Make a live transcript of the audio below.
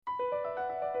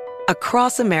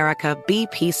Across America,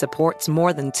 BP supports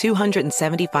more than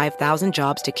 275,000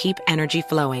 jobs to keep energy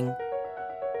flowing.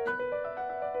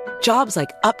 Jobs like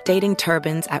updating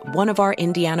turbines at one of our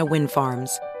Indiana wind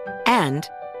farms and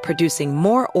producing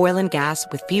more oil and gas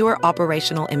with fewer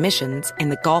operational emissions in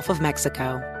the Gulf of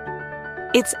Mexico.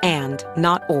 It's and,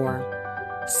 not or.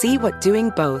 See what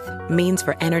doing both means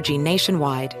for energy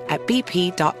nationwide at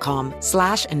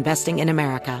bp.com/investing in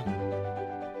America.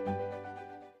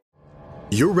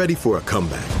 You're ready for a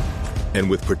comeback. And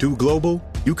with Purdue Global,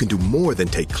 you can do more than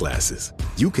take classes.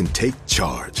 You can take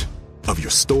charge of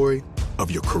your story,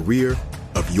 of your career,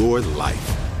 of your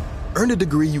life. Earn a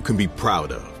degree you can be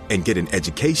proud of and get an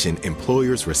education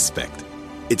employers respect.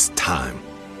 It's time,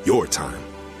 your time,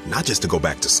 not just to go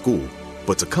back to school,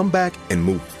 but to come back and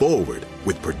move forward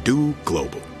with Purdue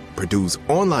Global, Purdue's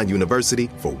online university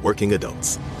for working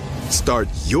adults. Start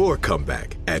your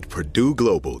comeback at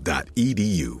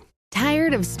purdueglobal.edu.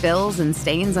 Tired of spills and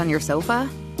stains on your sofa?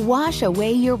 Wash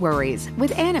away your worries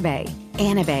with Anabay.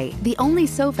 Anabay, the only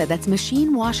sofa that's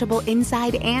machine washable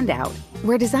inside and out,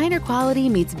 where designer quality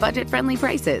meets budget-friendly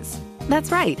prices.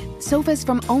 That's right, sofas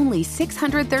from only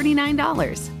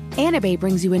 $639. Anabay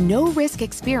brings you a no-risk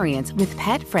experience with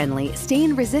pet-friendly,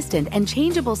 stain-resistant, and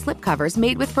changeable slipcovers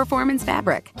made with performance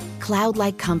fabric,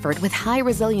 cloud-like comfort with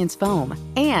high-resilience foam,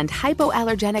 and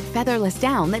hypoallergenic featherless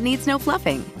down that needs no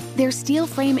fluffing. Their steel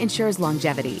frame ensures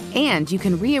longevity, and you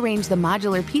can rearrange the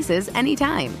modular pieces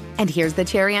anytime. And here's the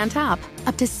cherry on top,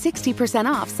 up to 60%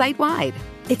 off site-wide.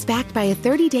 It's backed by a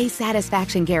 30-day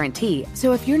satisfaction guarantee,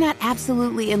 so if you're not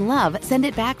absolutely in love, send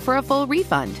it back for a full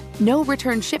refund. No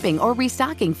return shipping or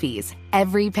restocking fees.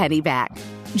 Every penny back.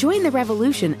 Join the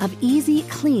revolution of easy,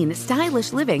 clean,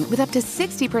 stylish living with up to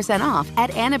 60% off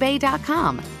at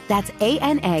anabay.com. That's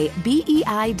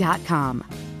ANABEI.com.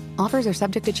 Offers are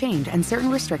subject to change and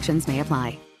certain restrictions may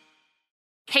apply.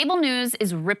 Cable news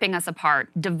is ripping us apart,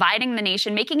 dividing the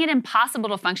nation, making it impossible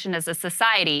to function as a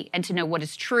society and to know what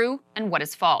is true and what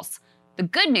is false. The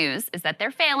good news is that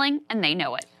they're failing and they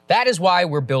know it. That is why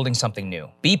we're building something new.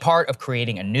 Be part of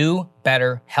creating a new,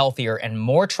 better, healthier, and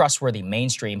more trustworthy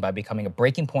mainstream by becoming a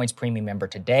Breaking Points premium member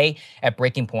today at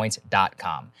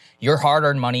breakingpoints.com. Your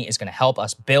hard-earned money is going to help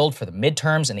us build for the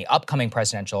midterms and the upcoming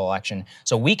presidential election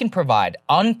so we can provide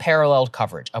unparalleled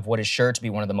coverage of what is sure to be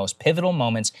one of the most pivotal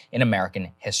moments in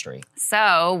American history.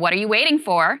 So, what are you waiting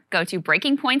for? Go to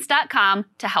breakingpoints.com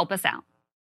to help us out.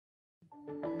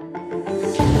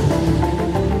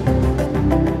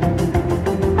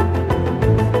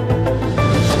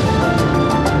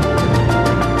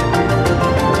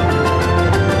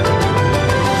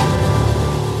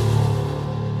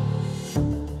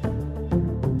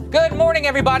 Good morning,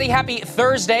 everybody. Happy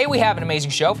Thursday. We have an amazing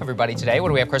show for everybody today. What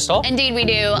do we have, Crystal? Indeed, we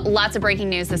do. Lots of breaking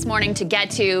news this morning to get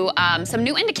to. Some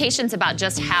new indications about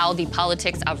just how the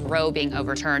politics of Roe being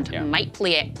overturned might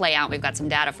play out. We've got some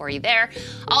data for you there.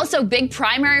 Also, big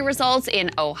primary results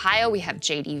in Ohio. We have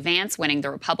J.D. Vance winning the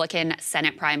Republican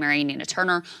Senate primary, Nina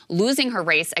Turner losing her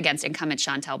race against incumbent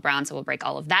Shontel Brown. So we'll break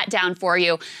all of that down for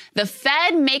you. The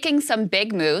Fed making some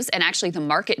big moves, and actually the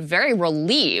market very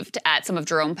relieved at some of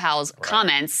Jerome Powell's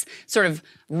comments, sort of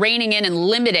reining in and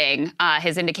limiting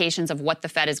his indications of what the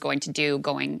Fed is going to do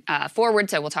going forward.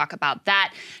 So we'll talk about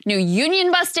that. New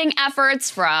union-busting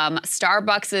efforts from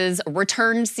Starbucks'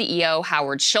 returned CEO,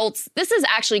 Howard Schultz. This is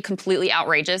actually completely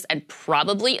outrageous and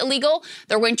probably illegal.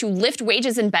 They're going to lift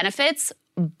wages and benefits,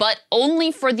 but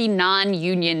only for the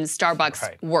non-union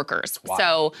Starbucks workers. Wow.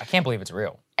 So I can't believe it's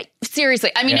real.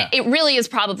 Seriously, I mean, it really is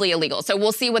probably illegal. So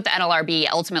we'll see what the NLRB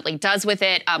ultimately does with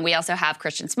it. We also have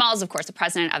Christian Smalls, of course, the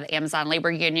president of the Amazon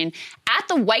Labor Union, at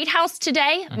the White House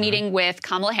today, meeting with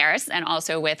Kamala Harris and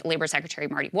also with Labor Secretary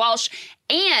Marty Walsh,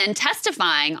 and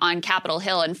testifying on Capitol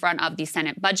Hill in front of the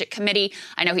Senate Budget Committee.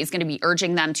 I know he's going to be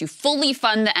urging them to fully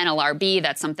fund the NLRB.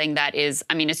 That's something that is,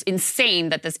 I mean, it's insane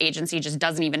that this agency just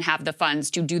doesn't even have the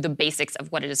funds to do the basics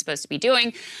of what it is supposed to be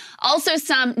doing. Also,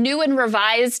 some new and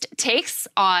revised takes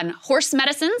on horse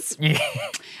medicines.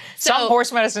 Some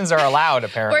horse medicines are allowed,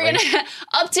 apparently. We're going to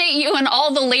update you on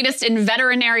all the latest in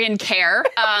veterinarian care.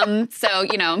 So,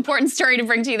 important story to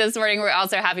bring to you this morning. We're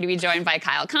also happy to be joined by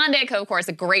Kyle Kondik, who, of course,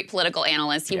 a great political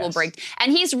analyst. He will break,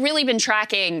 and he's really been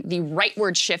tracking the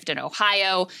rightward shift in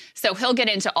Ohio. So he'll get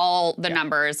into all the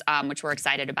numbers, which we're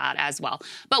excited about as well.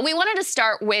 But we wanted to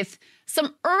start with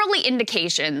some early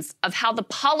indications of how the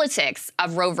politics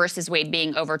of Roe versus Wade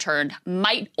being overturned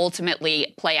might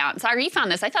ultimately play out. And Sagar, you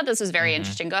found this. I thought this was very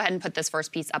interesting. Go ahead and put this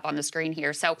first piece up on the screen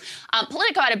here. So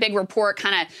Politico had a big report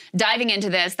kind of diving into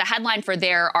this. The headline for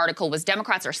their article was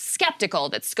Democrats are skeptical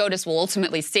that SCOTUS will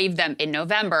ultimately save them in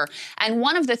November. And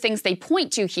one of the things they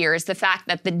point to here is the fact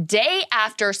that the day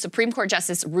after Supreme Court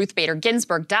Justice Ruth Bader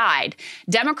Ginsburg died,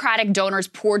 Democratic donors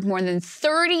poured more than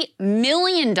 $30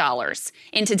 million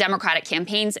into Democratic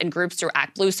campaigns and groups through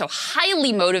Act Blue, so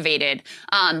highly motivated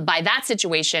by that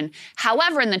situation.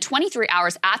 However, in the 23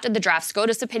 hours after the draft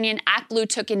SCOTUS opinion, Act Blue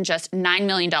took in just $9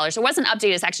 million. It wasn't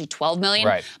updated, it's actually $12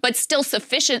 million, but still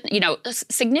sufficient,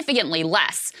 significantly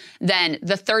less than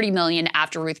the $30 million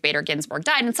after Ruth Bader Ginsburg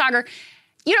died. And Sagar,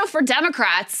 for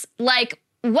Democrats,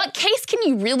 what case can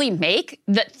you really make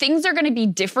that things are going to be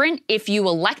different if you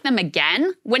elect them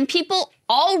again when people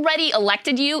already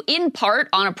elected you in part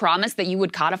on a promise that you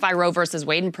would codify Roe versus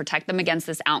Wade and protect them against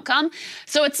this outcome?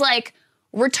 So it's like,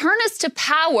 return us to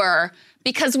power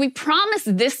because we promise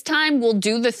this time we'll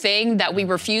do the thing that we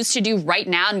refuse to do right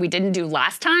now and we didn't do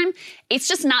last time. It's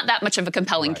just not that much of a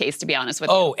compelling case, to be honest with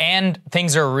you. Oh, and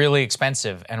things are really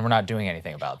expensive and we're not doing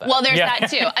anything about that. Well, there's that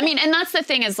too. I mean, and that's the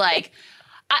thing is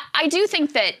I do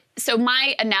think that, so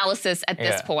my analysis at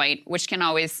this point, which can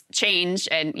always change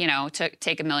and, to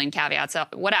take a million caveats,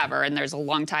 whatever, and there's a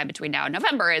long time between now and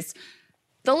November, is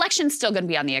the election's still going to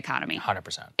be on the economy.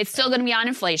 100%. It's still going to be on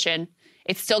inflation.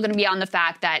 It's still going to be on the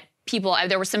fact that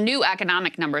there were some new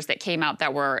economic numbers that came out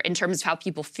that were in terms of how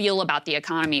people feel about the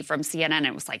economy from CNN.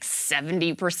 It was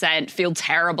 70% feel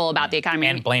terrible about the economy.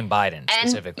 And blame Biden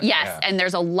specifically. Yes, and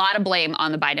there's a lot of blame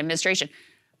on the Biden administration.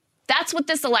 That's what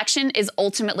this election is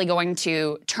ultimately going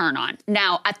to turn on.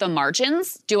 Now, at the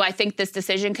margins, do I think this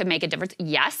decision could make a difference?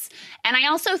 Yes. And I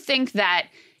also think that,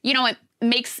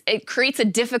 it creates a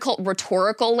difficult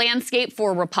rhetorical landscape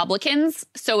for Republicans.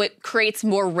 So it creates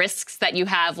more risks that you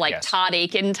have Todd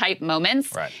Aiken type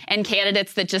moments and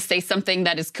candidates that just say something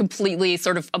that is completely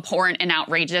sort of abhorrent and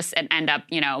outrageous and end up,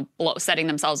 setting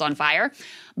themselves on fire.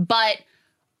 But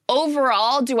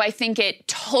overall, do I think it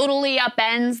totally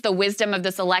upends the wisdom of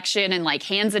this election and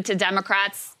hands it to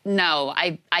Democrats? No,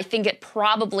 I think it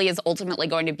probably is ultimately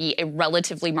going to be a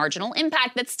relatively marginal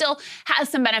impact that still has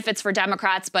some benefits for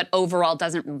Democrats, but overall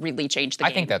doesn't really change the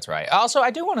game. I think that's right. Also,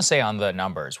 I do want to say on the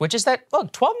numbers, which is that,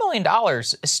 look, $12 million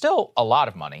is still a lot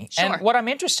of money. Sure. And what I'm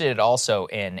interested also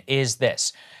in is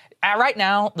this. Right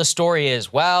now, the story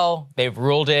is, well, they've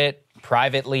ruled it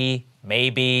privately.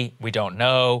 Maybe, we don't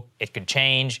know. It could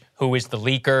change. Who is the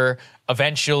leaker?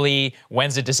 Eventually,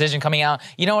 when's the decision coming out?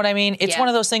 You know what I mean? It's one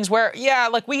of those things where,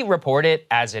 we report it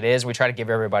as it is. We try to give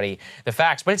everybody the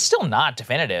facts, but it's still not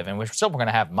definitive, and we're going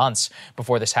to have months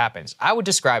before this happens. I would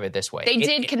describe it this way. They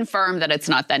did confirm that it's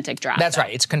an authentic draft. That's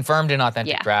right. It's confirmed an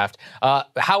authentic draft.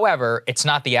 However, it's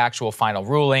not the actual final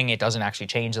ruling. It doesn't actually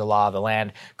change the law of the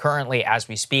land currently as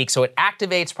we speak, so it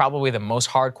activates probably the most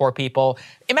hardcore people.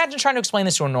 Imagine trying to explain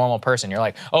this to a normal person. You're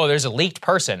like, oh, there's a leaked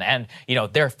person, and,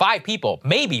 there are 5 people,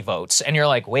 maybe votes. And you're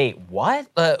like, wait, what?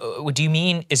 Do you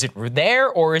mean, is it there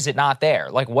or is it not there?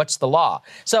 What's the law?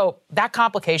 So that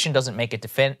complication doesn't make it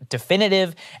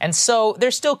definitive. And so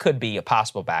there still could be a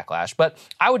possible backlash. But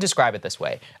I would describe it this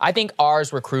way. I think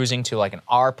ours were cruising to an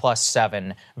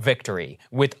R+7 victory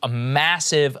with a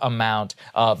massive amount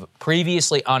of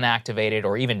previously unactivated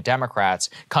or even Democrats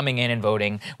coming in and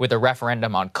voting with a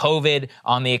referendum on COVID,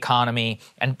 on the economy,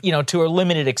 and, to a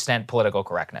limited extent, political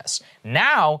correctness.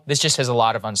 Now, this just has a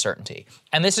lot of uncertainty.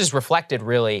 And this is reflected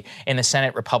really in the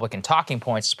Senate Republican talking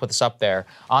points. Let's put this up there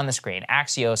on the screen.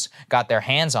 Axios got their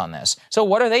hands on this. So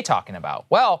what are they talking about?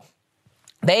 Well,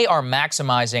 they are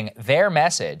maximizing their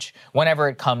message whenever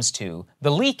it comes to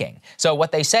the leaking. So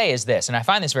what they say is this, and I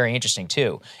find this very interesting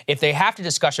too. If they have to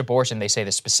discuss abortion, they say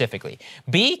this specifically.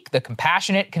 Be the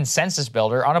compassionate consensus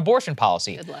builder on abortion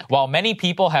policy. While many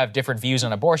people have different views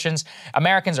on abortions,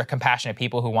 Americans are compassionate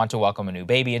people who want to welcome a new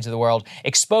baby into the world.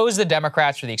 Expose the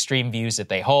Democrats for the extreme views that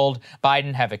they hold.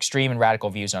 Biden have extreme and radical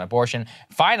views on abortion.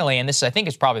 Finally, and this I think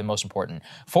is probably the most important,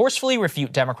 forcefully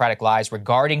refute Democratic lies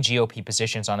regarding GOP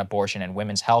positions on abortion and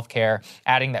women's health care,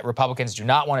 adding that Republicans do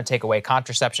not want to take away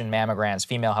contraception, mammograms,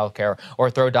 female health care, or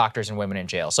throw doctors and women in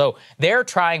jail. So they're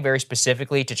trying very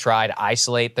specifically to try to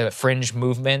isolate the fringe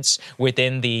movements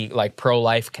within the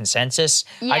pro-life consensus,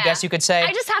 I guess you could say.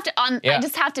 I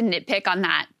just have to nitpick on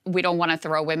that. We don't want to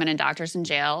throw women and doctors in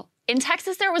jail. in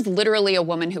Texas, there was literally a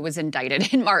woman who was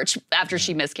indicted in March after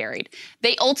she miscarried.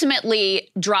 They ultimately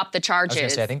dropped the charges. I was going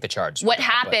to say, I think the charge. What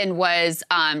happened was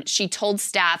she told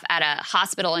staff at a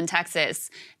hospital in Texas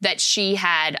that she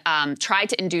had tried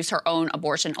to induce her own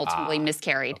abortion, ultimately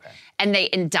miscarried. Okay. And they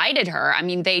indicted her. I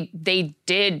mean, they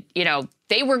did,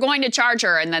 they were going to charge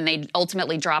her, and then they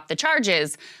ultimately dropped the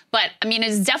charges. But, I mean,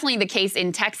 it's definitely the case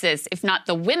in Texas, if not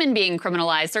the women being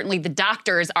criminalized, certainly the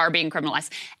doctors are being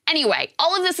criminalized. Anyway,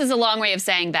 all of this is a long way of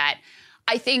saying that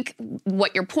I think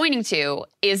what you're pointing to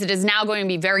is it is now going to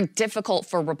be very difficult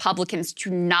for Republicans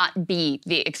to not be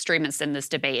the extremists in this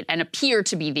debate and appear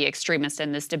to be the extremists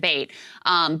in this debate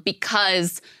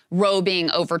because Roe being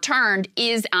overturned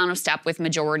is out of step with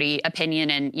majority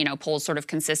opinion, and, polls sort of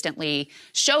consistently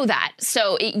show that.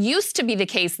 So it used to be the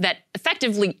case that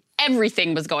effectively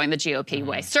everything was going the GOP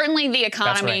way. Certainly the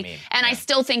economy. That's what I mean. And I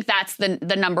still think that's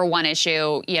the number one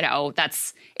issue.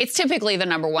 It's typically the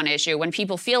number one issue. When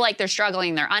people feel like they're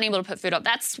struggling, they're unable to put food up,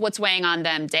 that's what's weighing on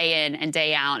them day in and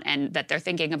day out, and that they're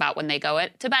thinking about when they go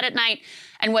to bed at night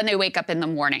and when they wake up in the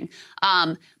morning.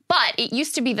 But it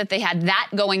used to be that they had that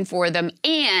going for them,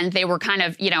 and they were kind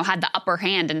of, had the upper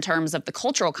hand in terms of the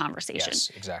cultural conversation. Yes,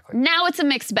 exactly. Now it's a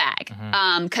mixed bag,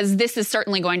 because this is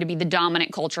certainly going to be the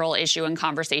dominant cultural issue and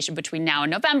conversation between now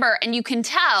and November. And you can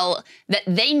tell that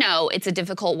they know it's a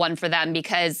difficult one for them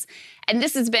because, and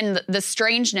this has been the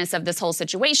strangeness of this whole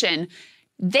situation,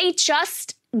 they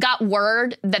just got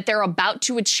word that they're about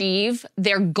to achieve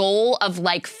their goal of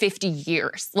 50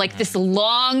 years, this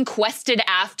long quested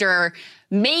after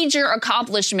major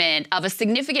accomplishment of a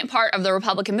significant part of the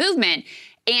Republican movement.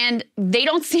 And they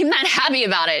don't seem that happy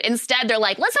about it. Instead, they're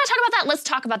like, let's not talk about that. Let's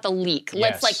talk about the leak.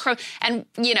 Yes.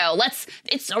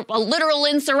 It's a literal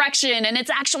insurrection, and it's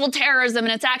actual terrorism,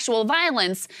 and it's actual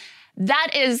violence. That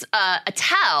is a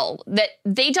tell that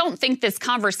they don't think this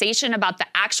conversation about the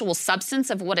actual substance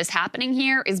of what is happening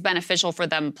here is beneficial for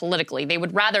them politically. They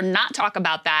would rather not talk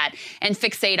about that and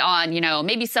fixate on,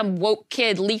 maybe some woke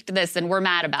kid leaked this and we're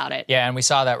mad about it. Yeah, and we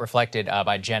saw that reflected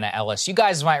by Jenna Ellis. You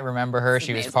guys might remember her.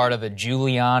 She was part of the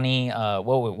Giuliani,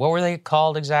 what were they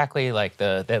called exactly?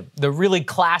 The really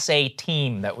Class A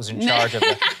team that was in charge of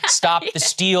the Stop the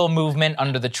Steal movement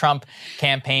under the Trump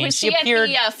campaign. Was she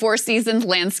appeared at the Four Seasons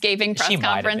landscaping press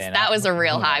conference? That was a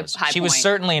real high She was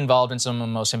certainly involved in some of the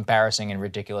most embarrassing and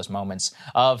ridiculous moments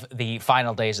of the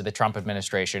final days of the Trump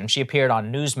administration. And she appeared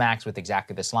on Newsmax with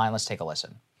exactly this line. Let's take a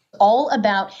listen. All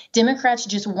about Democrats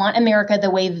just want America the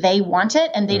way they want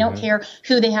it, and they don't care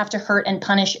who they have to hurt and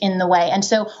punish in the way. And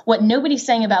so what nobody's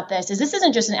saying about this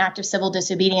isn't just an act of civil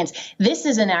disobedience. This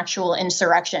is an actual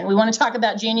insurrection. We want to talk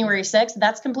about January 6th.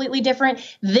 That's completely different.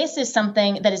 This is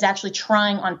something that is actually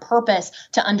trying on purpose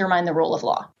to undermine the rule of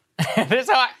law. This is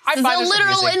a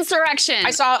literal insurrection. I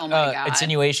saw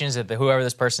insinuations that whoever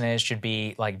this person is should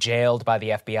be jailed by the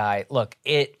FBI. Look,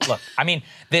 I mean,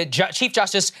 the Chief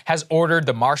Justice has ordered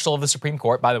the Marshal of the Supreme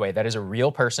Court. By the way, that is a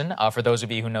real person. For those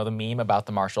of you who know the meme about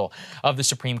the Marshal of the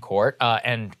Supreme Court,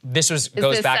 and this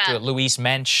goes back to Luis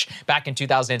Mensch back in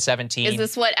 2017. Is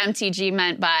this what MTG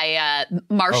meant by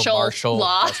martial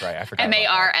law? That's right. I forgot.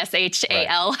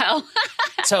 MARSHALL. Right.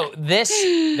 So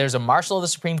there's a Marshal of the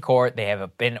Supreme Court. They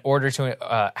have been ordered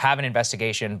to have an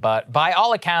investigation, but by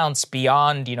all accounts,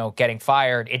 beyond getting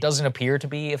fired, it doesn't appear to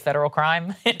be a federal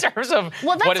crime in terms of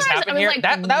what has happened here.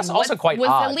 That's also quite odd.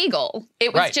 Was illegal.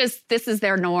 It was just this is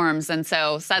their norms, and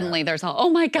so suddenly there's oh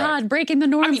my God, breaking the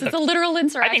norms. It's a literal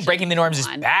insurrection. I think breaking the norms is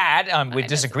bad. We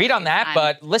disagreed on that,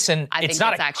 but listen, it's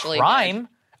not a crime.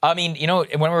 I mean,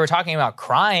 when we were talking about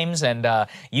crimes and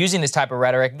using this type of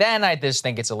rhetoric, then I just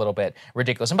think it's a little bit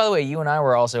ridiculous. And by the way, you and I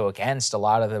were also against a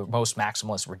lot of the most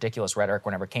maximalist, ridiculous rhetoric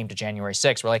whenever it came to January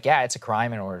 6th. We're like, yeah, it's a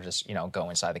crime in order to just,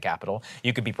 go inside the Capitol.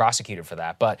 You could be prosecuted for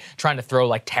that. But trying to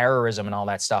throw terrorism and all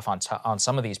that stuff on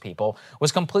some of these people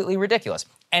was completely ridiculous.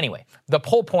 Anyway, the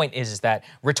whole point is that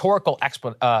rhetorical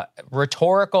escalation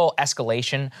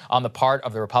on the part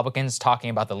of the Republicans talking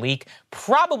about the leak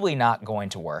probably not going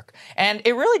to work. And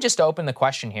it really just opened the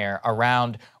question here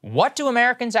around what do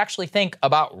Americans actually think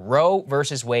about Roe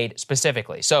versus Wade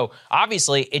specifically? So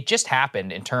obviously it just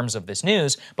happened in terms of this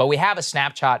news, but we have a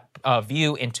snapshot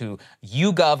view into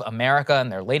YouGov America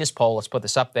and their latest poll. Let's put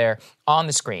this up there on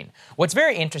the screen. What's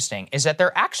very interesting is that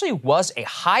there actually was a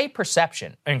high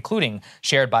perception, including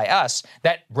shared by us,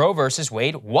 that Roe versus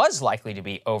Wade was likely to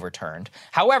be overturned.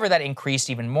 However, that increased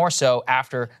even more so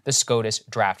after the SCOTUS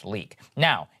draft leak.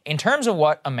 Now, in terms of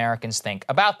what Americans think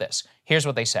about this, here's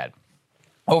what they said.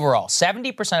 Overall,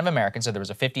 70% of Americans said there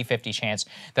was a 50-50 chance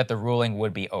that the ruling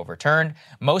would be overturned.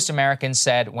 Most Americans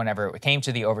said, whenever it came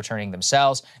to the overturning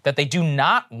themselves, that they do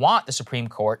not want the Supreme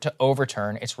Court to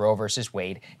overturn its Roe versus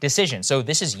Wade decision. So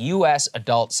this is U.S.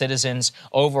 adult citizens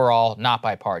overall, not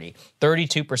by party.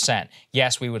 32%,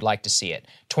 yes, we would like to see it.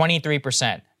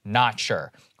 23%, not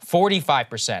sure.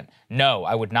 45%, no,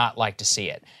 I would not like to see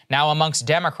it. Now, amongst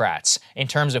Democrats, in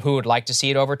terms of who would like to see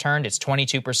it overturned, it's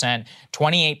 22%,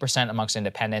 28% amongst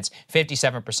independents,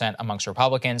 57% amongst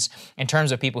Republicans. In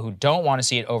terms of people who don't want to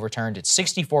see it overturned, it's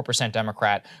 64%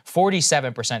 Democrat,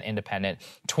 47% independent,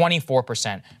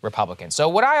 24% Republican. So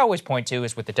what I always point to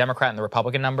is with the Democrat and the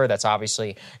Republican number, that's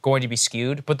obviously going to be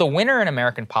skewed. But the winner in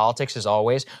American politics is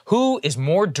always who is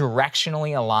more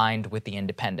directionally aligned with the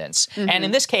independents. And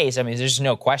in this case, I mean, there's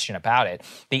no question about it.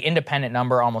 The independent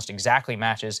number almost exactly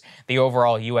matches the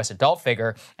overall U.S. adult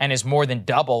figure and is more than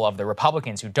double of the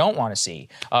Republicans who don't want to see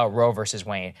Roe versus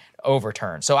Wade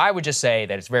overturned. So I would just say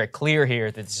that it's very clear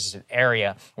here that this is an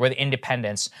area where the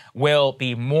independents will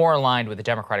be more aligned with the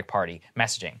Democratic Party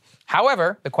messaging.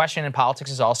 However, the question in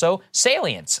politics is also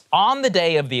salience. On the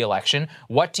day of the election,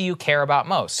 what do you care about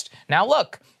most? Now,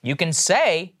 look, you can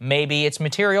say maybe it's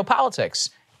material politics.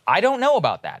 I don't know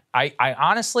about that. I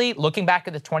honestly, looking back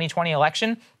at the 2020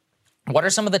 election, what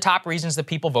are some of the top reasons that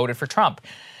people voted for Trump?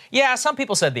 Yeah, some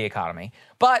people said the economy.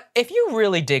 But if you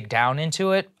really dig down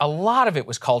into it, a lot of it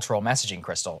was cultural messaging,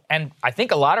 Crystal. And I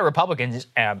think a lot of Republicans,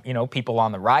 people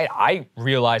on the right, I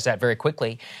realized that very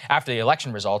quickly after the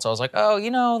election results. I was like, oh,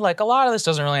 a lot of this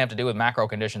doesn't really have to do with macro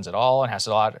conditions at all. It has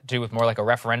a lot to do with more like a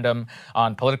referendum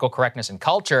on political correctness and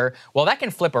culture. Well, that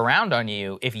can flip around on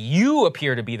you if you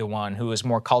appear to be the one who is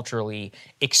more culturally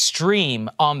extreme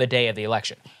on the day of the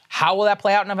election. How will that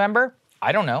play out in November?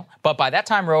 I don't know. But by that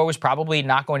time, Roe is probably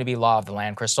not going to be law of the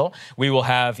land, Crystal. We will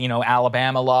have,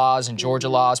 Alabama laws and Georgia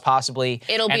laws possibly.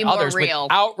 It'll be more real.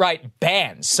 With outright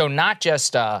bans. So not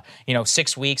just,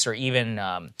 6 weeks or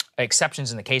even exceptions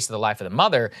in the case of the life of the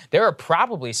mother. There are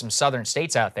probably some southern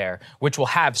states out there which will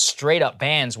have straight up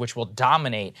bans which will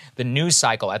dominate the news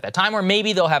cycle at that time. Or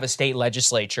maybe they'll have a state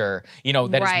legislature,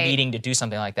 that is meeting to do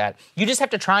something like that. You just have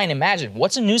to try and imagine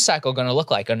what's a news cycle going to look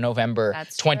like on November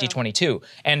 2022.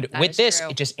 And with this,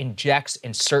 it just injects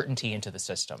uncertainty into the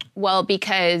system. Well,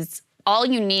 because all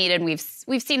you need, and we've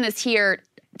seen this here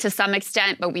to some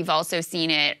extent, but we've also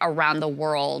seen it around the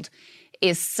world,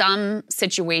 is some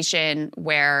situation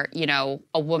where,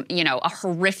 a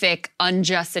horrific,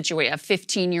 unjust situation, a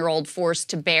 15-year-old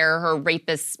forced to bear her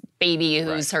rapist baby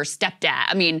who's her stepdad.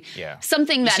 I mean,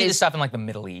 something that you see this stuff in like the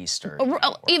Middle East or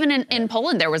even in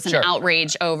Poland, there was an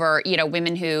outrage over,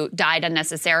 women who died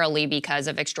unnecessarily because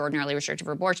of extraordinarily restrictive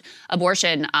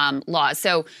abortion laws.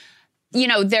 So,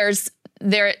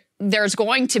 there's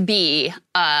going to be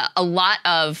a lot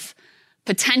of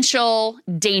potential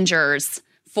dangers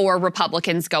for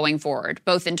Republicans going forward,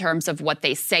 both in terms of what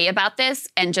they say about this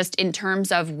and just in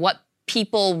terms of what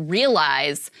people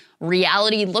realize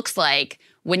reality looks like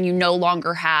when you no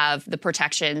longer have the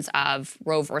protections of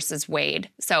Roe versus Wade.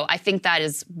 So I think that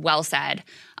is well said.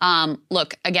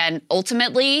 Look, again,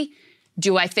 ultimately,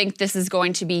 do I think this is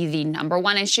going to be the number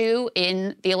one issue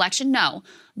in the election? No.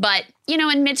 But, in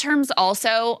midterms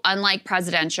also, unlike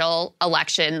presidential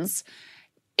elections,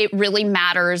 it really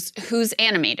matters who's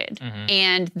animated.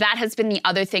 And that has been the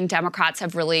other thing Democrats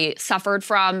have really suffered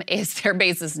from is their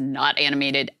base is not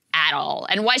animated at all.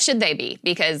 And why should they be?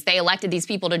 Because they elected these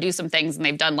people to do some things and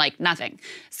they've done nothing.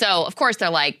 So of course they're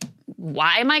like,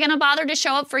 why am I going to bother to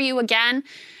show up for you again?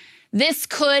 This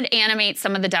could animate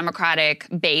some of the Democratic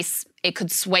base. It could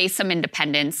sway some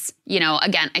independents,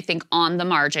 again, I think on the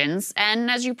margins. And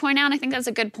as you point out, I think that's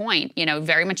a good point,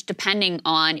 very much depending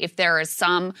on if there is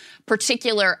some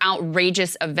particular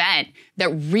outrageous event that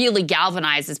really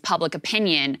galvanizes public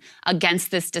opinion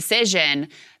against this decision,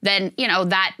 then,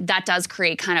 that does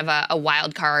create kind of a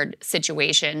wild card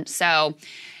situation. So,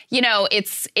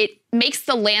 it makes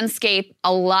the landscape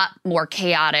a lot more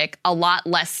chaotic, a lot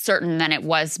less certain than it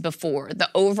was before. The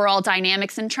overall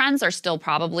dynamics and trends are still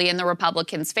probably in the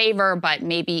Republicans' favor, but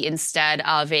maybe instead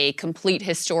of a complete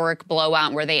historic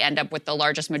blowout where they end up with the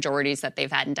largest majorities that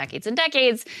they've had in decades and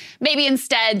decades, maybe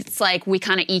instead it's like we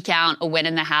kind of eke out a win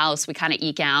in the House, we kind of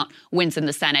eke out wins in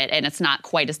the Senate, and it's not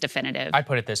quite as definitive. I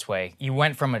put it this way. You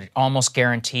went from an almost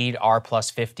guaranteed R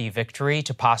plus 50 victory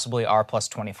to possibly R plus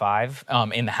 25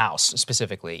 in the House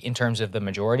specifically in terms of the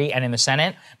majority. And in the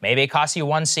Senate, maybe it costs you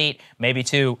 1 seat, maybe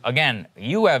 2. Again,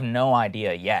 you have no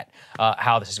idea yet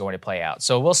how this is going to play out.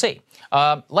 So we'll see.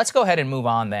 Let's go ahead and move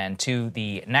on then to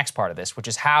the next part of this, which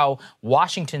is how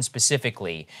Washington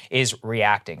specifically is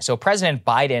reacting. So President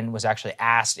Biden was actually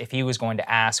asked if he was going to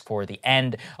ask for the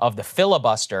end of the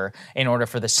filibuster in order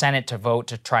for the Senate to vote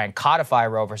to try and codify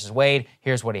Roe versus Wade.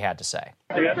 Here's what he had to say.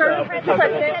 Mr.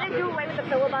 President, do away with the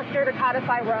filibuster to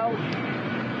codify Roe?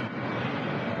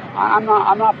 I'm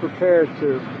not prepared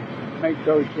to make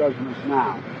those judgments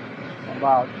now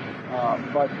about,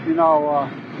 but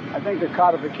I think the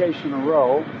codification of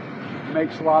Roe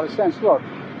makes a lot of sense. Look,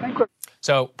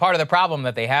 So part of the problem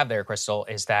that they have there, Crystal,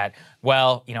 is that,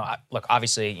 well, look,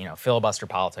 obviously, filibuster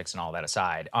politics and all that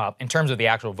aside, in terms of the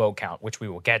actual vote count, which we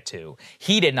will get to,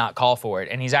 he did not call for it,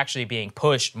 and he's actually being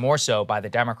pushed more so by the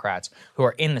Democrats who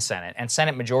are in the Senate. And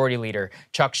Senate Majority Leader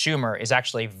Chuck Schumer is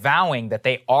actually vowing that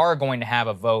they are going to have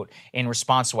a vote in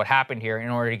response to what happened here in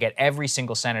order to get every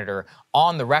single senator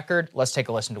on the record. Let's take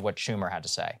a listen to what Schumer had to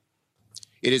say.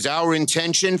 It is our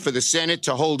intention for the Senate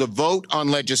to hold a vote on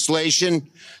legislation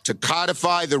to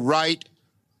codify the right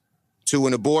to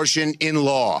an abortion in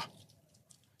law.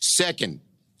 Second,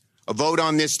 a vote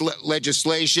on this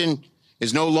legislation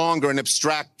is no longer an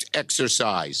abstract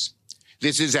exercise.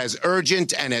 This is as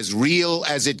urgent and as real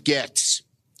as it gets.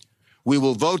 We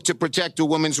will vote to protect a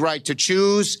woman's right to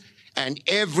choose, and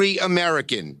every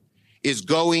American is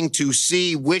going to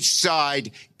see which side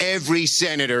every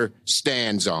senator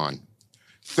stands on.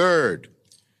 Third,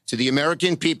 to the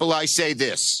American people, I say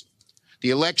this.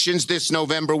 The elections this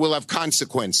November will have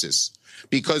consequences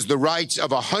because the rights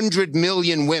of 100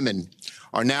 million women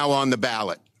are now on the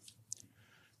ballot.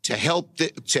 To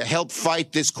help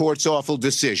fight this court's awful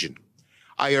decision,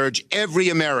 I urge every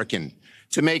American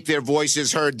to make their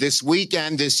voices heard this week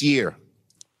and this year.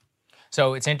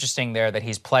 So it's interesting there that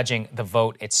he's pledging the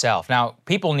vote itself. Now,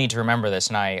 people need to remember this,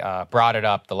 and I brought it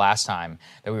up the last time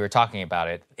that we were talking about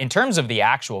it. In terms of the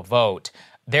actual vote,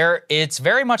 it's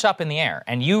very much up in the air.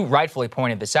 And you rightfully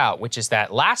pointed this out, which is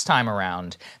that last time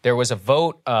around, there was a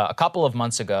vote a couple of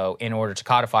months ago in order to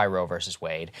codify Roe versus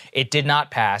Wade. It did not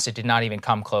pass. It did not even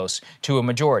come close to a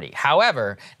majority.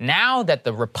 However, now that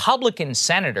the Republican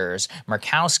senators,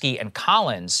 Murkowski and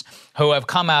Collins, who have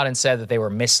come out and said that they were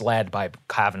misled by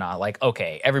Kavanaugh,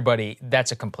 okay, everybody,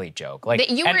 that's a complete joke.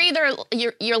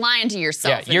 You're lying to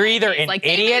yourself. Yeah, you're either an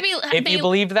idiot if you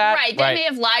believed that. Right, they may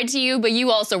have lied to you, but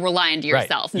you also were lying to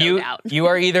yourself. No doubt. You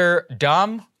are either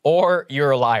dumb or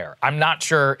you're a liar. I'm not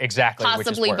sure exactly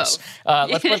Possibly which is worse. Both.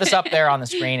 Let's put this up there on the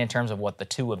screen in terms of what the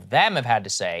two of them have had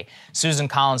to say. Susan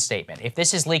Collins' statement. If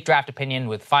this is leaked draft opinion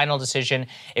with final decision,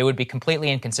 it would be completely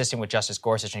inconsistent with Justice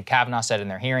Gorsuch and Kavanaugh said in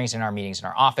their hearings, in our meetings, in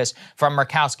our office. From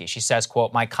Murkowski, she says,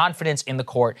 quote, my confidence in the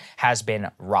court has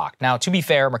been rocked. Now, to be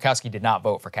fair, Murkowski did not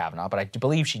vote for Kavanaugh, but I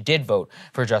believe she did vote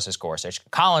for Justice Gorsuch.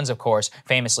 Collins, of course,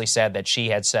 famously said that she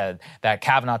had said that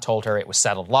Kavanaugh told her it was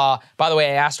settled law. By the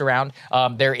way, I asked around.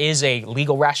 There is a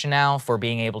legal rationale for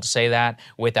being able to say that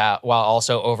while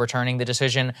also overturning the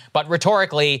decision. But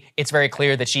rhetorically, it's very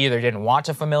clear that she either didn't want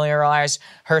to familiarize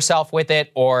herself with it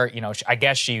or, I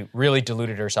guess she really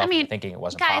deluded herself into thinking it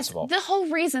wasn't possible. The whole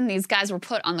reason these guys were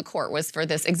put on the court was for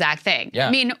this exact thing.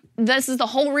 Yeah. This is the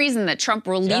whole reason that Trump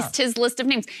released his list of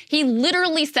names. He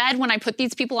literally said, when I put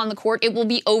these people on the court, it will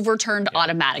be overturned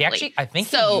automatically. I think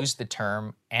he used the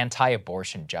term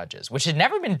anti-abortion judges, which had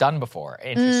never been done before.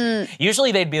 Interesting.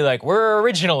 Usually they'd be like, we're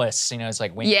originalists. It's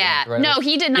like wink, yeah. wink. No,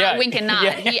 he did not wink and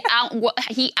nod.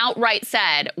 He outright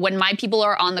said, when my people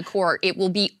are on the court, it will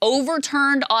be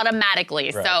overturned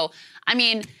automatically. Right. So,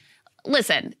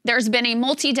 listen, there's been a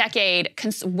multi-decade,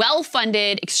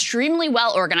 well-funded, extremely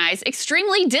well-organized,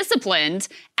 extremely disciplined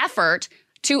effort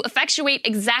to effectuate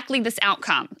exactly this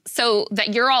outcome. So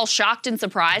that you're all shocked and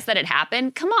surprised that it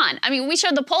happened? Come on. We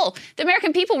showed the poll. The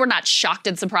American people were not shocked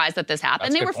and surprised that this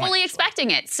happened. They were fully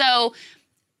expecting it. So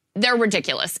they're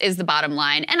ridiculous is the bottom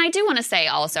line. And I do want to say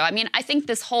also, I think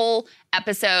this whole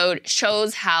episode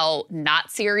shows how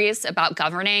not serious about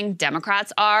governing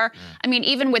Democrats are.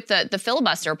 Even with the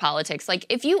filibuster politics,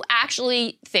 if you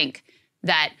actually think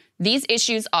that these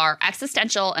issues are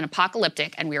existential and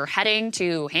apocalyptic, and we are heading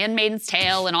to Handmaid's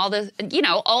Tale and all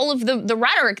all of the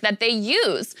rhetoric that they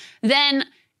use, then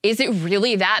is it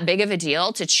really that big of a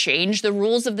deal to change the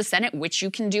rules of the Senate, which you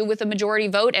can do with a majority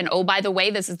vote? And oh, by the way,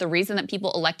 this is the reason that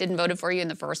people elected and voted for you in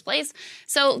the first place.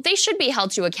 So they should be held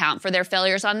to account for their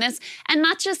failures on this, and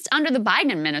not just under the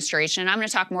Biden administration. I'm going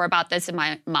to talk more about this in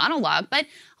my monologue, but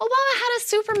Obama had a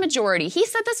supermajority. He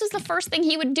said this was the first thing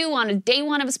he would do on day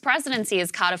one of his presidency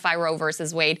is codify Roe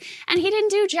versus Wade, and he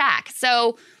didn't do jack.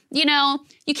 So, you know,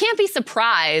 you can't be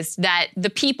surprised that the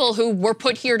people who were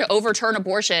put here to overturn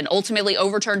abortion ultimately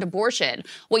overturned abortion.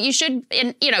 What you should,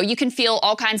 and you know, you can feel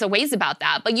all kinds of ways about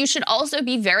that, but you should also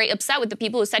be very upset with the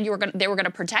people who said they were going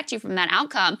to protect you from that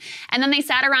outcome, and then they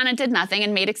sat around and did nothing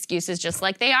and made excuses just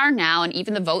like they are now. And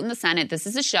even the vote in the Senate, this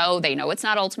is a show. They know it's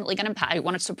not ultimately going to pass. They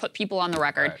want us to put people on the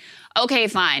record. Right. Okay,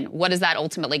 fine. What is that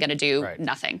ultimately going to do? Right.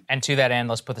 Nothing. And to that end,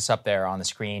 let's put this up there on the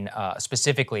screen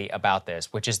specifically about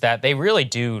this, which is that they really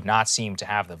do not seem to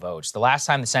have the votes. The last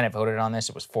time the Senate voted on this,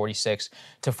 it was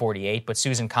 46-48, but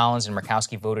Susan Collins and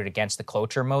Murkowski voted against the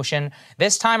cloture motion.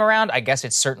 This time around, I guess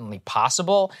it's certainly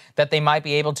possible that they might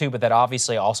be able to, but that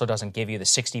obviously also doesn't give you the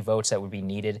 60 votes that would be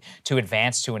needed to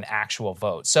advance to an actual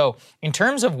vote. So in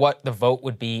terms of what the vote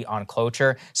would be on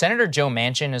cloture, Senator Joe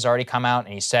Manchin has already come out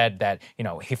and he said that, you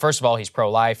know, first of all, he's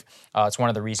pro-life. It's one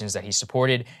of the reasons that he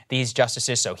supported these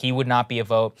justices, so he would not be a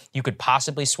vote. You could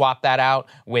possibly swap that out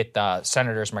with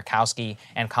Senators Murkowski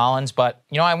and Collins. But,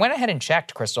 you know, I went ahead and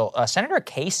checked, Crystal. Senator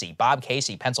Casey, Bob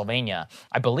Casey, Pennsylvania,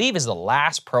 I believe is the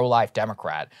last pro-life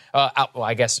Democrat. Well,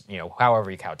 I guess, you know,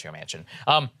 however you count Joe Manchin.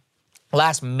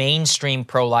 Last mainstream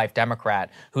pro-life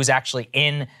Democrat who's actually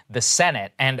in the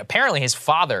Senate. And apparently his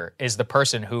father is the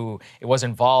person who was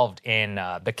involved in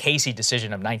the Casey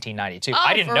decision of 1992.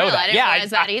 I didn't know that. I didn't realize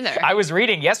that either. I was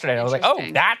reading yesterday and I was like, oh,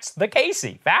 that's the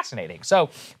Casey. Fascinating. So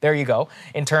there you go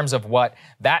in terms of what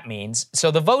that means.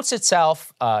 So the votes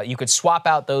itself, you could swap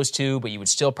out those two, but you would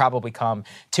still probably come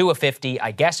to a 50.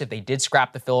 I guess if they did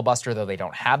scrap the filibuster, though they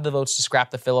don't have the votes to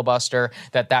scrap the filibuster,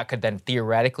 that could then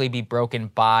theoretically be broken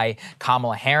by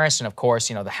Kamala Harris. And of course,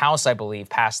 you know, the House, I believe,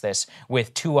 passed this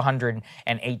with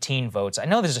 218 votes. I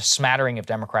know there's a smattering of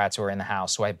Democrats who are in the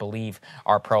House who I believe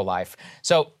are pro-life.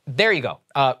 So there you go.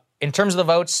 In terms of the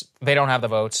votes, they don't have the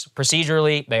votes.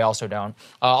 Procedurally, they also don't.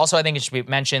 Also, I think it should be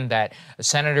mentioned that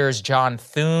Senators John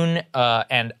Thune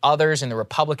and others in the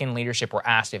Republican leadership were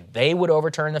asked if they would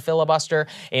overturn the filibuster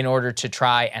in order to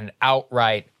try and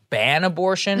outright ban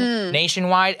abortion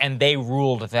nationwide, and they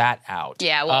ruled that out.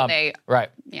 Yeah, well, right.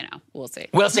 You know, we'll see.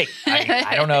 We'll see.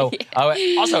 I don't know.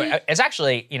 Yeah. Also, it's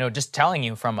actually, you know, just telling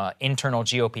you from an internal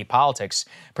GOP politics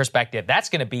perspective, that's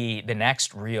going to be the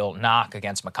next real knock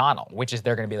against McConnell, which is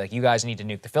they're going to be like, you guys need to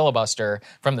nuke the filibuster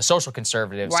from the social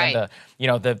conservatives. Right.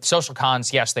 And the social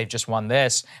cons, yes, they've just won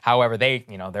this. However, they,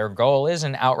 you know, their goal is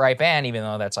an outright ban, even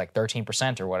though that's like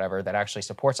 13% or whatever that actually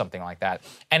support something like that.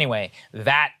 Anyway,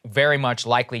 that very much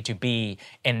likely to be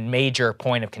a major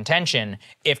point of contention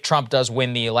if Trump does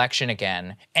win the election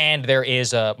again and there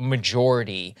is a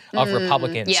majority of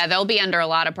Republicans. Yeah, they'll be under a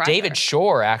lot of pressure. David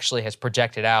Shore actually has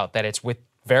projected out that it's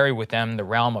within the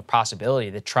realm of possibility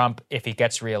that Trump, if he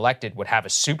gets reelected, would have a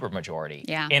supermajority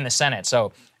in the Senate.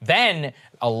 So then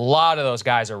a lot of those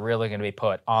guys are really going to be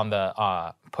put on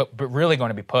the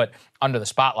under the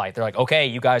spotlight. They're like, okay,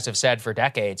 you guys have said for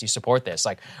decades you support this.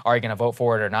 Like, are you going to vote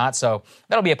for it or not? So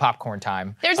that'll be a popcorn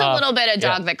time. There's a little bit of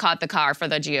dog that caught the car for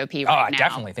the GOP right now. I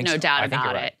definitely think so. No doubt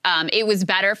about it. It was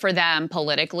better for them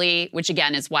politically, which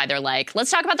again is why they're like,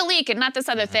 let's talk about the leak and not this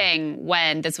other thing,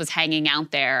 when this was hanging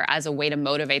out there as a way to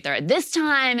motivate this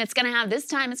time it's going to have,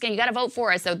 you got to vote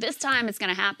for us. So this time it's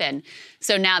going to happen.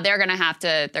 So now they're going to have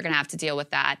to deal with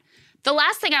that. The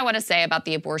last thing I want to say about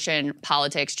the abortion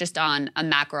politics, just on a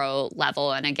macro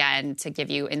level, and again, to give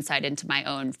you insight into my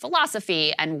own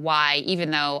philosophy and why,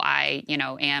 even though I, you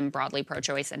know, am broadly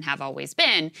pro-choice and have always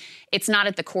been, it's not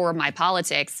at the core of my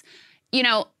politics. You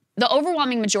know, the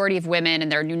overwhelming majority of women,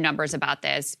 and there are new numbers about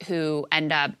this, who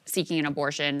end up seeking an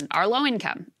abortion are low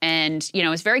income. And, you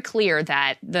know, it's very clear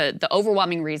that the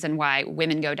overwhelming reason why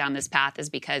women go down this path is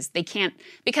because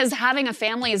because having a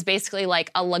family is basically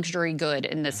like a luxury good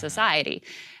in this society.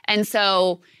 And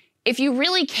so if you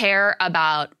really care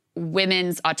about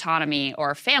women's autonomy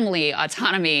or family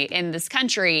autonomy in this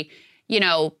country, you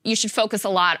know, you should focus a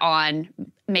lot on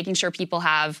making sure people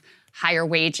have higher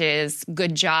wages,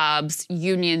 good jobs,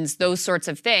 unions, those sorts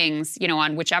of things, you know,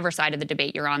 on whichever side of the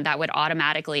debate you're on, that would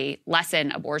automatically lessen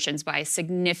abortions by a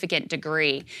significant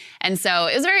degree. And so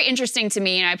it was very interesting to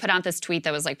me, and I put out this tweet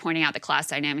that was like pointing out the class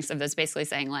dynamics of this, basically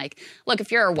saying like, look, if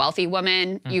you're a wealthy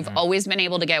woman, you've always been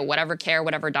able to get whatever care,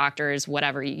 whatever doctors,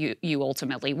 whatever you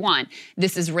ultimately want.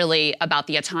 This is really about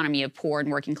the autonomy of poor and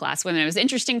working class women. It was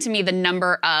interesting to me the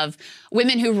number of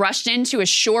women who rushed in to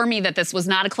assure me that this was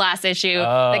not a class issue,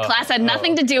 that class had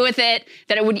nothing to do with it,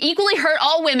 that it would equally hurt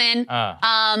all women,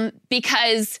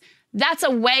 because that's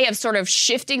a way of sort of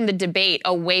shifting the debate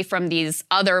away from these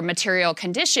other material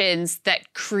conditions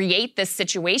that create this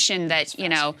situation that, you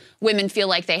know, women feel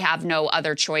like they have no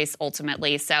other choice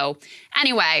ultimately. So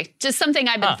anyway, just something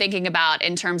I've been thinking about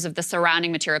in terms of the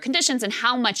surrounding material conditions and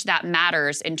how much that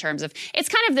matters in terms of, it's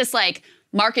kind of this like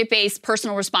market-based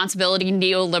personal responsibility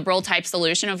neoliberal type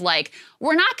solution of like,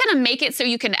 we're not going to make it so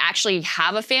you can actually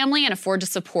have a family and afford to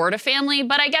support a family,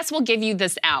 but I guess we'll give you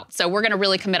this out. So we're going to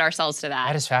really commit ourselves to that.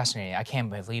 That is fascinating. I can't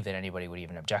believe that anybody would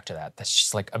even object to that. That's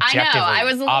just like objectively, I know. I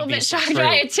was a little bit shocked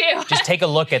by it too. Just take a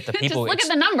look at the people. Just look at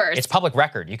the numbers. It's public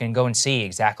record. You can go and see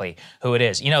exactly who it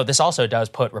is. You know, this also does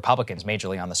put Republicans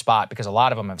majorly on the spot because a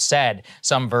lot of them have said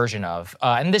some version of,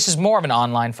 and this is more of an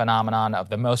online phenomenon of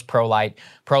the most pro-life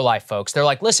folks. They're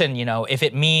like, listen, you know, if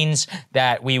it means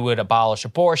that we would abolish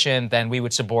abortion, then we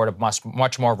would support a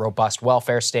much more robust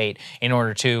welfare state in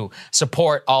order to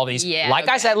support all these.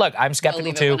 I said, look, I'm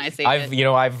skeptical too. I've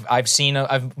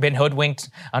been hoodwinked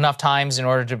enough times in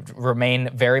order to remain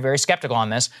very, very skeptical on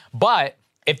this. But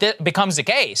if that becomes the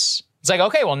case, it's like,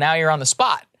 okay, well, now you're on the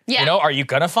spot. Yeah. You know, are you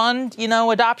going to fund, you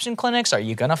know, adoption clinics? Are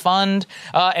you going to fund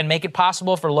and make it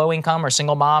possible for low-income or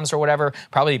single moms or whatever?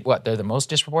 Probably, they're the most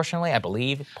disproportionately, I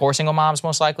believe, poor single moms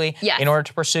most likely, in order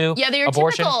to pursue your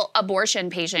abortion. Typical abortion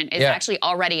patient is actually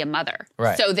already a mother.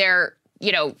 Right. So they're,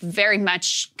 you know, very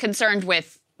much concerned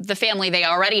with the family they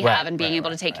already have and being able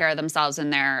to take care of themselves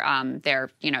and their,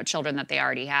 you know, children that they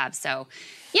already have. So,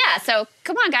 yeah, so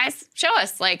come on, guys, show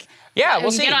us, like,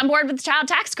 we'll see. Get on board with the child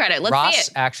tax credit. Let's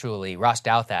see it. Ross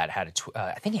Douthat had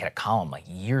I think he had a column like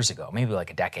years ago, maybe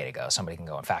like a decade ago. Somebody can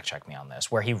go and fact check me on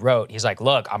this, where he wrote, he's like,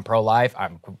 look, I'm pro-life.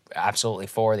 I'm absolutely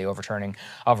for the overturning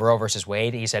of Roe versus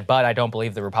Wade. He said, but I don't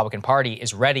believe the Republican Party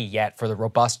is ready yet for the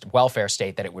robust welfare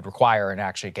state that it would require and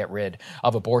actually get rid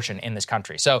of abortion in this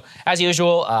country. So as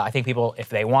usual, I think people, if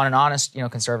they want an honest, you know,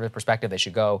 conservative perspective, they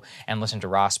should go and listen to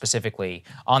Ross specifically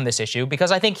on this issue, because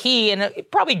I think he, and a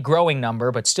probably growing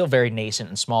number, but still very nascent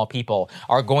and small people,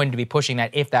 are going to be pushing that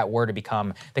if that were to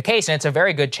become the case. And it's a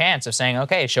very good chance of saying,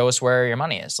 okay, show us where your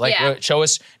money is. Like, show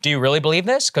us, do you really believe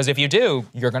this? Because if you do,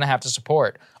 you're going to have to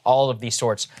support all of these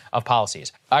sorts of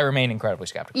policies. I remain incredibly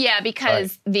skeptical. Yeah,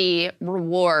 because the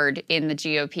reward in the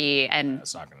GOP, and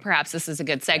perhaps this is a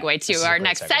good segue to our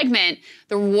next segment,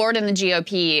 the reward in the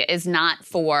GOP is not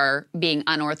for being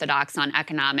unorthodox on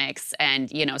economics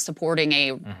and, you know, supporting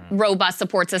a robust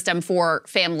support system for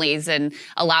families and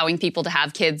allowing people to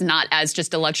have kids not as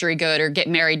just a luxury good or get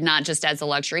married not just as a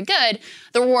luxury good.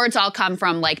 The rewards all come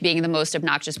from, like, being the most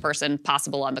obnoxious person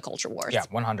possible on the culture wars. Yeah,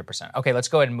 100%. Okay, let's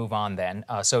go ahead and move on then.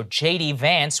 So J.D.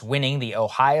 Vance winning the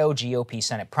Ohio GOP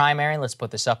Senate primary. Let's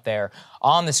put this up there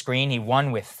on the screen. He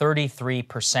won with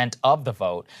 33% of the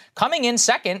vote. Coming in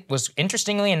second was,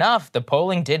 interestingly enough, the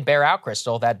polling did bear out,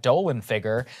 Crystal, that Dolan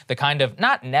figure, the kind of,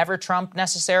 not never Trump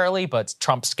necessarily, but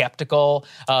Trump skeptical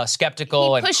and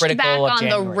critical of January 6th. He pushed back on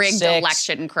the rigged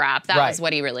election crap. That was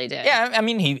what he really did. Yeah, I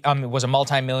mean, he was a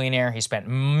multimillionaire. He spent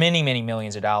many, many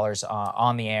millions of dollars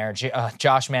on the air.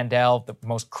 Josh Mandel, the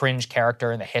most cringe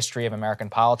character in the history of American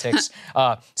politics,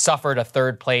 suffered a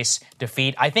third-place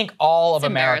defeat. I think all of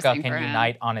America can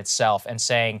unite on itself and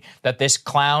saying that this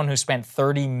clown who spent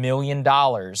 $30 million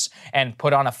and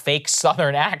put on a fake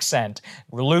Southern accent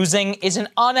losing is an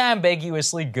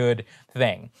unambiguously good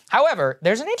thing. However,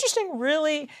 there's an interesting,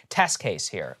 really, test case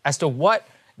here as to what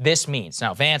this means.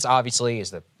 Now, Vance obviously is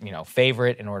the, you know,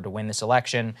 favorite in order to win this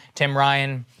election. Tim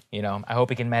Ryan, you know, I hope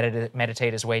he can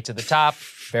meditate his way to the top.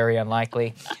 Very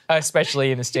unlikely,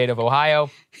 especially in the state of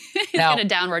Ohio. He's going to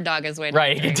downward dog his way.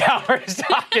 Right, he can downward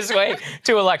dog his way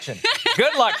to election.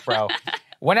 Good luck, bro.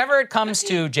 Whenever it comes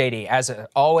to JD, as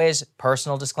always,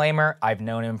 personal disclaimer, I've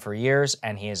known him for years,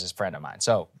 and he is a friend of mine.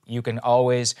 So you can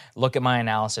always look at my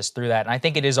analysis through that. And I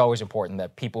think it is always important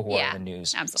that people who are in the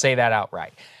news say that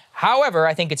outright. However,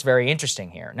 I think it's very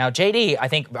interesting here. Now, JD, I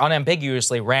think,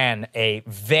 unambiguously ran a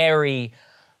very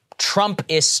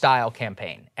Trump-ish style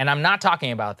campaign. And I'm not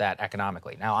talking about that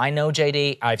economically. Now, I know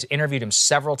JD. I've interviewed him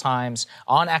several times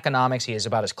on economics. He is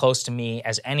about as close to me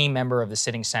as any member of the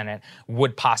sitting Senate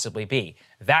would possibly be.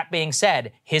 That being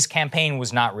said, his campaign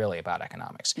was not really about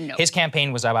economics. No. His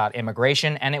campaign was about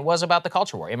immigration, and it was about the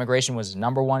culture war. Immigration was the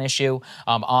number one issue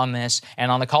on this.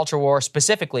 And on the culture war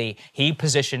specifically, he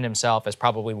positioned himself as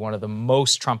probably one of the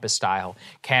most Trumpist-style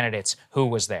candidates who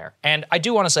was there. And I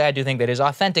do want to say I do think that is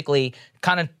authentically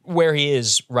kind of where he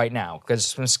is right now,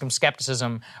 because some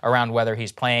skepticism around whether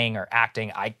he's playing or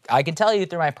acting. I can tell you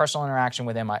through my personal interaction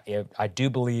with him, I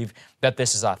do believe that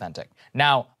this is authentic.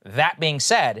 Now, that being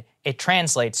said, it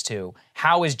translates to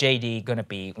how is JD going to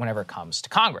be whenever it comes to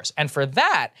Congress. And for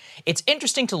that, it's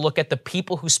interesting to look at the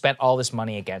people who spent all this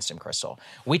money against him, Crystal.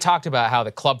 We talked about how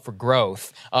the Club for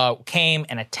Growth came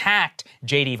and attacked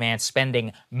JD Vance,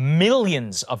 spending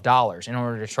millions of dollars in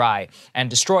order to try and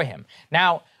destroy him.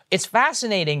 Now, it's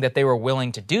fascinating that they were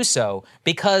willing to do so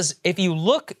because if you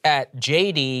look at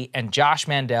JD and Josh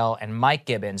Mandel and Mike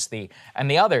Gibbons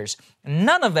and the others,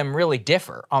 none of them really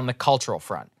differ on the cultural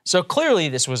front. So clearly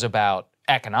this was about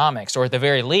economics, or at the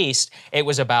very least, it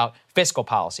was about fiscal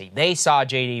policy. They saw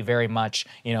JD very much,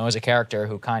 as a character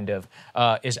who kind of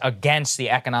is against the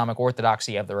economic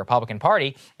orthodoxy of the Republican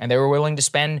Party, and they were willing to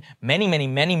spend many, many,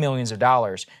 many millions of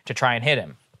dollars to try and hit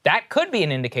him. That could be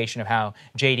an indication of how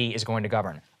JD is going to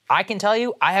govern. I can tell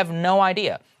you, I have no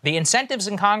idea. The incentives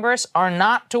in Congress are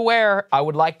not to where I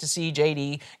would like to see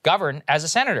JD govern as a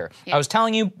senator. Yeah. I was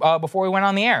telling you before we went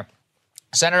on the air,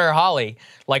 Senator Hawley,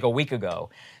 like a week ago,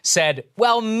 said,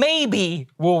 well, maybe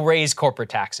we'll raise corporate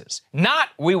taxes. Not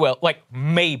we will, like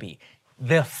maybe.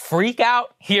 The freak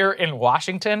out here in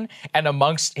Washington and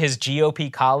amongst his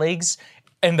GOP colleagues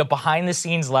in the behind the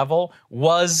scenes level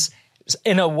was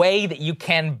in a way that you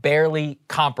can barely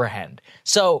comprehend.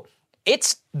 So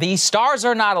the stars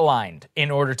are not aligned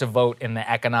in order to vote in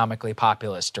the economically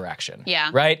populist direction. Yeah.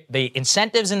 Right? The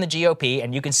incentives in the GOP,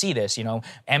 and you can see this,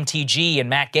 MTG and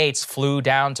Matt Gaetz flew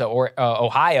down to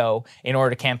Ohio in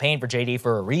order to campaign for JD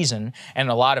for a reason, and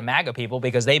a lot of MAGA people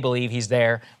because they believe he's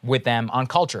there with them on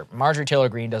culture. Marjorie Taylor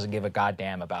Greene doesn't give a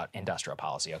goddamn about industrial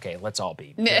policy, okay? Let's all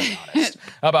be very honest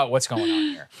about what's going on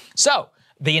here. So,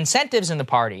 the incentives in the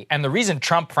party, and the reason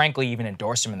Trump, frankly, even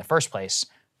endorsed him in the first place,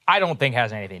 I don't think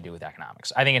has anything to do with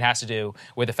economics. I think it has to do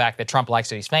with the fact that Trump likes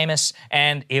that he's famous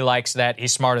and he likes that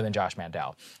he's smarter than Josh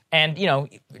Mandel. And,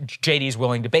 JD is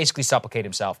willing to basically supplicate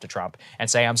himself to Trump and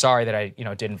say, I'm sorry that I,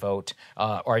 didn't vote,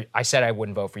 or I said I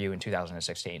wouldn't vote for you in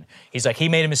 2016. He's like, he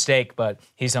made a mistake, but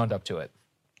he's owned up to it.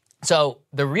 So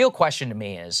the real question to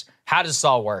me is, how does this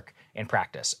all work in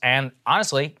practice? And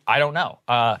honestly, I don't know.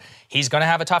 He's going to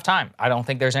have a tough time. I don't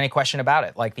think there's any question about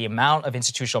it. Like the amount of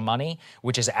institutional money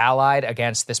which is allied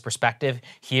against this perspective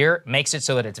here makes it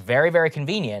so that it's very, very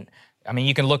convenient. I mean,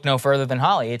 you can look no further than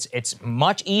Holly. It's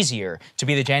much easier to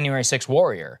be the January 6th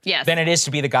warrior than it is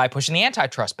to be the guy pushing the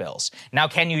antitrust bills. Now,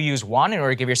 can you use one in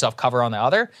order to give yourself cover on the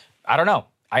other? I don't know.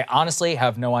 I honestly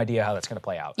have no idea how that's going to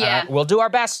play out. Yeah. We'll do our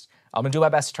best. I'm going to do my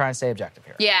best to try and stay objective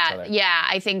here. Yeah,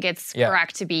 I think it's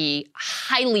correct to be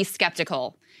highly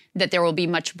skeptical that there will be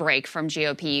much break from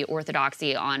GOP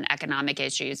orthodoxy on economic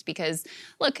issues because,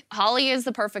 look, Hawley is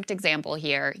the perfect example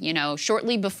here.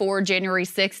 Shortly before January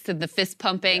 6th and the fist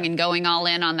pumping and going all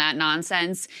in on that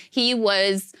nonsense, he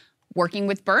was working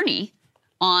with Bernie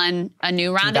on a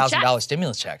new round of checks. $2,000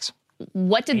 stimulus checks.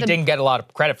 He didn't get a lot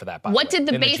of credit for that, by the way. What did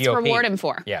the base reward him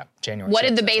for? Yeah, January 6th. What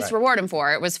did the base reward him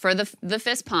for? It was for the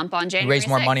fist pump on January 6th. He raised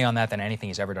more money on that than anything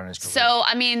he's ever done in his career. So,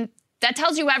 I mean, that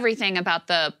tells you everything about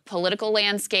the political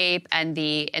landscape and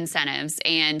the incentives.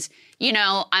 And,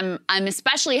 I'm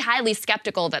especially highly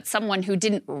skeptical that someone who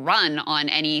didn't run on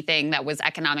anything that was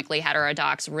economically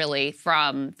heterodox really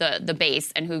from the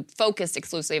base and who focused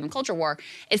exclusively on culture war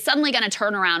is suddenly going to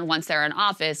turn around once they're in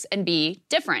office and be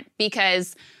different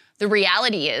because the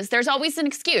reality is there's always an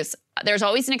excuse. There's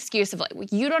always an excuse of like, well,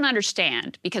 you don't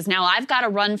understand because now I've got to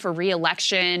run for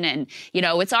re-election and,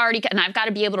 it's already, and I've got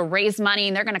to be able to raise money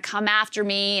and they're going to come after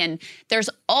me. And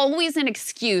there's always an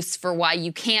excuse for why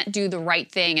you can't do the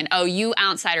right thing. And, you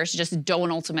outsiders just don't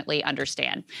ultimately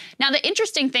understand. Now, the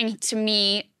interesting thing to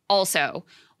me also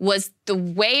was the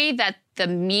way that the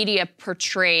media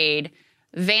portrayed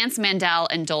Vance, Mandel,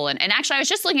 and Dolan. And actually, I was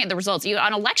just looking at the results.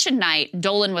 On election night,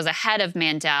 Dolan was ahead of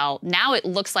Mandel. Now it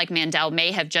looks like Mandel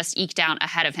may have just eked out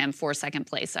ahead of him for second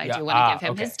place. I do want to give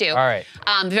him his due. All right.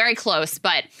 Very close.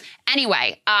 But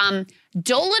anyway,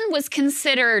 Dolan was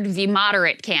considered the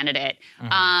moderate candidate.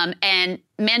 And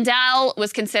Mandel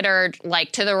was considered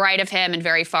like to the right of him and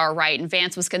very far right. And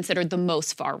Vance was considered the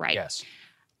most far right. Yes.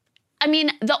 I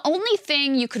mean, the only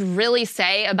thing you could really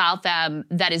say about them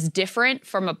that is different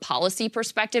from a policy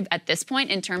perspective at this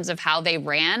point in terms of how they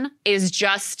ran is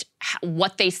just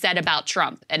what they said about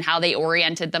Trump and how they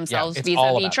oriented themselves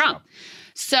vis-a-vis Trump.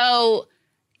 So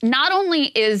not only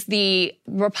is the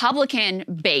Republican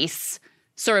base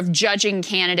sort of judging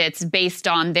candidates based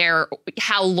on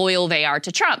how loyal they are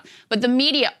to Trump, but the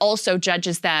media also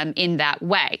judges them in that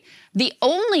way. The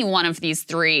only one of these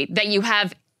three that you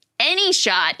have any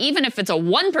shot, even if it's a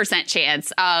 1%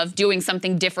 chance of doing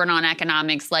something different on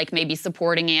economics, like maybe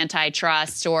supporting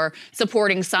antitrust or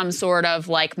supporting some sort of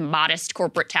like modest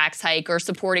corporate tax hike or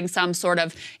supporting some sort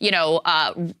of,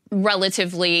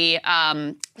 relatively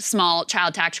small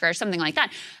child tax credit or something like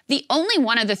that. The only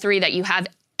one of the three that you have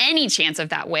any chance of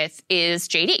that with is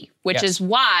JD, which is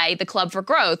why the Club for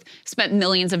Growth spent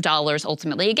millions of dollars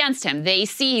ultimately against him. They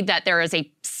see that there is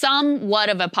a somewhat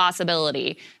of a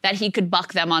possibility that he could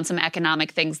buck them on some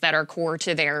economic things that are core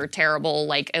to their terrible,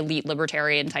 like, elite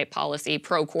libertarian type policy,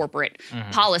 pro-corporate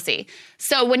policy.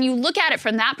 So when you look at it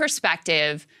from that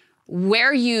perspective,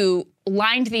 where you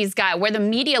lined these guys, where the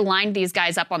media lined these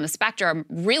guys up on the spectrum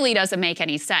really doesn't make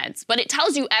any sense. But it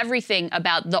tells you everything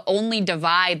about the only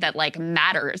divide that like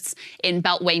matters in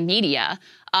Beltway media.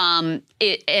 And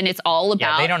it's all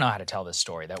about. Yeah, they don't know how to tell this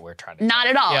story that we're trying to not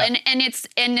tell. at all. Yeah.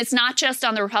 And it's not just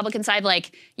on the Republican side,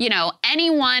 like,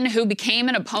 anyone who became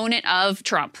an opponent of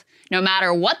Trump, no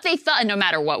matter what they thought, no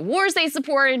matter what wars they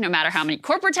supported, no matter how many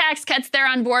corporate tax cuts they're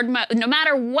on board, no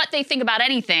matter what they think about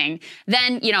anything,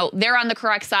 then, they're on the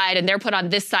correct side and they're put on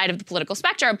this side of the political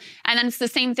spectrum. And then it's the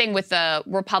same thing with the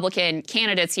Republican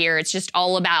candidates here. It's just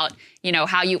all about,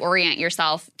 how you orient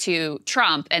yourself to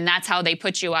Trump. And that's how they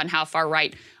put you on how far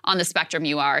right on the spectrum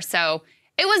you are. So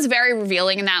it was very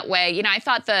revealing in that way. I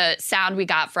thought the sound we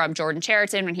got from Jordan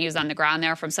Chariton when he was on the ground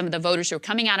there, from some of the voters who were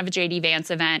coming out of a J.D. Vance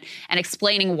event and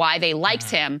explaining why they liked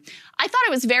him, I thought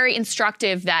it was very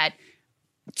instructive that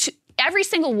every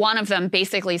single one of them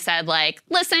basically said, like,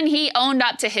 listen, he owned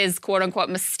up to his quote-unquote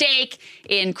mistake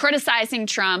in criticizing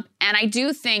Trump. And I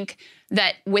do think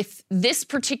that with this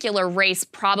particular race,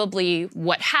 probably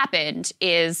what happened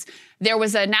is there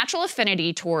was a natural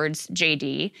affinity towards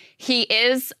JD. He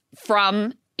is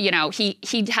from, he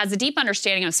has a deep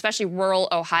understanding of especially rural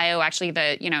Ohio, actually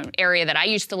the, area that I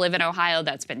used to live in, Ohio,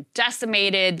 that's been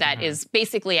decimated, that is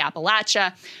basically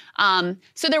Appalachia.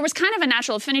 So there was kind of a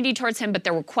natural affinity towards him, but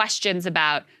there were questions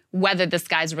about whether this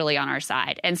guy's really on our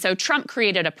side. And so Trump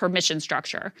created a permission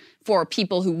structure for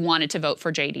people who wanted to vote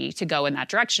for JD to go in that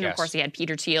direction. Yes. Of course, he had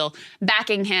Peter Thiel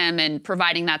backing him and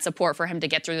providing that support for him to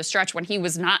get through the stretch when he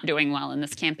was not doing well in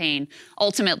this campaign,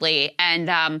 ultimately.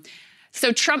 And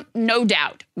so Trump, no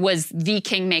doubt, was the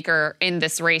kingmaker in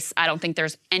this race. I don't think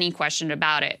there's any question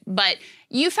about it. But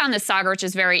you found this saga, which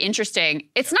is very interesting.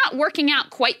 It's not working out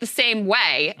quite the same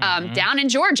way down in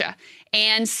Georgia.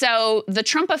 And so the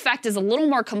Trump effect is a little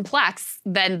more complex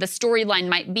than the storyline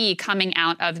might be coming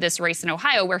out of this race in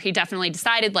Ohio, where he definitely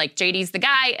decided, like, JD's the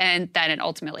guy, and then it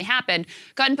ultimately happened.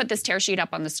 Go ahead and put this tear sheet up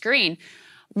on the screen.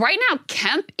 Right now,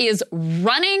 Kemp is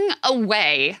running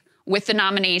away with the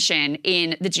nomination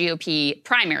in the GOP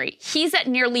primary. He's at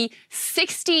nearly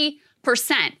 60%.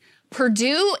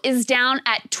 Purdue is down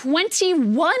at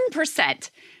 21%.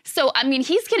 So, I mean,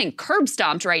 he's getting curb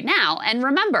stomped right now. And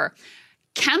remember,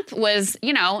 Kemp was,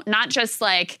 not just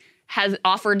like has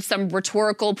offered some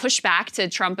rhetorical pushback to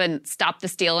Trump and stop the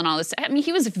steal and all this. I mean,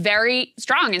 he was very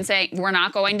strong in saying, we're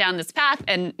not going down this path.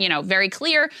 And, very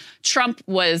clear. Trump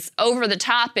was over the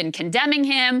top in condemning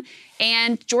him.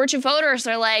 And Georgia voters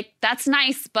are like, that's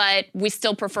nice, but we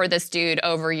still prefer this dude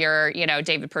over your,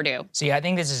 David Perdue. See, I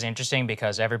think this is interesting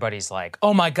because everybody's like,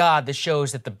 oh my God, this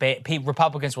shows that the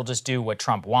Republicans will just do what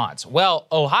Trump wants. Well,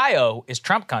 Ohio is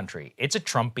Trump country. It's a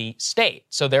Trumpy state.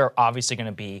 So they're obviously going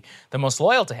to be the most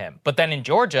loyal to him. But then in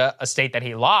Georgia, a state that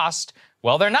he lost,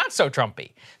 well, they're not so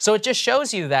Trumpy. So it just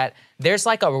shows you that there's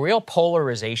like a real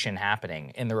polarization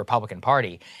happening in the Republican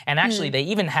Party. And actually, they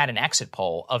even had an exit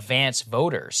poll of Vance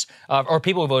voters, or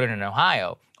people who voted in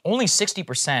Ohio. Only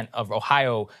 60% of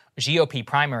Ohio GOP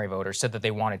primary voters said that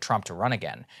they wanted Trump to run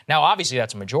again. Now, obviously,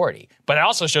 that's a majority. But it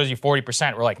also shows you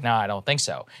 40% were like, no, I don't think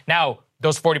so. Now,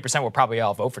 those 40% will probably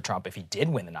all vote for Trump if he did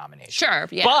win the nomination. Sure,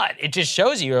 yeah. But it just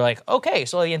shows you're like, okay,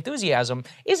 so the enthusiasm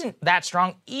isn't that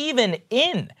strong even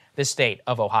in the state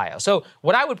of Ohio. So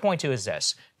what I would point to is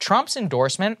this. Trump's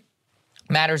endorsement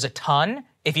matters a ton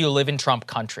if you live in Trump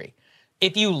country.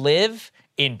 If you live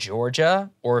in Georgia,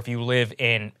 or if you live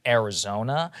in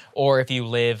Arizona, or if you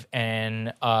live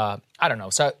in,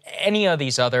 so any of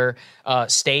these other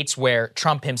states where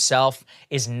Trump himself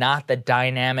is not the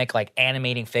dynamic, like,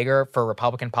 animating figure for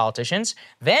Republican politicians,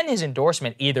 then his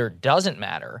endorsement either doesn't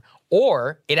matter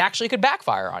or it actually could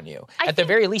backfire on you. At the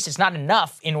very least, it's not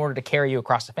enough in order to carry you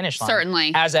across the finish line.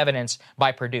 Certainly. As evidenced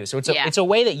by Purdue. So it's a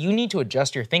way that you need to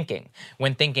adjust your thinking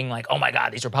when thinking like, oh my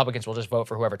God, these Republicans will just vote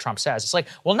for whoever Trump says. It's like,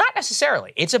 well, not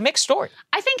necessarily. It's a mixed story.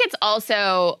 I think it's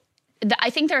also, I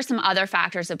think there are some other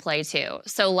factors at play too.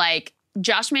 So like,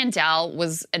 Josh Mandel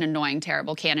was an annoying,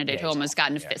 terrible candidate who almost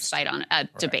got in a fist fight on a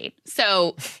debate.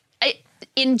 So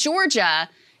in Georgia,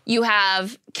 you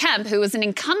have Kemp, who is an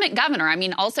incumbent governor. I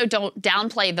mean, also don't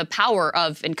downplay the power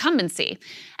of incumbency.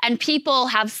 And people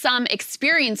have some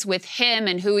experience with him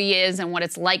and who he is and what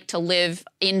it's like to live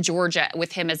in Georgia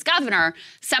with him as governor,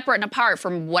 separate and apart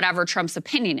from whatever Trump's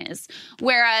opinion is.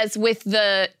 Whereas with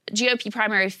the GOP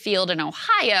primary field in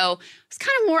Ohio, it's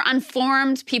kind of more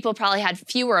unformed. People probably had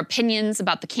fewer opinions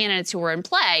about the candidates who were in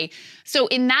play. So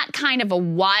in that kind of a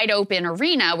wide open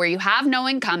arena where you have no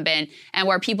incumbent and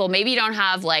where people maybe don't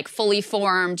have like fully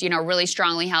formed, really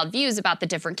strongly held views about the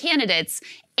different candidates,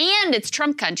 and it's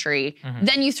Trump country,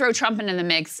 then you throw Trump into the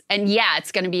mix, and yeah,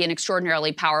 it's going to be an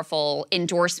extraordinarily powerful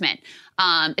endorsement,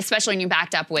 especially when you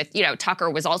backed up with,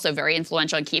 Tucker was also very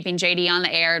influential in keeping JD on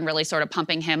the air and really sort of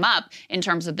pumping him up in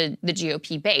terms of the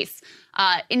GOP base.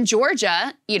 In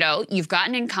Georgia, you've got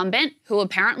an incumbent who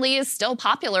apparently is still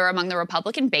popular among the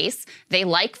Republican base. They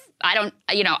like,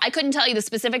 I couldn't tell you the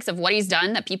specifics of what he's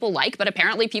done that people like, but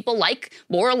apparently people like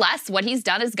more or less what he's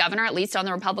done as governor, at least on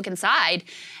the Republican side.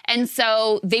 And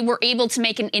so they were able to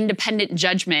make an independent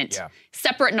judgment,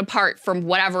 separate and apart from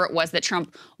whatever it was that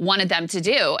Trump wanted them to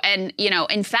do. And,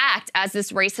 in fact, as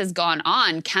this race has gone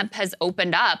on, Kemp has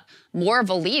opened up more of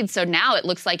a lead. So now it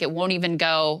looks like it won't even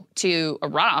go to a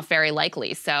runoff, very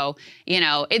likely. So,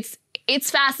 it's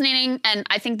fascinating. And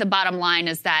I think the bottom line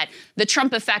is that the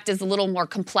Trump effect is a little more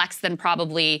complex than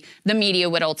probably the media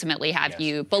would ultimately have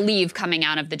you believe coming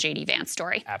out of the J.D. Vance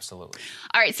story. Absolutely.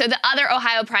 All right. So the other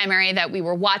Ohio primary that we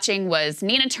were watching was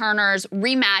Nina Turner's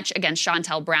rematch against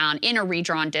Shontel Brown in a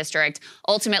redrawn district.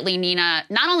 Ultimately, Nina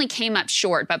not only came up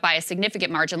short, but by a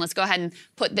significant margin. Let's go ahead and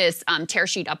put this tear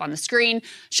sheet up on the screen.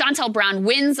 Shontel Brown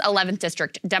wins 11th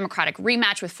District Democratic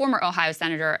rematch with former Ohio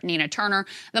Senator Nina Turner.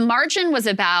 The margin was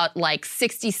about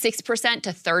 66% to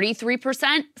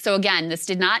 33%. So again, this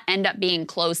did not end up being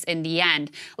close in the end.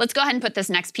 Let's go ahead and put this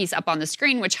next piece up on the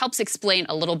screen, which helps explain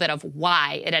a little bit of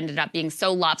why it ended up being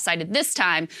so lopsided this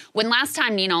time, when last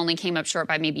time Nina only came up short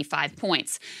by maybe 5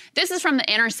 points. This is from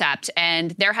The Intercept,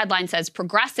 and their headline says,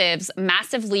 "Progressives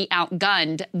massively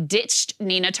outgunned, ditched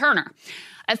Nina Turner,"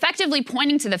 effectively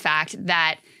pointing to the fact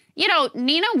that,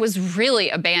 Nina was really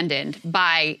abandoned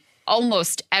by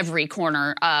almost every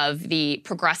corner of the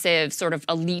progressive sort of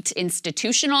elite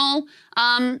institutional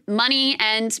money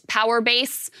and power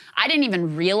base. I didn't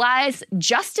even realize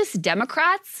Justice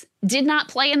Democrats did not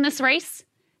play in this race.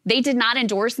 They did not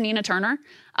endorse Nina Turner.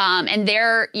 And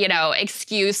their,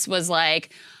 excuse was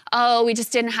like, oh, we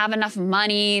just didn't have enough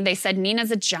money. They said Nina's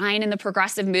a giant in the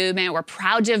progressive movement. We're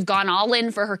proud to have gone all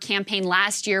in for her campaign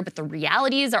last year. But the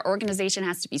reality is our organization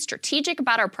has to be strategic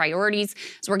about our priorities.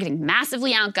 So we're getting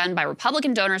massively outgunned by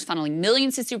Republican donors funneling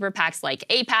millions to super PACs like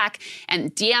AIPAC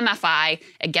and DMFI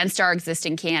against our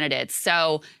existing candidates.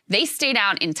 So they stayed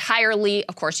out entirely.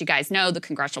 Of course, you guys know the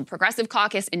Congressional Progressive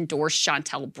Caucus endorsed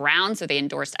Shontel Brown, so they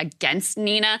endorsed against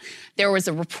Nina. There was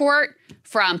a report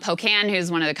from Pocan,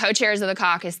 who's one of the co-chairs of the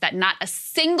caucus, that not a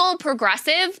single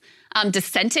progressive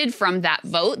dissented from that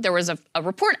vote. There was a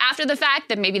report after the fact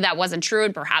that maybe that wasn't true,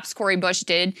 and perhaps Cori Bush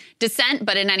did dissent,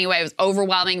 but in any way, it was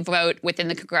overwhelming vote within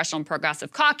the Congressional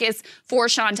Progressive Caucus for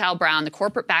Shontel Brown, the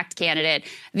corporate-backed candidate.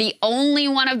 The only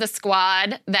one of the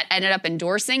squad that ended up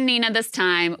endorsing Nina this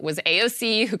time was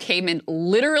AOC, who came in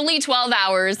literally 12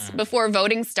 hours before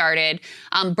voting started.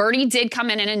 Bernie did come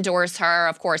in and endorse her.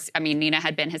 Of course, Nina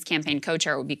had been his campaign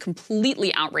co-chair. It would be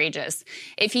completely outrageous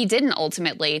if he didn't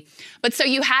ultimately. But so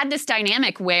you had this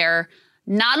dynamic where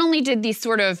not only did these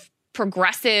sort of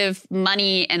progressive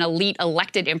money and elite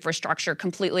elected infrastructure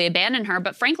completely abandon her,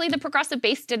 but frankly, the progressive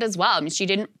base did as well. She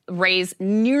didn't raise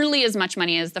nearly as much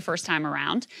money as the first time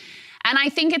around. And I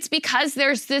think it's because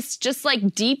there's this just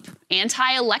deep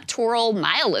anti-electoral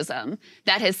nihilism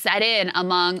that has set in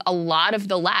among a lot of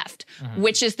the left,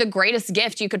 which is the greatest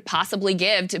gift you could possibly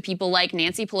give to people like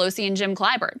Nancy Pelosi and Jim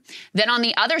Clyburn. Then on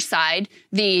the other side,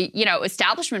 the,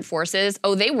 establishment forces,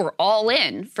 they were all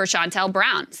in for Shontel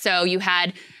Brown. So you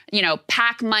had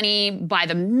PAC money by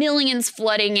the millions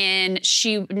flooding in.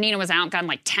 Nina was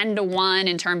outgunned 10-1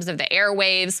 in terms of the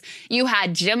airwaves. You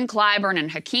had Jim Clyburn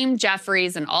and Hakeem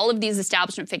Jeffries and all of these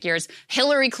establishment figures.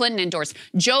 Hillary Clinton endorsed,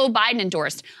 Joe Biden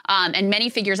endorsed, and many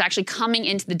figures actually coming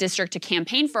into the district to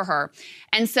campaign for her.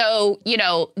 And so,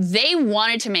 they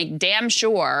wanted to make damn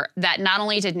sure that not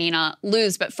only did Nina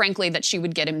lose, but frankly, that she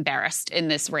would get embarrassed in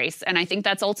this race. And I think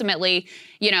that's ultimately,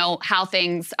 how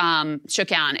things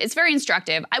shook out. It's very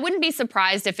instructive. I wouldn't be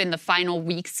surprised if in the final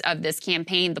weeks of this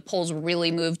campaign, the polls really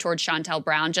moved towards Shontel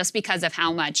Brown just because of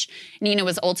how much Nina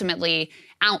was ultimately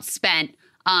outspent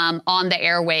on the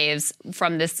airwaves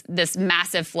from this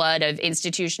massive flood of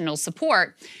institutional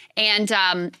support. And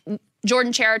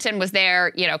Jordan Chariton was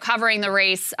there, covering the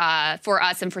race for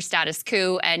us and for Status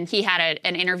Quo, and he had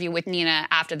an interview with Nina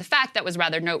after the fact that was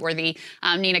rather noteworthy.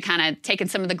 Nina kind of taking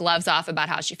some of the gloves off about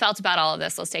how she felt about all of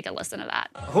this. Let's take a listen to that.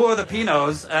 Who are the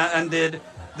Pinos, and did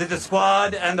the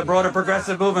squad and the broader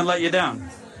progressive movement let you down?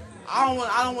 I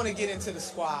don't want to get into the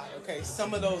squad, okay?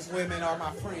 Some of those women are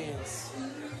my friends.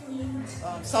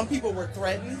 Some people were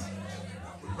threatened.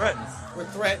 Were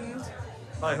threatened.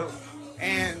 By who?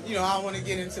 And, I don't want to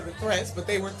get into the threats, but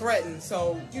they were threatened.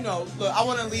 So, look, I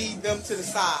want to lead them to the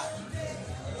side.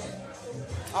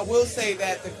 I will say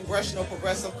that the Congressional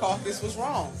Progressive Caucus was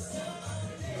wrong.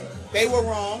 They were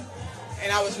wrong.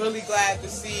 And I was really glad to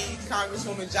see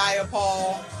Congresswoman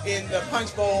Jayapal in the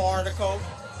Punch Bowl article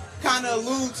kind of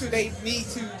allude to they need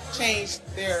to change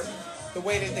the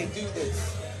way that they do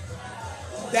this.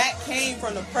 That came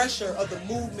from the pressure of the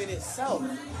movement itself.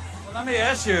 Let me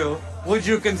ask you, would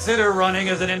you consider running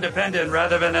as an independent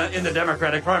rather than in the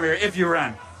Democratic primary if you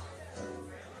ran?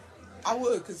 I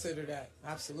would consider that.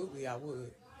 Absolutely, I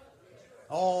would.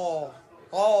 All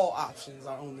options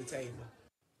are on the table.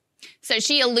 So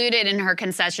she alluded in her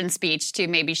concession speech to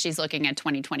maybe she's looking at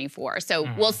 2024. So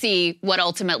we'll see what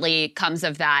ultimately comes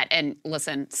of that. And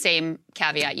listen, same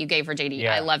caveat you gave her, JD.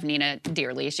 Yeah. I love Nina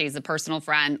dearly. She's a personal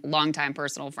friend, longtime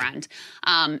personal friend.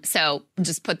 So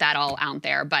just put that all out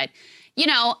there. But,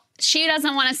 she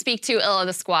doesn't want to speak too ill of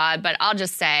the squad. But I'll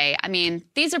just say,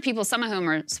 these are people, some of whom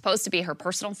are supposed to be her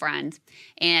personal friend.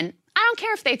 And I don't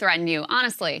care if they threaten you,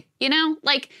 honestly.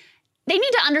 They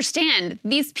need to understand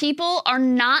these people are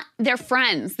not their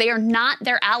friends. They are not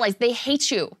their allies. They hate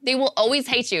you. They will always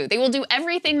hate you. They will do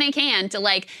everything they can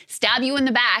to stab you in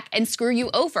the back and screw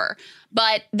you over.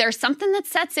 But there's something that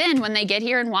sets in when they get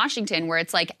here in Washington where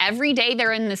it's every day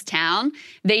they're in this town,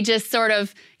 they just sort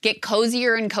of get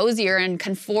cozier and cozier and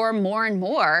conform more and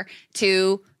more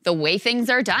to the way things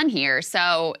are done here.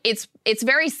 So it's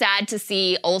very sad to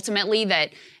see ultimately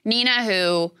that Nina,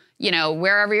 who,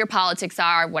 wherever your politics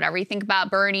are, whatever you think about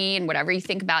Bernie and whatever you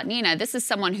think about Nina, this is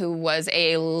someone who was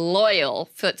a loyal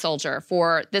foot soldier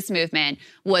for this movement,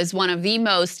 was one of the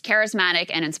most charismatic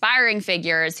and inspiring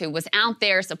figures, who was out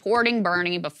there supporting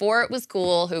Bernie before it was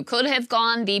cool, who could have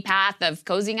gone the path of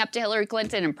cozying up to Hillary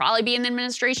Clinton and probably be in the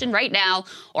administration right now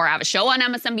or have a show on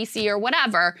MSNBC or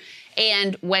whatever.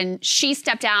 And when she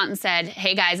stepped out and said,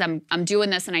 hey guys, I'm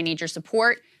doing this and I need your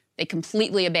support, they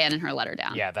completely abandoned her, let her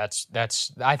down. Yeah,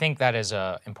 I think that is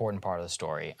an important part of the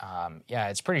story.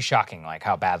 It's pretty shocking,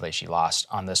 how badly she lost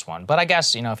on this one. But I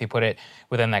guess, if you put it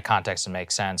within that context, it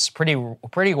makes sense.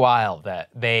 Pretty wild that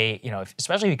they,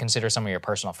 especially if you consider someone your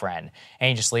personal friend and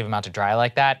you just leave them out to dry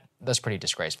like that, that's pretty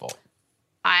disgraceful.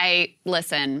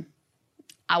 Listen,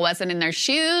 I wasn't in their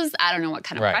shoes. I don't know what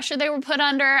kind of pressure they were put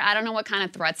under. I don't know what kind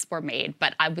of threats were made.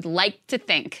 But I would like to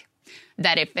think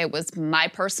that if it was my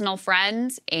personal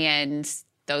friend and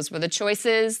those were the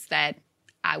choices, that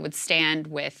I would stand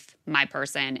with my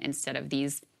person instead of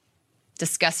these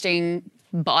disgusting,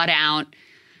 bought-out,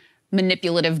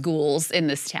 manipulative ghouls in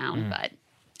this town. But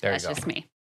that's just me.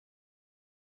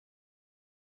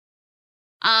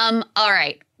 All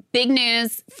right. Big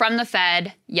news from the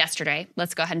Fed yesterday.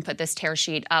 Let's go ahead and put this tear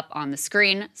sheet up on the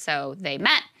screen. So they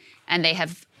met and they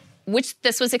have, which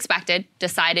this was expected,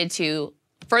 decided to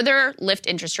further lift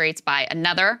interest rates by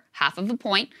another 0.5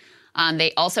 point.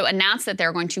 They also announced that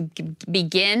they're going to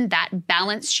begin that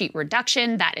balance sheet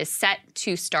reduction that is set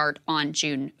to start on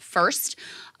June 1st.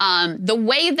 The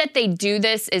way that they do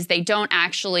this is they don't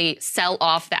actually sell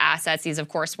off the assets. These, of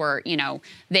course, were,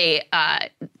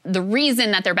 the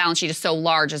reason that their balance sheet is so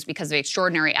large is because of the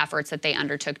extraordinary efforts that they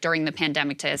undertook during the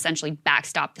pandemic to essentially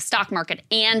backstop the stock market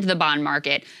and the bond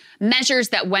market. Measures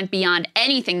that went beyond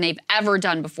anything they've ever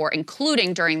done before,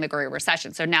 including during the Great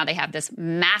Recession. So now they have this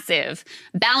massive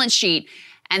balance sheet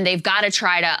and they've got to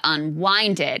try to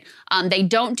unwind it. They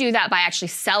don't do that by actually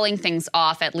selling things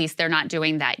off. At least they're not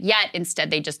doing that yet. Instead,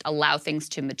 they just allow things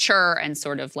to mature and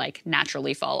sort of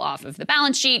naturally fall off of the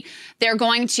balance sheet. They're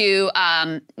going to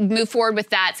move forward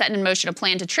with that, set in motion a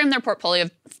plan to trim their portfolio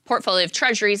of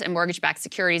treasuries and mortgage-backed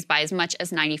securities by as much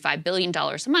as $95 billion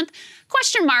a month.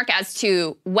 Question mark as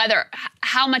to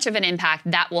how much of an impact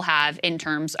that will have in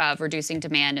terms of reducing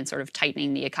demand and sort of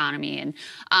tightening the economy.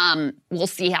 And we'll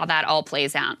see how that all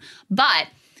plays out. But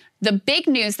the big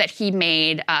news that he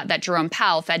made, that Jerome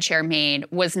Powell, Fed chair, made,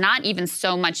 was not even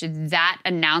so much that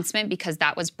announcement, because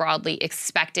that was broadly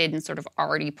expected and sort of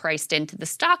already priced into the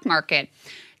stock market.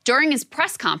 During his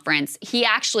press conference, he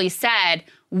actually said,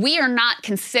 we are not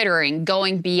considering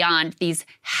going beyond these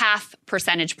half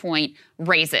percentage point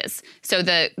raises. So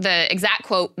the exact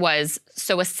quote was,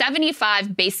 so a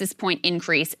 75 basis point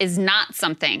increase is not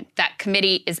something that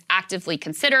committee is actively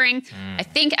considering. I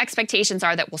think expectations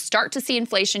are that we'll start to see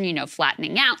inflation,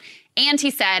 flattening out. And he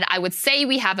said, I would say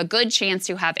we have a good chance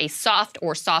to have a soft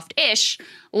or soft-ish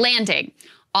landing.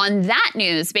 On that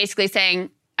news, basically saying,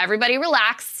 everybody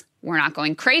relax. We're not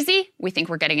going crazy. We think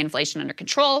we're getting inflation under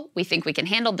control. We think we can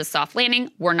handle the soft landing.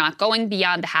 We're not going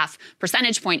beyond the half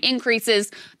percentage point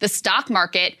increases. The stock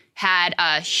market had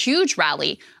a huge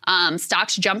rally.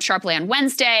 Stocks jumped sharply on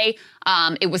Wednesday.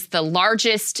 It was the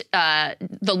largest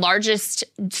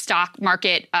stock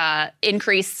market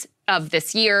increase of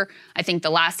this year. I think the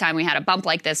last time we had a bump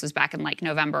like this was back in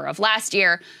November of last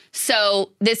year. So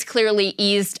this clearly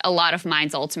eased a lot of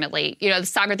minds ultimately.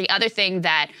 Sagar, the other thing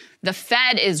that the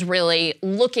Fed is really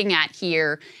looking at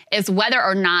here is whether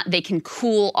or not they can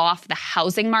cool off the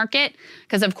housing market.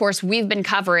 Because, of course, we've been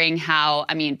covering how,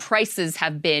 prices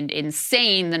have been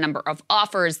insane. The number of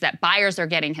offers that buyers are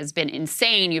getting has been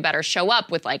insane. You better show up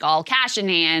with all cash in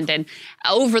hand and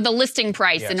over the listing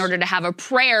price in order to have a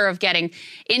prayer of getting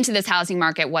into this housing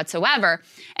market whatsoever.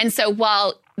 And so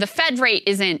while the Fed rate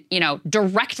isn't,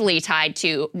 directly tied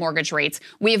to mortgage rates,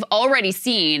 we've already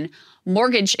seen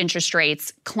mortgage interest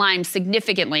rates climb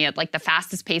significantly at the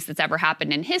fastest pace that's ever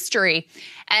happened in history.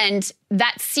 And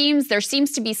there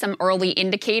seems to be some early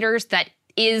indicators that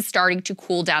is starting to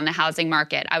cool down the housing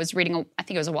market. I was reading, I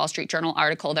think it was a Wall Street Journal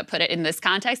article that put it in this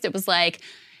context. It was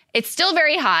it's still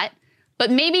very hot, but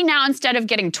maybe now instead of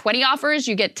getting 20 offers,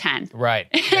 you get 10. Right.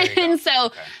 And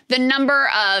so the number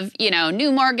of,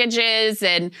 new mortgages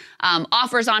and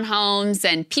offers on homes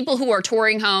and people who are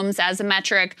touring homes as a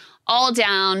metric, all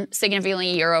down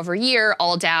significantly year over year,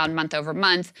 all down month over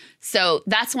month. So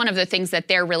that's one of the things that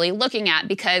they're really looking at,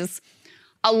 because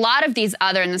a lot of these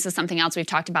and this is something else we've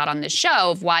talked about on this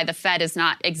show, of why the Fed is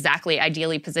not exactly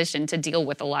ideally positioned to deal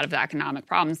with a lot of the economic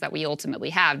problems that we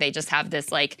ultimately have. They just have this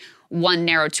one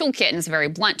narrow toolkit, and it's a very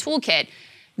blunt toolkit.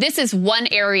 This is one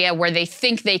area where they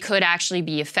think they could actually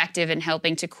be effective in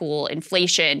helping to cool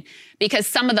inflation, because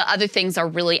some of the other things are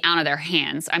really out of their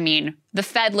hands. The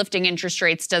Fed lifting interest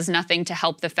rates does nothing to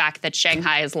help the fact that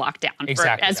Shanghai is locked down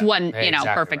as one,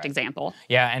 perfect example.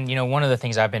 Yeah, and one of the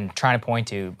things I've been trying to point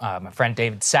to, my friend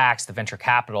David Sachs, the venture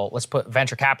capitalist,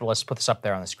 put this up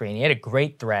there on the screen. He had a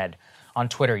great thread on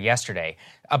Twitter yesterday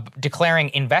declaring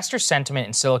investor sentiment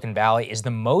in Silicon Valley is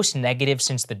the most negative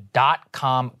since the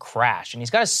dot-com crash. And he's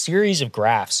got a series of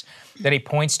graphs that he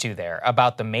points to there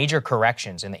about the major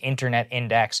corrections in the internet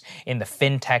index, in the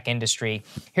fintech industry.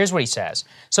 Here's what he says.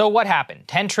 So what happened?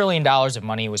 $10 trillion of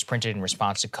money was printed in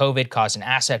response to COVID, caused an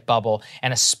asset bubble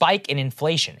and a spike in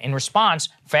inflation. In response,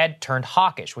 Fed turned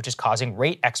hawkish, which is causing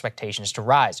rate expectations to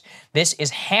rise. This is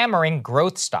hammering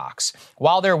growth stocks.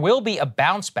 While there will be a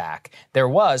bounce back, there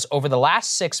was over the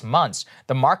last 6 months,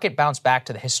 the market bounced back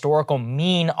to the historical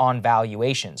mean on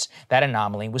valuations. That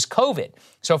anomaly was COVID.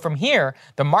 So from here,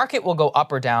 the market will go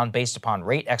up or down based upon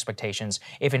rate expectations.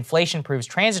 If inflation proves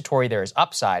transitory, there is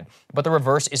upside, but the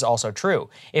reverse is also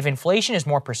true. If inflation is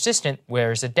more persistent,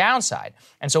 where is the downside?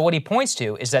 And so what he points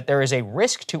to is that there is a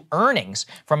risk to earnings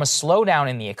from a slowdown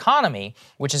in the economy,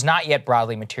 which is not yet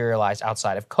broadly materialized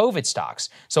outside of COVID stocks.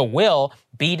 So will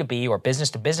B2B or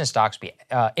business-to-business stocks be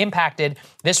impacted?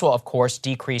 This will, of course,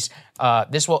 decrease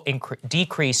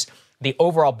the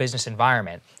overall business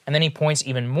environment. And then he points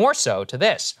even more so to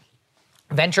this.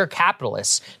 Venture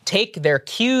capitalists take their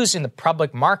cues in the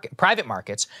private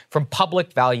markets from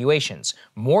public valuations.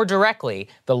 More directly,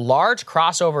 the large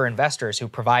crossover investors who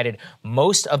provided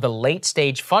most of the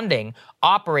late-stage funding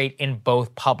operate in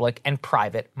both public and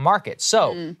private markets.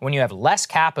 So when you have less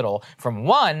capital from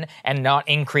one and not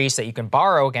increase that you can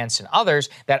borrow against in others,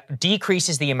 that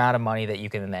decreases the amount of money that you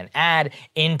can then add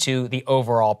into the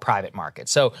overall private market.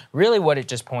 So really what it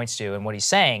just points to, and what he's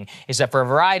saying, is that for a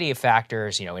variety of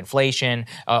factors, inflation,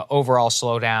 overall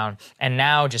slowdown, and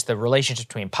now just the relationship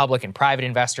between public and private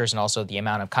investors, and also the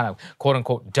amount of kind of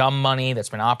quote-unquote dumb money that's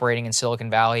been operating in Silicon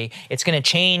Valley, it's going to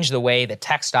change the way that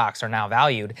tech stocks are now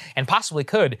valued, and possibly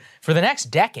could for the next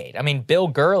decade. Bill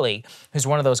Gurley, who's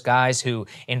one of those guys who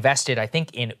invested, I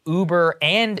think, in Uber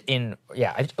and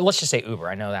let's just say Uber.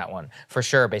 I know that one for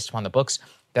sure based upon the books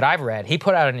that I've read. He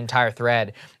put out an entire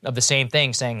thread of the same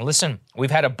thing saying, listen,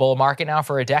 we've had a bull market now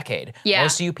for a decade. Yeah.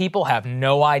 Most of you people have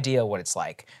no idea what it's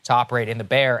like to operate in the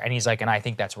bear. And he's like, and I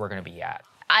think that's where we're going to be at.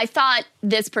 I thought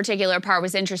this particular part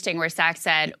was interesting where Sachs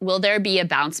said, will there be a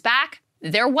bounce back?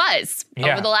 There was.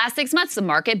 Over the last 6 months, the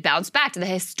market bounced back to the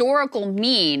historical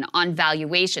mean on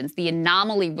valuations. The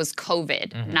anomaly was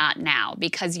COVID, not now,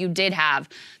 because you did have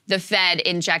the Fed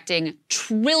injecting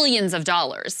trillions of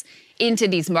dollars into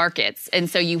these markets. And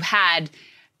so you had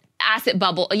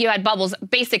bubbles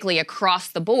basically across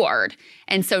the board.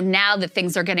 And so now that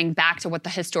things are getting back to what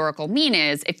the historical mean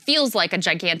is, it feels like a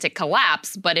gigantic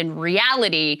collapse, but in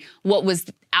reality, what was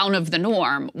out of the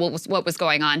norm, what was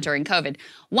going on during COVID.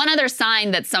 One other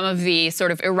sign that some of the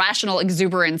sort of irrational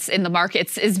exuberance in the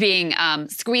markets is being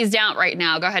squeezed out right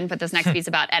now. Go ahead and put this next piece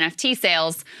about NFT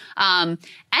sales.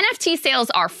 NFT sales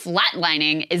are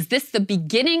flatlining. Is this the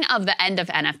beginning of the end of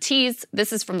NFTs?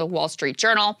 This is from the Wall Street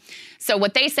Journal. So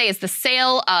what they say is the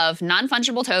sale of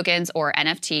non-fungible tokens, or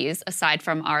NFTs, aside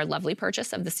from our lovely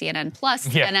purchase of the CNN Plus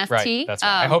NFT. Right. That's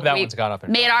right. I hope that one's gone up.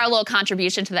 Made our little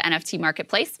contribution to the NFT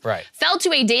marketplace. Right. Fell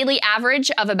to a daily average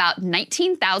of about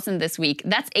 19,000 this week.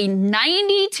 That's a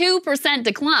 92%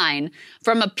 decline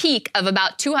from a peak of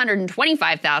about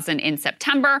 225,000 in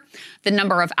September. The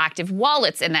number of active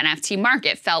wallets in the NFT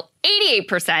market fell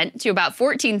 88% to about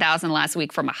 14,000 last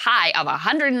week from a high of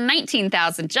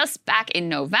 119,000 just back in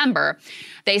November.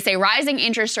 They say rising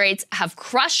interest rates have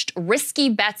crushed risky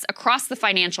bets across the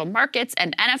financial markets,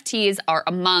 and NFTs are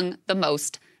among the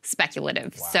most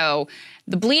speculative. Wow. So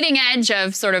the bleeding edge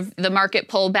of sort of the market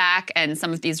pullback and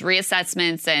some of these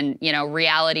reassessments and,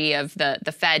 reality of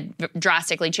the Fed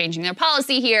drastically changing their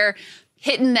policy here,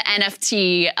 hitting the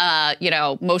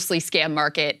NFT, mostly scam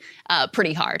market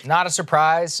pretty hard. Not a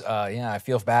surprise. I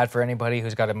feel bad for anybody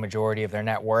who's got a majority of their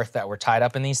net worth that were tied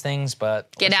up in these things,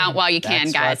 but get out while you can,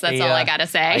 guys. That's all I got to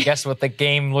say. I guess what the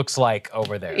game looks like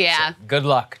over there. Yeah. So good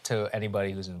luck to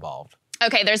anybody who's involved.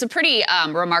 Okay, there's a pretty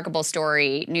remarkable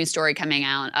news story coming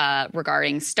out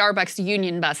regarding Starbucks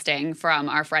union busting from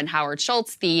our friend Howard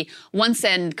Schultz, the once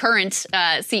and current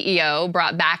CEO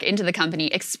brought back into the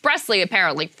company expressly,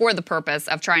 apparently, for the purpose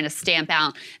of trying to stamp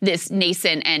out this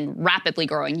nascent and rapidly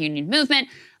growing union movement.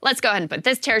 Let's go ahead and put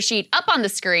this tear sheet up on the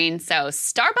screen. So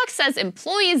Starbucks says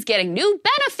employees getting new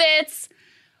benefits,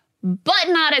 but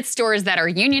not at stores that are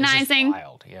unionizing. This is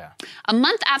wild, yeah. A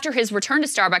month after his return to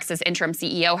Starbucks as interim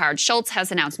CEO, Howard Schultz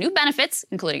has announced new benefits,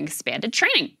 including expanded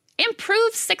training,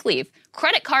 improved sick leave,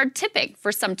 credit card tipping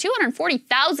for some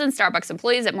 240,000 Starbucks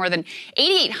employees at more than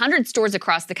 8,800 stores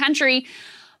across the country,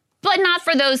 but not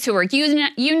for those who are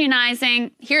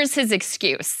unionizing. Here's his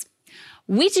excuse.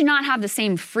 We do not have the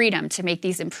same freedom to make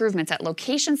these improvements at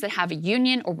locations that have a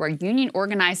union or where union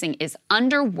organizing is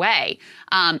underway.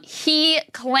 He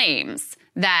claims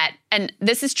that, and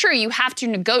this is true, you have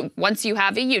to once you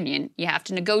have a union, you have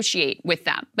to negotiate with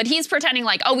them. But he's pretending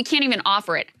like, we can't even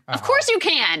offer it. Of course you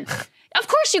can. Of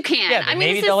course you can. Yeah,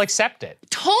 maybe they'll accept it.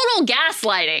 Total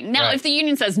gaslighting. Now, if the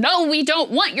union says, no, we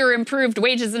don't want your improved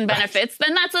wages and benefits,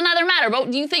 then that's another matter.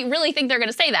 But do you really think they're going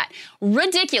to say that?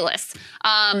 Ridiculous.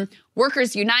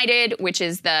 Workers United, which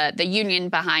is the union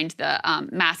behind the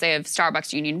massive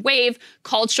Starbucks union wave,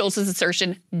 called Schultz's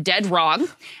assertion dead wrong.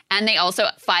 And they also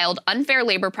filed unfair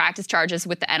labor practice charges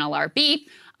with the NLRB.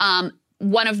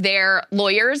 One of their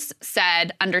lawyers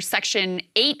said under Section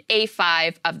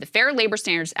 8A5 of the Fair Labor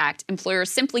Standards Act, employers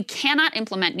simply cannot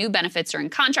implement new benefits during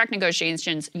contract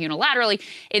negotiations unilaterally.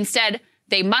 Instead,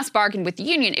 they must bargain with the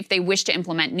union if they wish to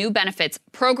implement new benefits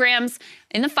programs.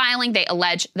 In the filing, they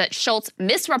allege that Schultz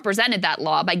misrepresented that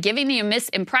law by giving the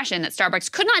misimpression that Starbucks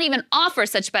could not even offer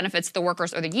such benefits to the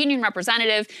workers or the union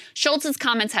representative. Schultz's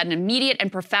comments had an immediate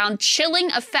and profound chilling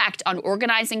effect on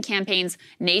organizing campaigns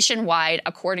nationwide,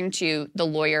 according to the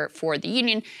lawyer for the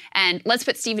union. And let's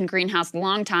put Stephen Greenhouse,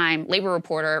 longtime labor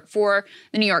reporter for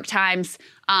the New York Times,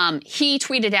 he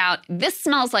tweeted out, "This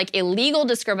smells like illegal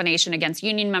discrimination against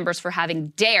union members for having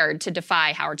dared to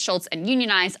defy Howard Schultz and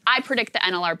unionize. I predict the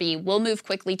NLRB will move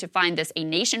quickly to find this a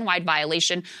nationwide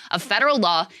violation of federal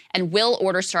law and will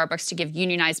order Starbucks to give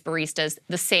unionized baristas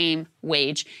the same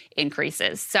wage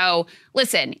increases." So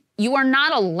listen, you are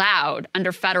not allowed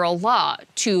under federal law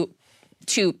to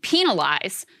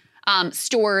penalize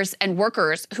stores and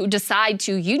workers who decide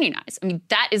to unionize. I mean,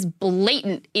 that is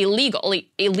blatant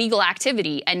illegal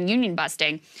activity and union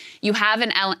busting. You have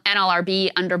an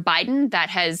NLRB under Biden that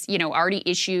has, already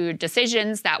issued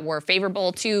decisions that were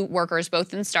favorable to workers,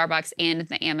 both in Starbucks and in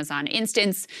the Amazon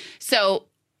instance. So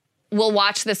we'll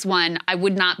watch this one. I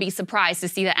would not be surprised to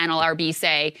see the NLRB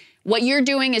say, What you're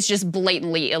doing is just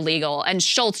blatantly illegal. And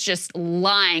Schultz just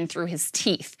lying through his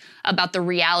teeth about the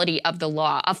reality of the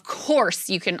law. Of course,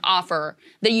 you can offer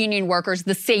the union workers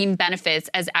the same benefits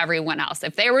as everyone else.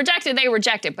 If they reject it, they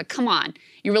reject it. But come on,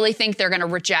 you really think they're going to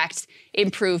reject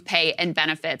improved pay and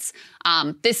benefits?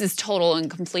 This is total and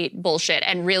complete bullshit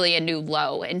and really a new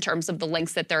low in terms of the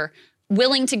lengths that they're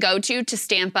willing to go to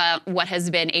stamp out what has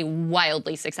been a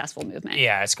wildly successful movement.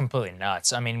 Yeah, it's completely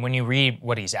nuts. I mean, when you read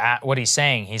what he's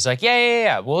saying, he's like,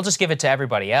 yeah, we'll just give it to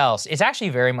everybody else. It's actually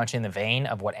very much in the vein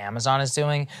of what Amazon is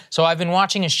doing. So I've been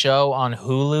watching a show on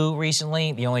Hulu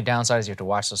recently. The only downside is you have to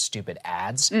watch those stupid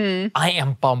ads. I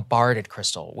am bombarded,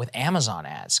 Crystal, with Amazon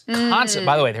ads. Constant.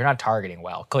 By the way, they're not targeting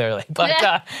well, clearly.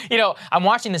 But, I'm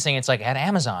watching this thing. It's like, at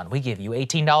Amazon, we give you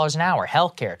 $18 an hour,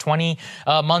 healthcare, 20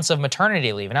 months of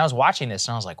maternity leave. And I was watching this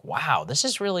and I was like, wow, this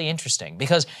is really interesting,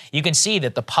 because you can see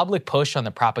that the public push on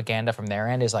the propaganda from their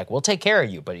end is like, we'll take care of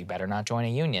you, but you better not join a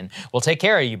union. We'll take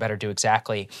care of you, you better do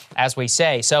exactly as we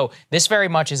say. So this very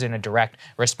much is in a direct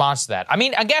response to that. I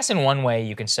mean, I guess in one way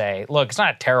you can say, look, it's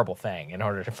not a terrible thing in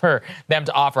order for them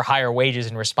to offer higher wages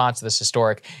in response to this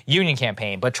historic union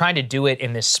campaign, but trying to do it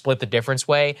in this split the difference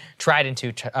way, tried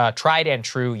and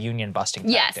true union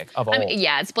busting tactic of old.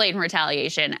 It's blatant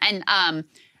retaliation. And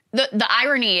the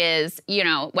irony is,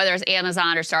 whether it's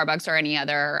Amazon or Starbucks or any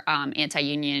other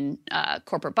anti-union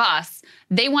corporate boss,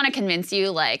 they want to convince you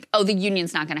like, oh, the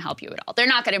union's not going to help you at all. They're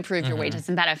not going to improve your wages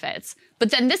and benefits. But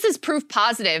then this is proof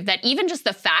positive that even just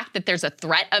the fact that there's a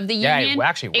threat of the union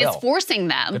is forcing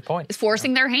them, is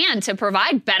forcing their hand to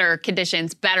provide better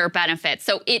conditions, better benefits.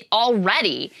 So it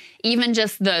already, even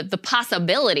just the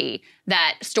possibility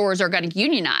that stores are going to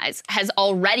unionize has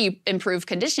already improved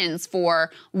conditions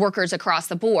for workers across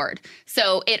the board.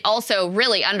 So it also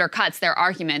really undercuts their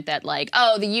argument that like,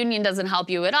 oh, the union doesn't help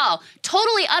you at all.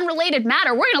 Totally unrelated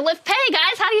matter. We're going to lift pay,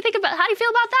 guys. How do you feel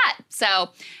about that? So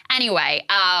anyway,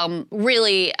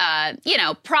 really,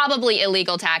 probably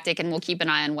illegal tactic, and we'll keep an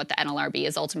eye on what the NLRB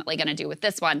is ultimately going to do with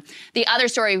this one. The other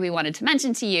story we wanted to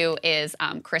mention to you is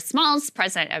Chris Smalls,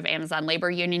 president of Amazon Labor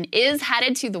Union, is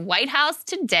headed to the White House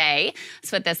today.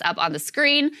 Let's put this up on the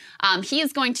screen. He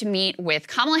is going to meet with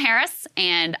Kamala Harris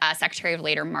and Secretary of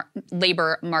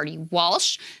Labor Marty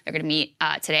Walsh. They're going to meet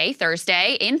today,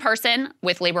 Thursday, in person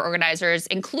with labor organizers,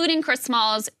 including Chris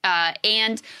Smalls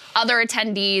and other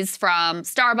attendees from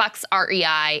Starbucks,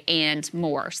 REI, and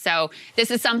more. So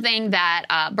this is something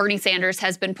that Bernie Sanders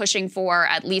has been pushing for,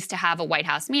 at least to have a White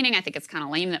House meeting. I think it's kind of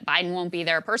lame that Biden won't be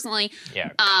there personally. Yeah,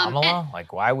 Kamala?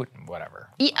 Why would, whatever.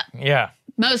 Yeah.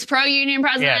 Most pro-union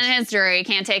president in history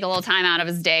can't take a little time out of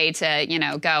his day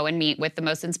to, go and meet with the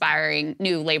most inspiring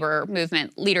new labor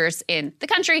movement leaders in the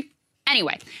country.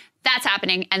 Anyway, that's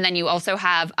happening. And then you also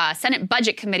have a Senate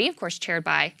Budget Committee, of course, chaired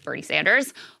by Bernie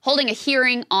Sanders, holding a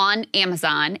hearing on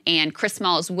Amazon, and Chris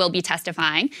Smalls will be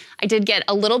testifying. I did get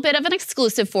a little bit of an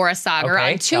exclusive for us, Sagar,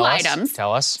 on two items.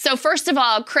 Tell us. So first of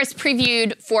all, Chris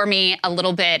previewed for me a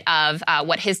little bit of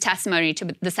what his testimony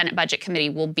to the Senate Budget Committee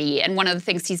will be. And one of the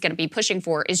things he's going to be pushing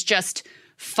for is just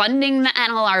funding the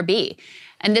NLRB.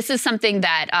 And this is something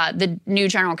that the new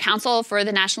general counsel for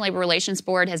the National Labor Relations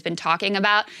Board has been talking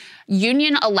about.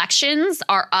 Union elections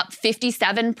are up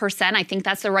 57%. I think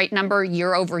that's the right number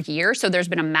year over year. So there's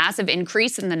been a massive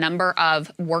increase in the number of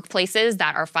workplaces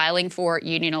that are filing for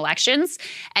union elections.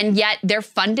 And yet their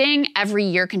funding every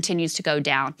year continues to go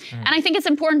down. And I think it's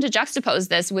important to juxtapose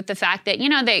this with the fact that,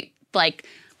 they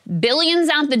billions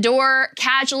out the door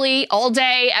casually all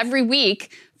day, every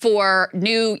week for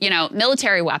new,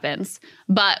 military weapons.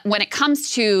 But when it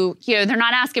comes to, they're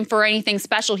not asking for anything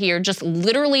special here, just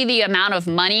literally the amount of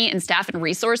money and staff and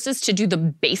resources to do the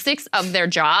basics of their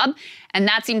job. And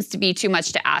that seems to be too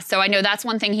much to ask. So I know that's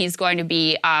one thing he's going to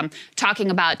be talking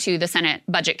about to the Senate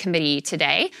Budget Committee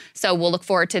today. So we'll look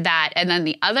forward to that. And then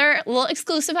the other little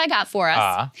exclusive I got for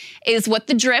us is what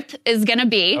the drip is going to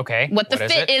be. Okay. What the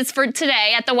fit is for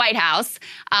today at the White House.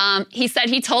 He said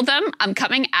he told them, I'm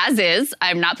coming as is.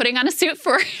 I'm not putting on a suit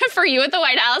for you at the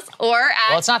White House or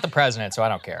well, it's not the president, so I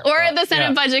don't care. Or at the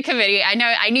Senate Budget Committee.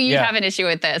 I knew you'd have an issue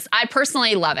with this. I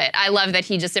personally love it. I love that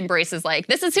he just embraces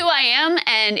this is who I am,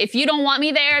 and if you don't want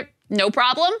me there, no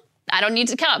problem. I don't need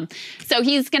to come. So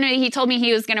he told me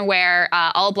he was gonna wear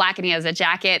all black, and he has a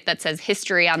jacket that says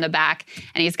history on the back,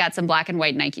 and he's got some black and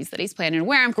white Nikes that he's planning to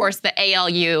wear. And of course, the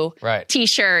ALU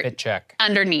t-shirt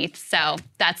underneath. So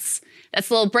that's a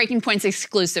little Breaking Points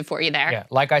exclusive for you there. Yeah,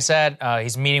 like I said,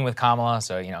 he's meeting with Kamala,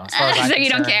 so, as far as I'm concerned,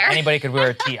 you don't care? Anybody could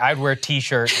wear I'd wear a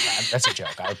t-shirt. That's a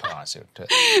joke. I would put on a suit, too.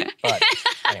 But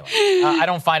anyway, I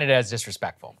don't find it as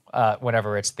disrespectful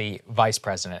whenever it's the vice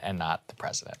president and not the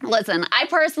president. Listen, I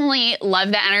personally love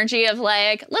the energy of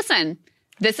listen,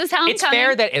 This is how I'm it's coming.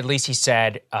 fair that at least he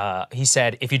said,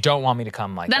 if you don't want me to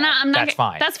come then I'm not, that's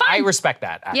fine. That's fine. I respect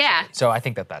that, actually. Yeah. So I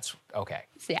think that's okay.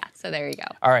 Yeah, so there you go.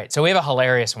 All right, so we have a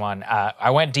hilarious one. I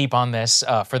went deep on this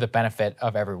for the benefit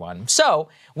of everyone. So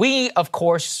we, of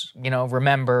course,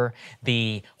 remember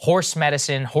the horse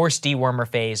medicine, horse dewormer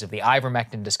phase of the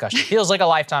ivermectin discussion. Feels like a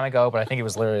lifetime ago, but I think it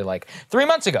was literally like 3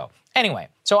 months ago. Anyway,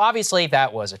 so obviously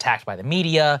that was attacked by the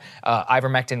media.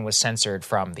 Ivermectin was censored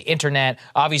from the internet.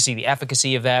 Obviously, the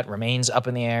efficacy of that remains up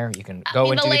in the air. You can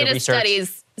go into the research. The latest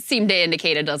studies seem to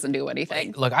indicate it doesn't do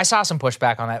anything. Look, I saw some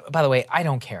pushback on that. By the way, I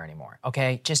don't care anymore,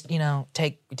 okay? Just,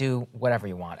 do whatever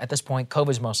you want. At this point,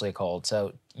 COVID's mostly a cold,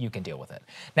 so you can deal with it.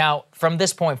 Now, from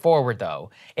this point forward, though,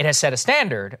 it has set a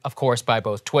standard, of course, by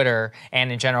both Twitter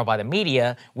and in general by the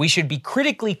media. We should be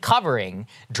critically covering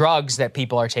drugs that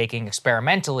people are taking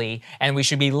experimentally, and we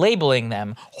should be labeling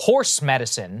them horse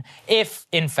medicine if,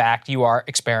 in fact, you are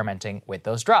experimenting with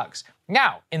those drugs.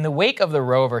 Now, in the wake of the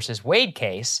Roe versus Wade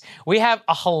case, we have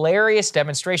a hilarious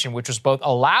demonstration which was both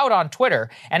allowed on Twitter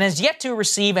and has yet to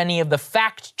receive any of the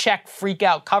fact-check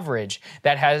freak-out coverage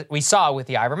that we saw with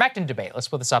the ivermectin debate. Let's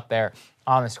put this up there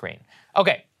on the screen.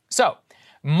 Okay, so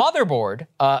Motherboard,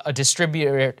 a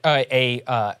distributor,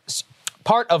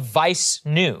 part of Vice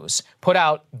News, put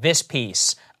out this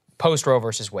piece post-Roe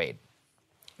versus Wade.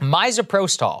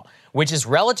 Misoprostol, which is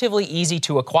relatively easy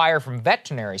to acquire from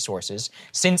veterinary sources,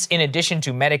 since in addition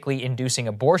to medically inducing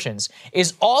abortions,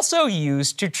 is also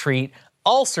used to treat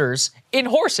ulcers in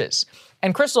horses.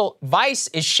 And Crystal, Vice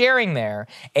is sharing there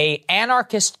a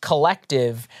anarchist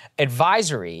collective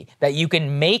advisory that you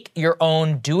can make your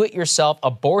own do-it-yourself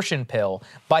abortion pill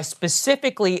by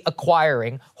specifically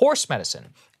acquiring horse medicine.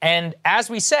 And as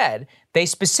we said, they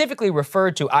specifically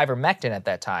referred to ivermectin at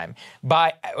that time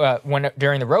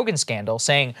during the Rogan scandal,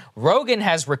 saying Rogan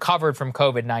has recovered from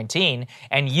COVID-19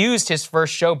 and used his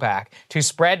first show back to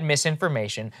spread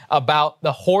misinformation about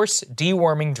the horse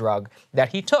deworming drug that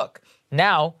he took.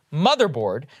 Now,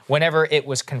 Motherboard, whenever it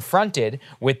was confronted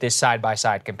with this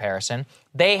side-by-side comparison,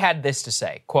 they had this to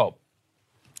say, quote,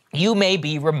 "You may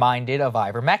be reminded of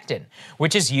ivermectin,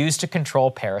 which is used to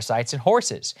control parasites in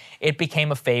horses. It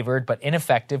became a favored but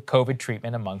ineffective COVID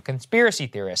treatment among conspiracy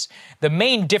theorists. The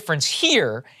main difference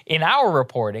here in our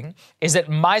reporting is that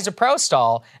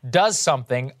misoprostol does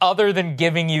something other than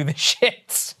giving you the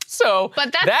shits." So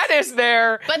that is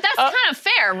there. But that's kind of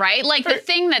fair, right? Like the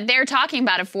thing that they're talking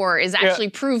about it for is actually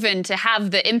proven to have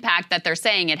the impact that they're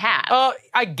saying it has.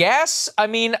 I guess. I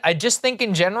mean, I just think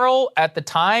in general, at the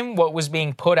time, what was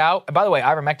being put out, by the way,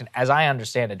 ivermectin, as I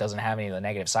understand it, doesn't have any of the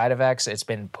negative side effects. It's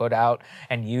been put out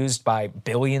and used by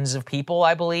billions of people,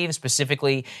 I believe,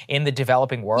 specifically in the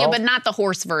developing world. Yeah, but not the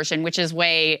horse version, which is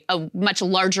a much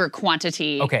larger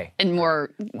quantity. Okay. And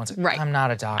more, right. I'm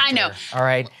not a doctor. I know. All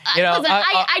right.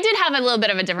 I did have a little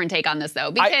bit of a different take on this,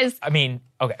 though, because... Okay.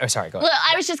 Oh, sorry, go ahead. Well,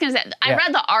 I was just going to say, I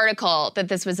read the article that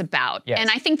this was about, and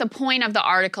I think the point of the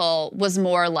article was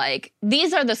more like,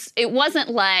 it wasn't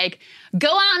like, go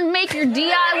out and make your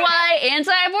DIY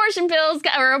anti-abortion pills,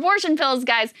 or abortion pills,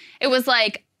 guys. It was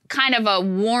like kind of a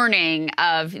warning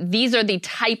of these are the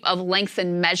type of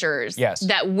lengthened measures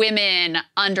that women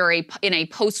in a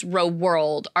post-Roe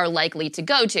world are likely to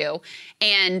go to.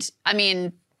 And, I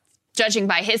mean... Judging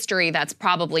by history, that's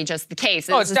probably just the case.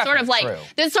 It's sort of like true.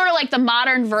 This is sort of like the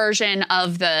modern version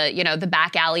of the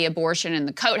back alley abortion and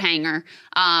the coat hanger.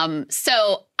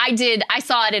 So I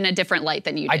saw it in a different light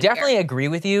than you did. I definitely agree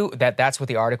with you that that's what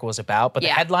the article is about, but the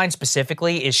headline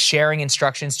specifically is sharing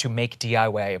instructions to make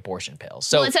DIY abortion pills.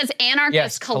 So it says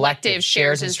anarchist collective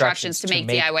shares instructions to make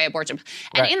DIY abortion.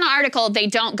 And in the article, they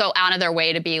don't go out of their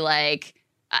way to be like,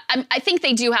 I think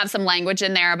they do have some language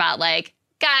in there about like,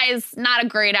 guys, not a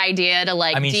great idea to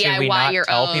DIY should we not your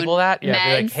tell own people that? Yeah,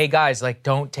 meds. be like, hey guys,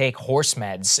 don't take horse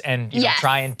meds and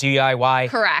try and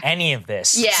DIY any of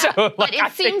this. Yeah, so, but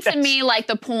it seemed to me like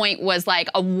the point was like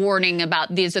a warning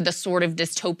about these are the sort of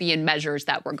dystopian measures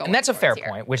that we're going. And that's a fair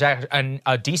point, which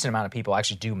a decent amount of people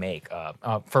actually do make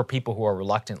for people who are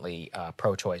reluctantly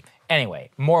pro-choice. Anyway,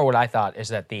 more what I thought is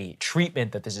that the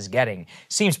treatment that this is getting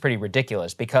seems pretty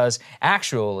ridiculous because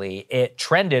actually it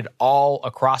trended all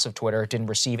across of Twitter. It didn't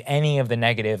receive any of the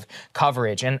negative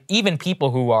coverage. And even people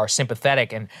who are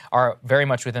sympathetic and are very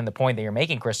much within the point that you're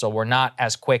making, Crystal, were not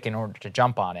as quick in order to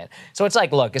jump on it. So it's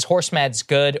like, look, is horse meds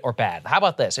good or bad? How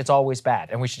about this? It's always bad.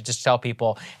 And we should just tell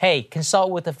people, hey,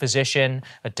 consult with a physician,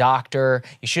 a doctor.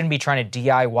 You shouldn't be trying to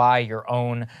DIY your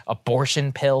own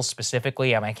abortion pills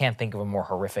specifically. I mean, I can't think of a more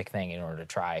horrific thing in order to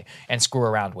try and screw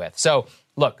around with. So,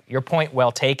 look, your point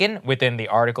well taken within the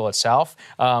article itself,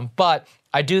 but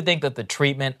I do think that the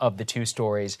treatment of the two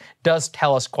stories does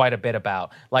tell us quite a bit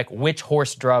about, like, which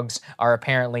horse drugs are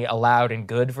apparently allowed and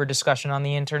good for discussion on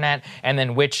the internet, and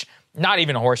then which, not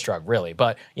even a horse drug, really,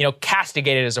 but,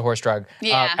 castigated as a horse drug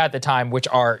at the time, which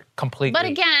are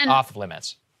completely off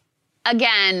limits.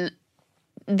 Again,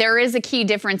 there is a key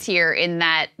difference here in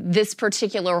that this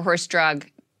particular horse drug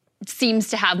seems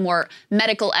to have more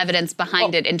medical evidence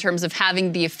behind it in terms of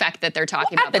having the effect that they're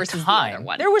talking about versus the other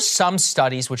one. There was some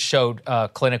studies which showed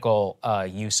clinical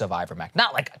use of ivermectin.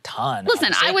 Not like a ton. Listen,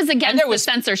 obviously. I was against the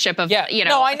censorship of, No,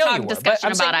 I know you were, discussion but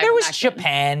I'm saying about there was ivermectin.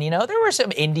 Japan, there were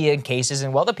some Indian cases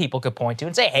and that people could point to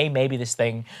and say, hey, maybe this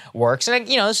thing works. And,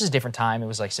 this is a different time. It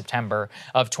was like September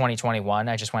of 2021.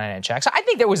 I just went in and checked. So I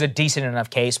think there was a decent enough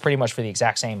case pretty much for the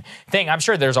exact same thing. I'm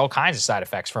sure there's all kinds of side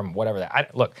effects from whatever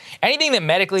that. Look, anything that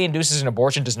medically induces an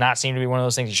abortion does not seem to be one of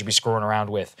those things you should be screwing around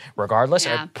with regardless.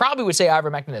 Yeah. I probably would say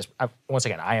ivermectin is, once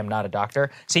again, I am not a doctor,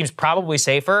 seems probably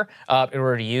safer in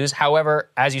order to use. However,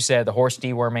 as you said, the horse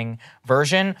deworming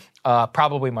version,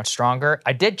 probably much stronger.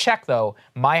 I did check, though,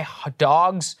 my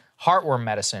dog's heartworm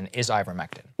medicine is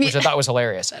ivermectin, which I thought was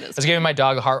hilarious. I was giving my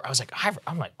dog a heart. I was like,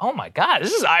 I'm like, oh my God,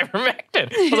 this is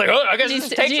ivermectin. I was like, oh, I guess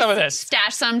just take some of this.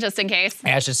 Stash some just in case.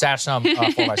 Yeah, I should stash some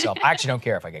for myself. I actually don't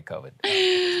care if I get COVID.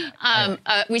 Anyway.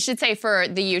 We should say for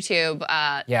the YouTube,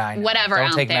 I know. whatever don't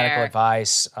out take there. medical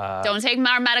advice. Don't take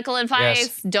our medical advice.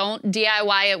 Yes. Don't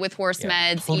DIY it with horse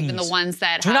meds, please. even the ones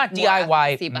that do have not more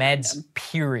DIY efficacy behind meds. them.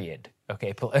 Period.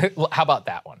 Okay, how about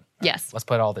that one? Yes. Let's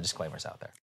put all the disclaimers out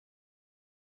there.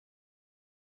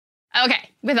 Okay,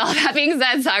 with all that being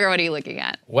said, Sagar, what are you looking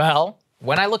at? Well,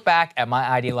 when I look back at my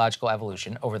ideological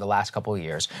evolution over the last couple of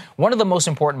years, one of the most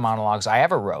important monologues I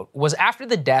ever wrote was after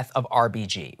the death of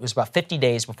RBG. It was about 50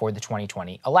 days before the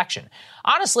 2020 election.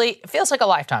 Honestly, it feels like a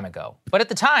lifetime ago. But at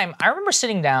the time, I remember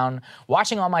sitting down,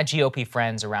 watching all my GOP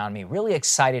friends around me, really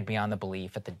excited beyond the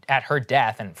belief at her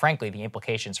death and, frankly, the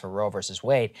implications for Roe versus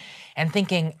Wade, and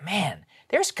thinking, man,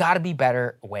 there's got to be a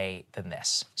better way than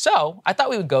this. So I thought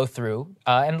we would go through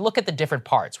and look at the different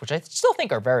parts, which I still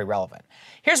think are very relevant.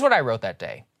 Here's what I wrote that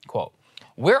day, quote,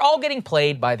 "We're all getting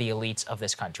played by the elites of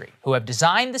this country who have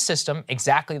designed the system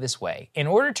exactly this way in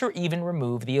order to even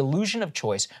remove the illusion of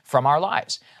choice from our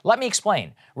lives. Let me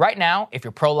explain. Right now, if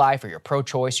you're pro-life or you're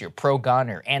pro-choice, you're pro-gun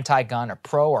or anti-gun or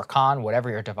pro or con, whatever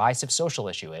your divisive social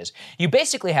issue is, you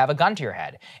basically have a gun to your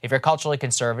head. If you're culturally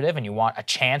conservative and you want a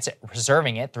chance at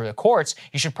preserving it through the courts,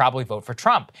 you should probably vote for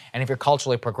Trump. And if you're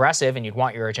culturally progressive and you'd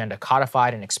want your agenda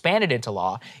codified and expanded into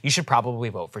law, you should probably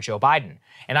vote for Joe Biden.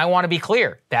 And I want to be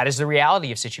clear, that is the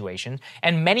reality of situations,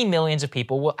 and many millions of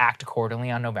people will act accordingly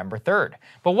on November 3rd.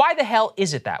 But why the hell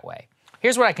is it that way?"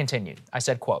 Here's what I continued. I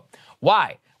said, quote,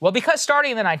 "Why? Well, because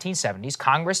starting in the 1970s,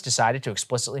 Congress decided to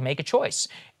explicitly make a choice.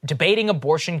 Debating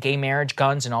abortion, gay marriage,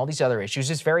 guns, and all these other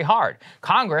issues is very hard.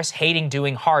 Congress, hating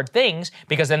doing hard things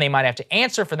because then they might have to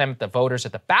answer for them at the voters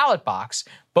at the ballot box,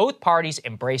 both parties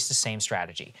embraced the same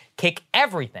strategy. Kick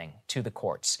everything to the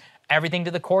courts. Everything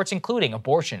to the courts, including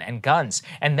abortion and guns.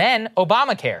 And then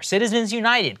Obamacare, Citizens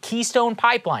United, Keystone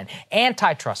Pipeline,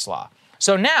 antitrust law.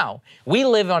 So now, we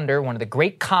live under one of the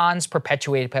great cons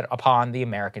perpetuated upon the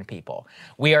American people.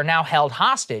 We are now held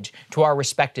hostage to our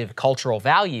respective cultural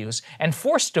values and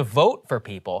forced to vote for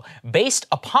people based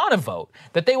upon a vote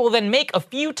that they will then make a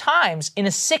few times in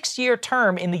a 6-year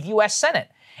term in the U.S. Senate.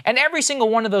 And every single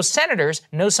one of those senators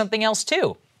knows something else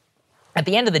too. At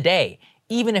the end of the day,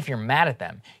 even if you're mad at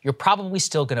them, you're probably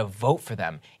still going to vote for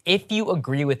them if you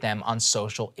agree with them on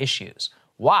social issues.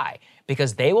 Why?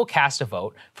 Because they will cast a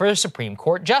vote for a Supreme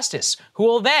Court justice who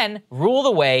will then rule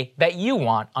the way that you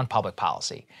want on public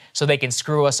policy. So they can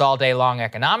screw us all day long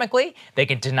economically, they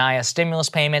can deny us stimulus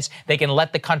payments, they can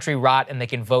let the country rot, and they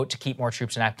can vote to keep more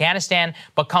troops in Afghanistan.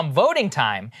 But come voting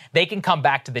time, they can come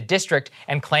back to the district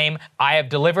and claim, I have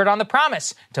delivered on the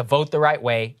promise to vote the right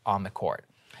way on the court.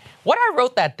 What I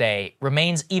wrote that day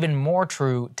remains even more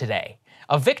true today.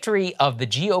 A victory of the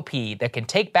GOP that can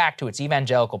take back to its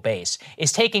evangelical base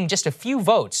is taking just a few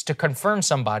votes to confirm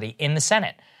somebody in the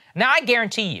Senate. Now, I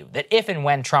guarantee you that if and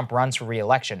when Trump runs for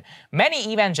re-election,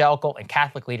 many evangelical and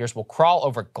Catholic leaders will crawl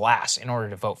over glass in order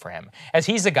to vote for him, as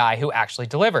he's the guy who actually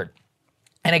delivered.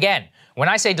 And again, when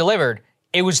I say delivered,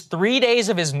 it was 3 days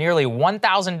of his nearly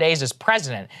 1,000 days as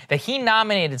president that he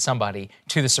nominated somebody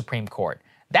to the Supreme Court.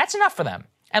 That's enough for them.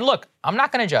 And look, I'm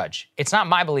not going to judge. It's not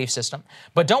my belief system.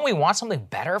 But don't we want something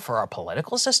better for our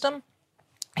political system?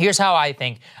 Here's how I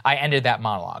think I ended that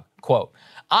monologue. Quote,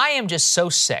 I am just so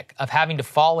sick of having to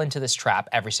fall into this trap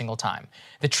every single time.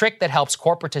 The trick that helps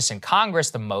corporatists in Congress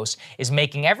the most is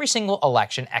making every single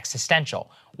election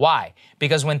existential. Why?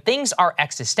 Because when things are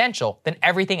existential, then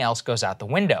everything else goes out the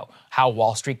window. How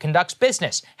Wall Street conducts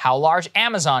business, how large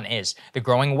Amazon is, the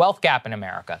growing wealth gap in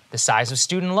America, the size of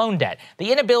student loan debt,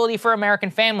 the inability for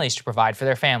American families to provide for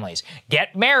their families,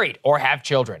 get married, or have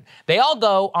children. They all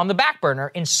go on the back burner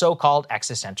in so-called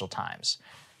existential times.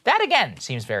 That, again,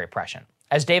 seems very prescient.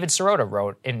 As David Sirota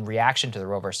wrote in reaction to the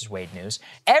Roe v. Wade news,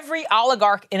 every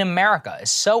oligarch in America is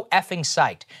so effing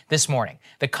psyched this morning.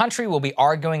 The country will be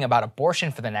arguing about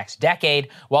abortion for the next decade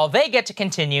while they get to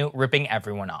continue ripping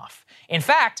everyone off. In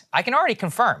fact, I can already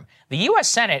confirm the U.S.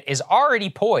 Senate is already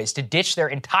poised to ditch their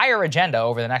entire agenda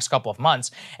over the next couple of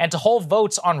months and to hold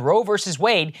votes on Roe v.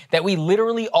 Wade that we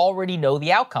literally already know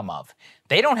the outcome of.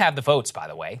 They don't have the votes, by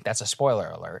the way. That's a spoiler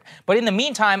alert. But in the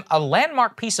meantime, a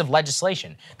landmark piece of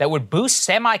legislation that would boost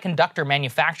semiconductor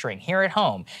manufacturing here at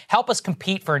home, help us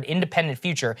compete for an independent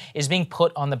future, is being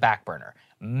put on the back burner.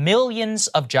 Millions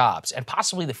of jobs and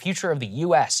possibly the future of the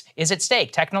U.S. is at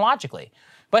stake technologically.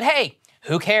 But hey,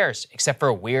 who cares, except for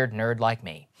a weird nerd like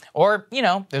me? Or,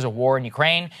 there's a war in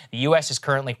Ukraine. The U.S. is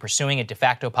currently pursuing a de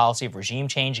facto policy of regime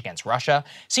change against Russia.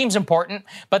 Seems important,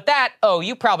 but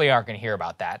you probably aren't going to hear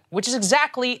about that, which is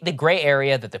exactly the gray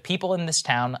area that the people in this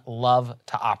town love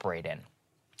to operate in.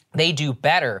 They do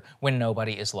better when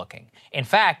nobody is looking. In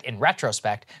fact, in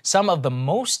retrospect, some of the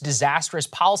most disastrous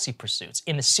policy pursuits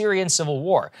in the Syrian civil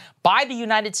war by the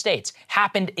United States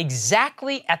happened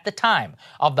exactly at the time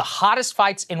of the hottest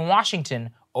fights in Washington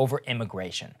over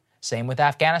immigration. Same with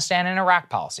Afghanistan and Iraq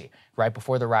policy, right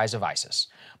before the rise of ISIS.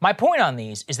 My point on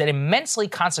these is that immensely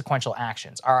consequential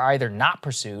actions are either not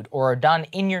pursued or are done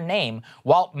in your name,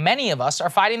 while many of us are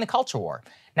fighting the culture war.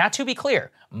 Now, to be clear,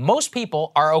 most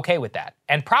people are okay with that,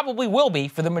 and probably will be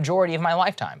for the majority of my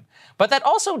lifetime. But that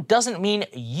also doesn't mean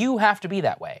you have to be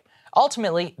that way.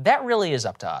 Ultimately, that really is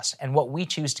up to us and what we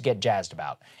choose to get jazzed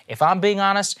about. If I'm being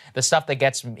honest, the stuff that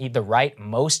gets me the right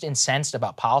most incensed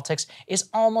about politics is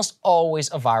almost always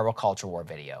a viral culture war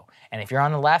video. And if you're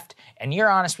on the left and you're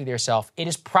honest with yourself, it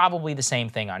is probably the same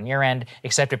thing on your end,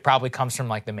 except it probably comes from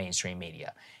the mainstream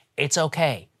media. It's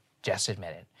okay. Just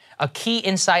admit it. A key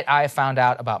insight I have found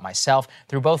out about myself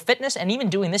through both fitness and even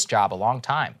doing this job a long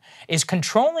time is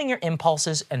controlling your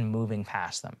impulses and moving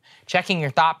past them. Checking your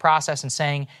thought process and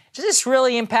saying, does this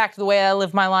really impact the way I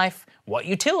live my life? What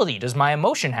utility does my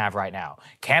emotion have right now?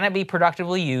 Can it be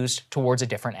productively used towards a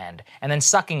different end? And then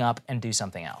sucking up and do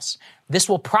something else. This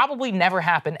will probably never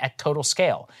happen at total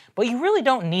scale, but you really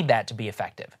don't need that to be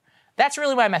effective. That's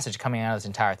really my message coming out of this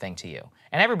entire thing to you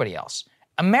and everybody else.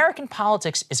 American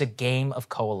politics is a game of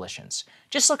coalitions.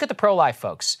 Just look at the pro-life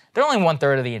folks. They're only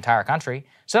 1/3 of the entire country.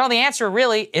 So now the answer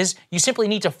really is you simply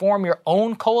need to form your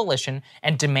own coalition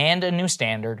and demand a new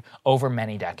standard over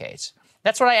many decades.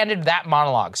 That's what I ended that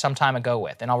monologue some time ago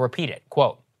with, and I'll repeat it.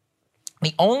 Quote,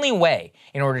 the only way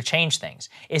in order to change things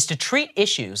is to treat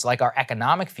issues like our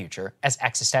economic future as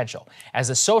existential, as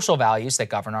the social values that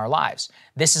govern our lives.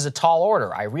 This is a tall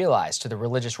order, I realize. To the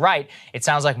religious right, it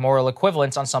sounds like moral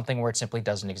equivalence on something where it simply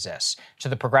doesn't exist. To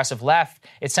the progressive left,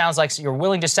 it sounds like you're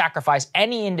willing to sacrifice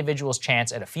any individual's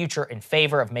chance at a future in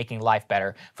favor of making life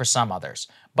better for some others.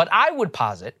 But I would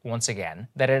posit, once again,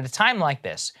 that at a time like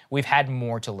this, we've had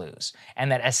more to lose,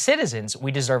 and that as citizens,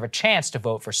 we deserve a chance to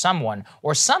vote for someone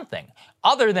or something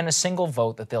other than a single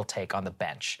vote that they'll take on the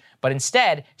bench, but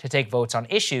instead to take votes on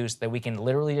issues that we can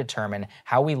literally determine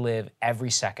how we live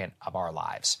every second of our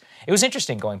lives. It was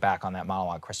interesting going back on that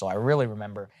monologue, Crystal. I really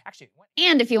remember.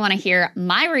 And if you want to hear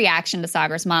my reaction to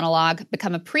Sagar's monologue,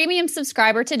 become a premium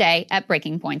subscriber today at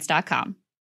breakingpoints.com.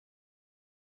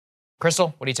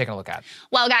 Crystal, what are you taking a look at?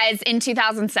 Well, guys, in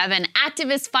 2007,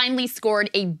 activists finally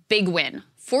scored a big win,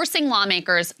 forcing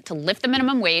lawmakers to lift the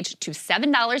minimum wage to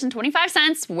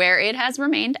 $7.25, where it has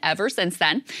remained ever since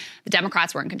then. The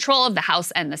Democrats were in control of the House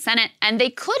and the Senate, and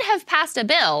they could have passed a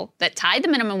bill that tied the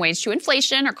minimum wage to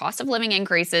inflation or cost of living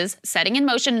increases, setting in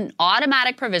motion an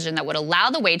automatic provision that would allow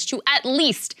the wage to at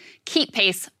least keep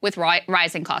pace with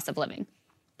rising cost of living.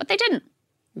 But they didn't.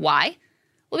 Why?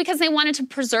 Well, because they wanted to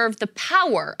preserve the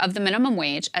power of the minimum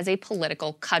wage as a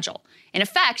political cudgel. In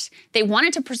effect, they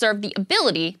wanted to preserve the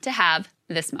ability to have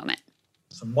this moment.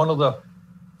 One of the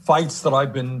fights that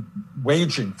I've been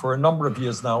waging for a number of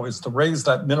years now is to raise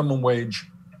that minimum wage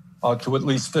to at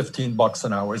least $15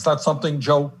 an hour. Is that something,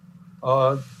 Joe,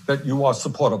 that you are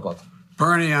supportive of?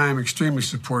 Bernie, I am extremely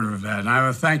supportive of that. And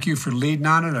I thank you for leading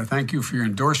on it. I thank you for your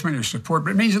endorsement, your support.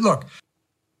 But it means, look,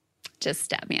 Just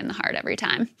stab me in the heart every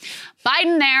time.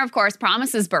 Biden there, of course,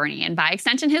 promises Bernie, and by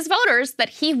extension his voters, that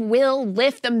he will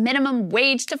lift the minimum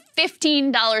wage to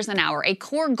 $15 an hour, a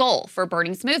core goal for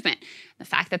Bernie's movement. The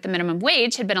fact that the minimum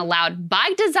wage had been allowed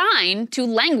by design to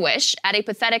languish at a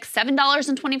pathetic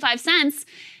 $7.25,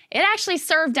 it actually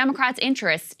served Democrats'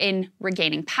 interests in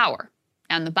regaining power.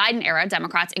 In the Biden era,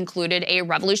 Democrats included a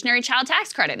revolutionary child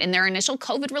tax credit in their initial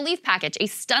COVID relief package, a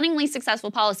stunningly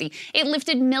successful policy. It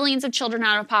lifted millions of children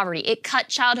out of poverty. It cut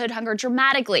childhood hunger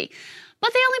dramatically.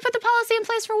 But they only put the policy in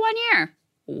place for 1 year.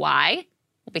 Why?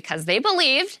 Well, because they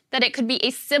believed that it could be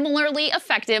a similarly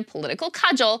effective political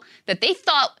cudgel that they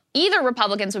thought either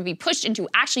Republicans would be pushed into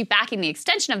actually backing the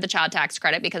extension of the child tax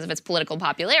credit because of its political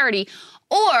popularity,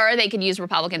 or they could use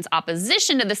Republicans'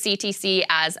 opposition to the CTC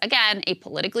as, again, a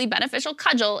politically beneficial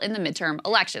cudgel in the midterm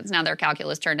elections. Now, their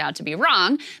calculus turned out to be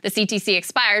wrong. The CTC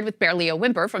expired with barely a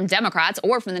whimper from Democrats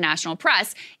or from the national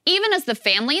press, even as the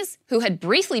families who had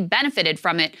briefly benefited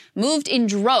from it moved in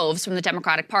droves from the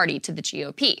Democratic Party to the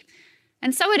GOP.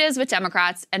 And so it is with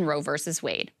Democrats and Roe versus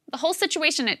Wade. The whole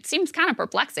situation, it seems kind of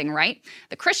perplexing, right?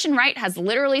 The Christian right has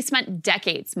literally spent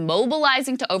decades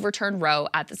mobilizing to overturn Roe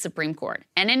at the Supreme Court.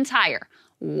 An entire,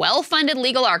 well-funded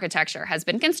legal architecture has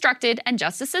been constructed and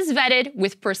justices vetted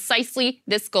with precisely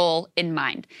this goal in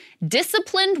mind.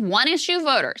 Disciplined one-issue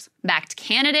voters backed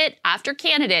candidate after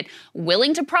candidate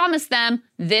willing to promise them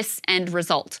this end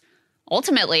result.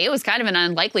 Ultimately, it was kind of an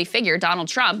unlikely figure, Donald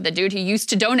Trump, the dude who used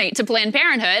to donate to Planned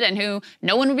Parenthood and who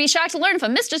no one would be shocked to learn if a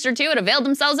mistress or two had availed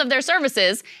themselves of their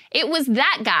services. It was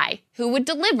that guy who would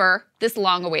deliver this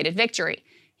long-awaited victory.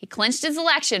 He clinched his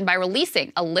election by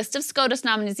releasing a list of SCOTUS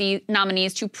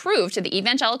nominees to prove to the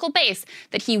evangelical base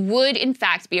that he would, in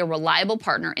fact, be a reliable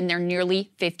partner in their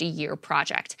nearly 50-year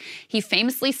project. He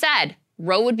famously said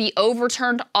Roe would be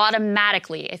overturned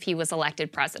automatically if he was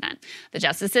elected president. The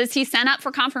justices he sent up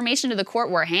for confirmation to the court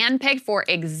were handpicked for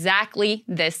exactly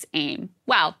this aim.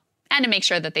 Well, and to make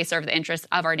sure that they serve the interests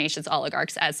of our nation's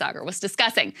oligarchs, as Sagar was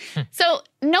discussing. So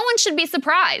no one should be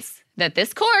surprised that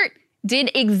this court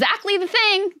did exactly the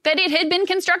thing that it had been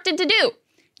constructed to do.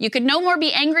 You could no more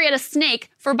be angry at a snake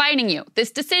for biting you.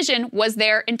 This decision was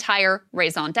their entire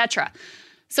raison d'etre.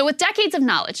 So with decades of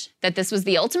knowledge that this was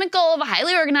the ultimate goal of a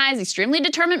highly organized, extremely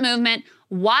determined movement,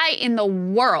 why in the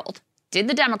world did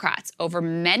the Democrats, over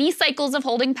many cycles of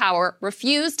holding power,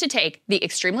 refuse to take the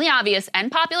extremely obvious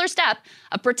and popular step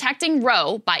of protecting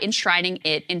Roe by enshrining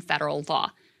it in federal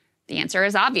law? The answer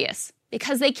is obvious.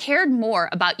 Because they cared more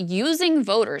about using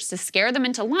voters to scare them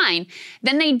into line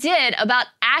than they did about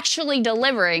actually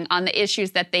delivering on the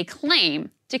issues that they claim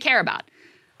to care about.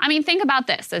 I mean, think about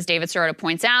this. As David Sirota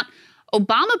points out,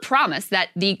 Obama promised that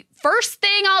the first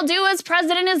thing I'll do as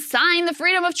president is sign the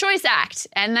Freedom of Choice Act.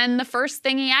 And then the first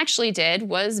thing he actually did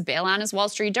was bail out his Wall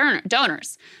Street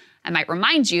donors. I might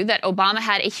remind you that Obama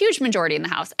had a huge majority in the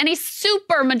House and a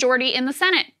super majority in the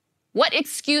Senate. What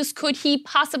excuse could he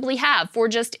possibly have for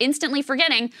just instantly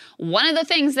forgetting one of the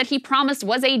things that he promised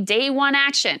was a day one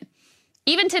action?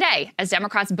 Even today, as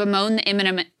Democrats bemoan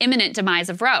the imminent demise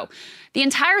of Roe, the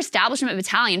entire establishment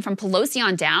battalion from Pelosi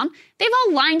on down, they've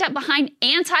all lined up behind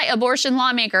anti-abortion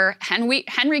lawmaker Henry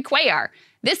Cuellar.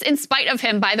 This in spite of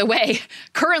him, by the way,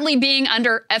 currently being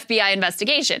under FBI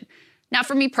investigation. Now,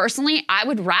 for me personally, I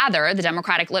would rather the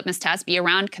Democratic litmus test be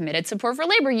around committed support for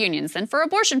labor unions than for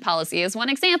abortion policy as one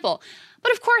example.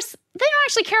 But of course, they don't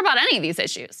actually care about any of these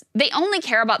issues. They only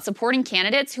care about supporting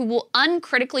candidates who will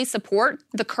uncritically support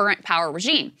the current power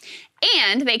regime.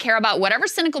 And they care about whatever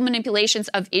cynical manipulations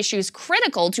of issues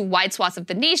critical to wide swaths of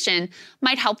the nation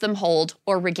might help them hold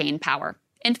or regain power.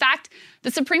 In fact, the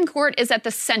Supreme Court is at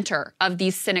the center of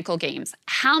these cynical games.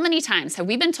 How many times have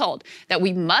we been told that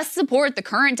we must support the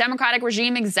current Democratic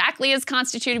regime exactly as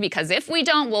constituted because if we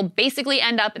don't, we'll basically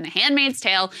end up in the Handmaid's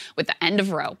Tale with the end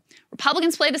of Roe?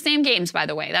 Republicans play the same games, by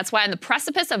the way. That's why on the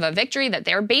precipice of a victory that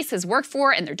their base has worked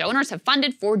for and their donors have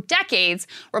funded for decades,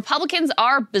 Republicans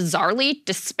are bizarrely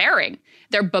despairing.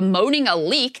 They're bemoaning a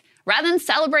leak rather than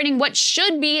celebrating what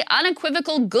should be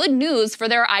unequivocal good news for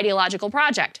their ideological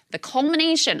project, the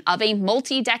culmination of a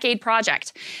multi-decade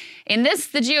project. In this,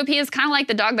 the GOP is kind of like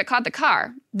the dog that caught the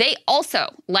car. They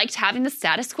also liked having the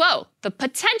status quo, the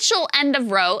potential end of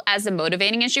Roe as a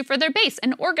motivating issue for their base,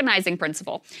 an organizing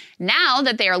principle. Now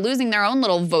that they are losing their own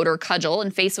little voter cudgel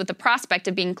and faced with the prospect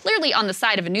of being clearly on the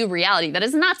side of a new reality that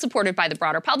is not supported by the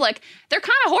broader public, they're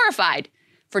kind of horrified.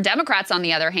 For Democrats, on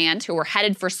the other hand, who were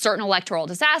headed for certain electoral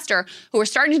disaster, who are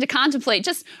starting to contemplate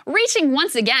just reaching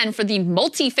once again for the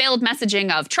multi-failed messaging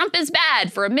of Trump is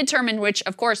bad for a midterm in which,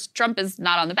 of course, Trump is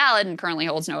not on the ballot and currently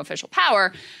holds no official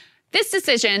power, This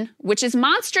decision, which is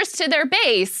monstrous to their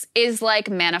base, is like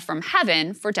manna from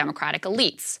heaven for Democratic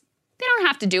elites. They don't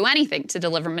have to do anything to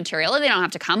deliver material. They don't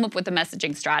have to come up with a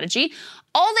messaging strategy.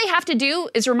 All they have to do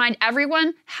is remind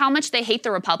everyone how much they hate the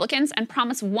Republicans and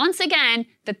promise once again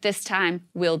that this time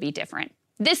will be different.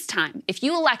 This time, if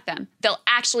you elect them, they'll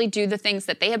actually do the things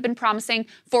that they have been promising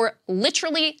for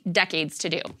literally decades to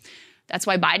do. That's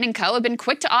why Biden and co. have been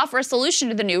quick to offer a solution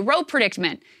to the new Roe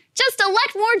predicament. Just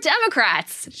elect more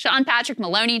Democrats. Sean Patrick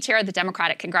Maloney, chair of the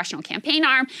Democratic Congressional Campaign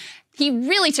Arm, he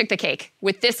really took the cake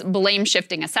with this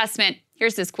blame-shifting assessment.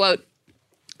 Here's his quote.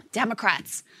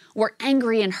 Democrats, we're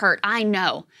angry and hurt, I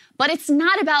know, but it's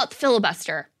not about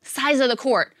filibuster, size of the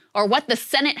court, or what the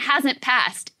Senate hasn't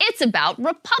passed. It's about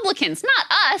Republicans,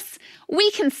 not us. We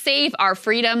can save our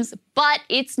freedoms, but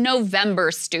it's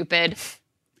November, stupid.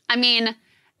 I mean,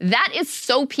 that is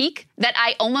so peak that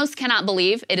I almost cannot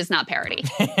believe it is not parody.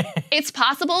 It's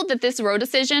possible that this Roe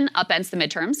decision upends the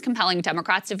midterms, compelling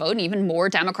Democrats to vote and even more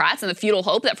Democrats in the futile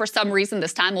hope that for some reason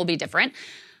this time will be different.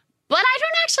 But I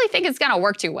don't actually think it's going to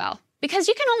work too well, because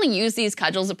you can only use these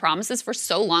cudgels of promises for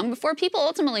so long before people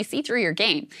ultimately see through your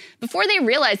game, before they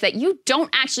realize that you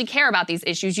don't actually care about these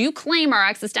issues you claim are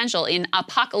existential in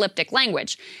apocalyptic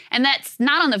language. And that's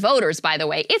not on the voters, by the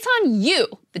way. It's on you,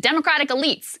 the Democratic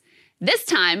elites. This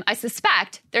time, I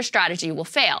suspect their strategy will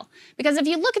fail. Because if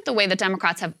you look at the way the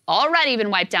Democrats have already been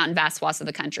wiped out in vast swaths of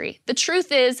the country, the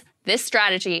truth is this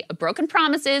strategy of broken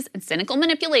promises and cynical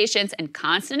manipulations and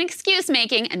constant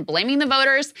excuse-making and blaming the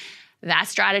voters, that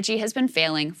strategy has been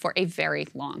failing for a very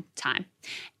long time.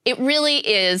 It really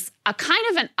is a kind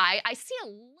of I see a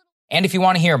little... And if you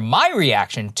want to hear my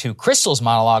reaction to Crystal's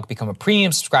monologue, become a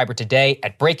premium subscriber today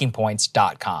at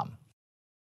breakingpoints.com.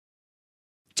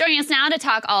 Joining us now to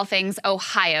talk all things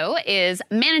Ohio is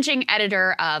managing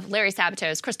editor of Larry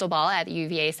Sabato's Crystal Ball at the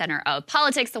UVA Center of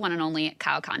Politics, the one and only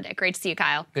Kyle Kondik. Great to see you,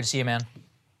 Kyle. Good to see you, man.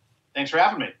 Thanks for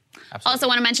having me. Absolutely. Also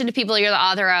want to mention to people you're the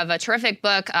author of a terrific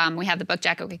book. We have the book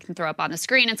jacket we can throw up on the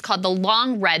screen. It's called The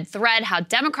Long Red Thread, How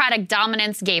Democratic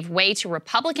Dominance Gave Way to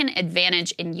Republican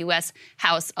Advantage in U.S.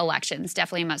 House Elections.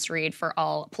 Definitely a must read for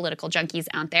all political junkies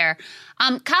out there.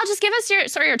 Kyle, just give us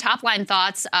your top line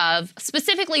thoughts of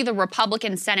specifically the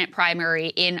Republican Senate primary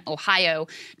in Ohio.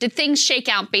 Did things shake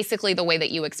out basically the way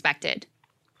that you expected?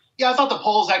 Yeah, I thought the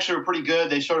polls actually were pretty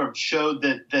good. They sort of showed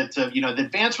that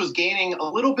Vance was gaining a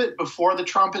little bit before the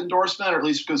Trump endorsement, or at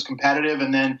least was competitive,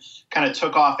 and then kind of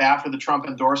took off after the Trump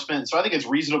endorsement. So I think it's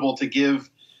reasonable to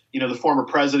give, the former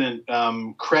president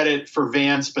credit for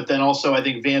Vance, but then also I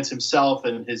think Vance himself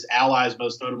and his allies,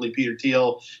 most notably Peter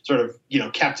Thiel, sort of,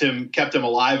 kept him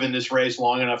alive in this race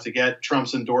long enough to get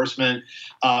Trump's endorsement.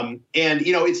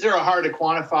 It's very hard to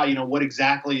quantify, what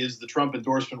exactly is the Trump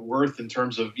endorsement worth in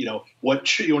terms of, what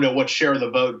share of the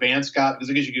vote Vance got, because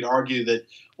I guess you could argue that,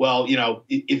 well,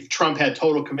 if Trump had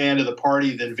total command of the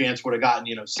party, then Vance would have gotten,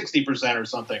 60% or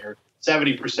something, or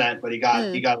 70%, but he got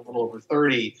a little over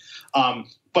 30.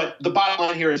 But the bottom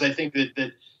line here is I think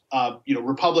that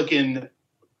Republican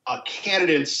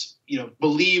candidates,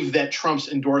 believe that Trump's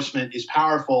endorsement is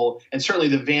powerful. And certainly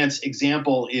the Vance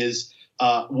example is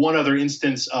one other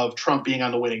instance of Trump being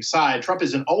on the winning side. Trump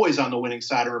isn't always on the winning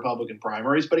side of Republican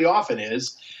primaries, but he often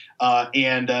is.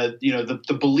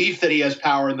 The belief that he has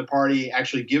power in the party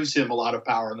actually gives him a lot of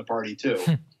power in the party, too.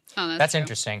 Oh, that's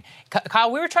interesting.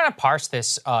 Kyle, we were trying to parse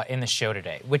this in the show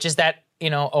today, which is that,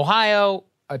 Ohio,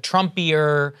 a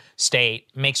Trumpier state,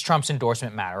 makes Trump's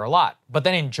endorsement matter a lot. But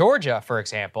then in Georgia, for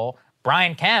example,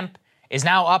 Brian Kemp is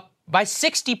now up by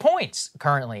 60 points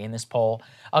currently in this poll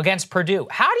against Purdue.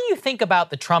 How do you think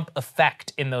about the Trump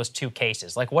effect in those two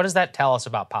cases? Like, what does that tell us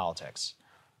about politics?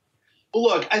 Well,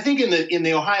 look, I think in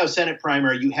the Ohio Senate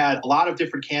primary, you had a lot of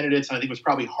different candidates, and I think it was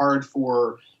probably hard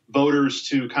for voters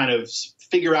to kind of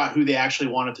figure out who they actually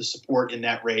wanted to support in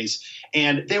that race.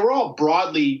 And they were all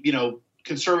broadly,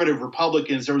 conservative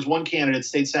Republicans. There was one candidate,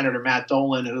 State Senator Matt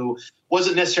Dolan, who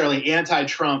wasn't necessarily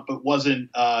anti-Trump, but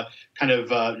wasn't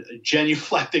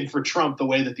genuflecting for Trump the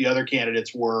way that the other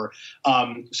candidates were.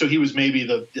 So he was maybe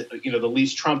the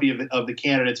least Trumpy of the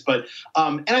candidates. But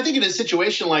and I think in a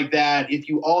situation like that, if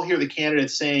you all hear the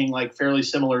candidates saying like fairly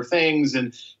similar things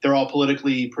and they're all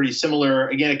politically pretty similar,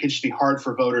 again, it can just be hard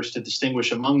for voters to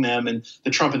distinguish among them. And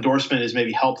the Trump endorsement is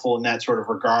maybe helpful in that sort of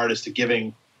regard as to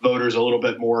giving voters a little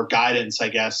bit more guidance, I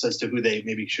guess, as to who they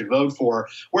maybe should vote for.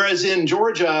 Whereas in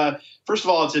Georgia, first of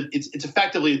all, it's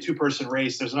effectively a two-person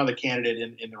race. There's another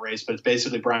candidate in the race, but it's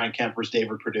basically Brian Kemp versus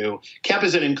David Perdue. Kemp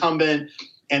is an incumbent,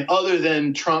 and other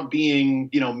than Trump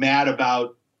being, mad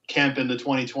about Kemp in the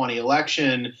 2020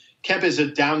 election, Kemp is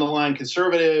a down-the-line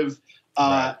conservative.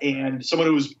 and someone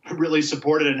who was really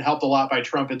supported and helped a lot by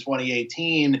Trump in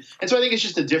 2018. And so I think it's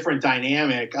just a different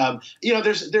dynamic. I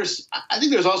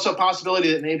think there's also a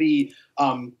possibility that maybe,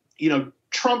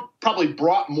 Trump probably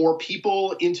brought more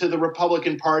people into the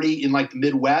Republican Party in like the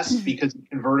Midwest because he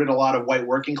converted a lot of white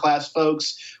working class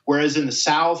folks, whereas in the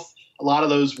South, a lot of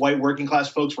those white working class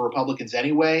folks were Republicans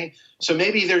anyway. So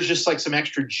maybe there's just like some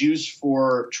extra juice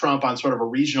for Trump on sort of a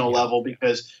regional level,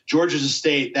 because Georgia's a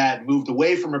state that moved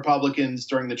away from Republicans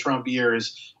during the Trump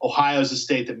years. Ohio's a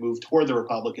state that moved toward the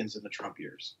Republicans in the Trump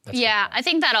years. I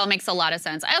think that all makes a lot of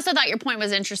sense. I also thought your point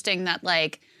was interesting that,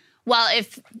 like, well,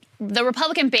 if the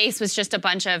Republican base was just a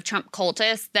bunch of Trump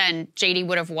cultists, then JD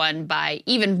would have won by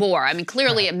even more. I mean,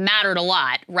 clearly it mattered a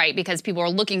lot, right? Because people were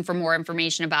looking for more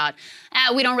information about,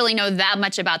 we don't really know that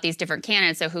much about these different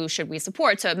candidates, so who should we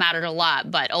support? So it mattered a lot.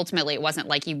 But ultimately, it wasn't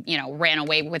like he, ran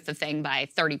away with the thing by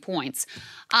 30 points.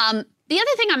 The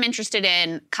other thing I'm interested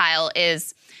in, Kyle,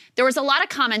 is there was a lot of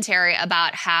commentary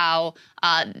about how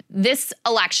this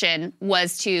election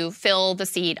was to fill the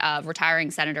seat of retiring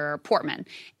Senator Portman.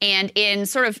 And in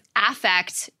sort of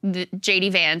affect, J.D.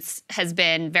 Vance has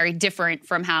been very different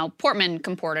from how Portman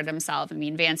comported himself. I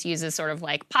mean, Vance uses sort of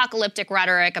like apocalyptic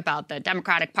rhetoric about the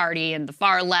Democratic Party and the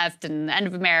far left and the end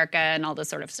of America and all this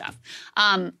sort of stuff.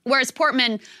 Whereas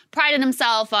Portman prided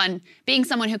himself on being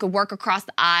someone who could work across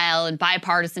the aisle and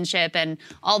bipartisanship and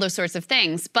all those sorts of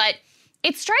things. But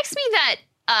it strikes me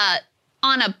that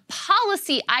on a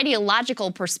policy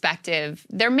ideological perspective,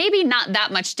 they're maybe not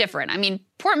that much different. I mean,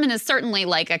 Portman is certainly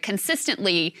like a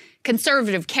consistently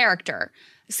conservative character.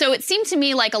 So it seemed to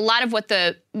me like a lot of what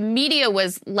the media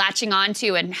was latching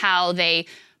onto and how they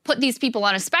put these people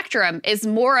on a spectrum is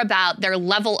more about their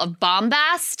level of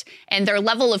bombast and their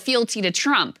level of fealty to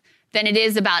Trump than it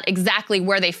is about exactly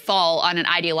where they fall on an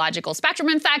ideological spectrum.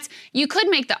 In fact, you could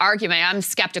make the argument, I'm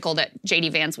skeptical that J.D.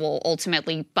 Vance will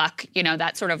ultimately buck,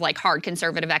 that sort of like hard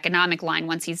conservative economic line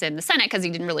once he's in the Senate, because he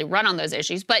didn't really run on those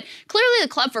issues. But clearly the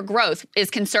Club for Growth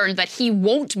is concerned that he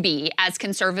won't be as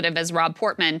conservative as Rob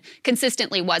Portman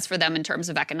consistently was for them in terms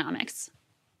of economics.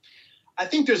 I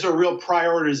think there's a real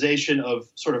prioritization of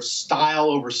sort of style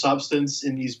over substance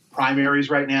in these primaries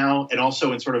right now, and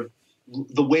also in sort of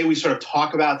the way we sort of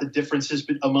talk about the differences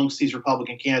amongst these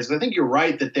Republican candidates. I think you're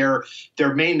right that there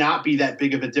may not be that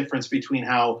big of a difference between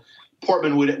how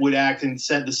Portman would act in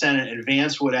the Senate and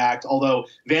Vance would act. Although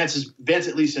Vance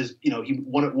at least has,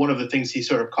 one of the things he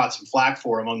sort of caught some flack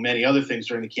for, among many other things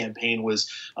during the campaign, was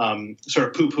sort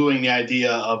of poo-pooing the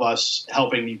idea of us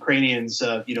helping the Ukrainians,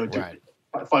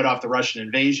 fight off the Russian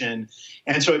invasion.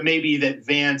 And so it may be that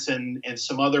Vance and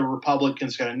some other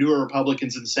Republicans, kind of newer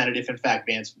Republicans in the Senate, if in fact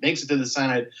Vance makes it to the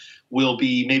Senate, will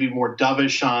be maybe more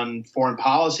dovish on foreign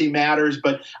policy matters.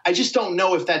 But I just don't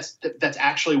know if that's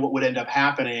actually what would end up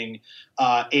happening.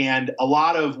 And a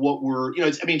lot of what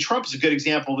Trump is a good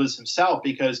example of this himself,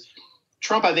 because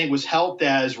Trump, I think, was helped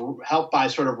by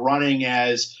sort of running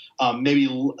as maybe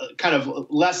kind of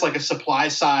less like a supply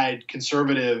side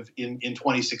conservative in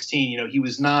 2016. He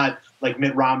was not like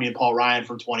Mitt Romney and Paul Ryan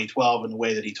from 2012 in the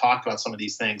way that he talked about some of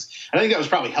these things. And I think that was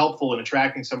probably helpful in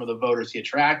attracting some of the voters he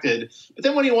attracted. But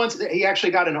then when he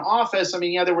actually got into office,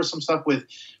 there was some stuff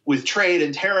with trade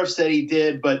and tariffs that he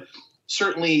did, but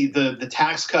certainly the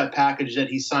tax cut package that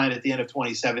he signed at the end of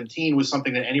 2017 was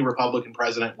something that any Republican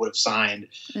president would have signed.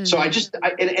 Mm-hmm. So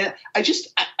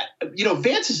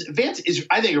Vance is,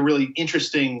 I think, a really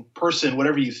interesting person,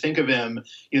 whatever you think of him.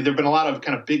 There have been a lot of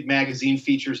kind of big magazine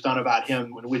features done about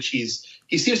him in which he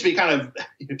seems to be kind of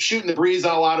shooting the breeze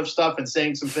on a lot of stuff and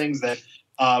saying some things that,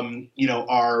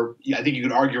 are, I think you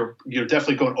could argue,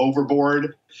 definitely going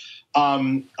overboard.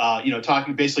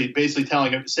 Talking basically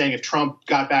saying if Trump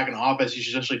got back in office, he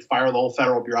should essentially fire the whole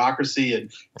federal bureaucracy,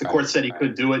 and the court said he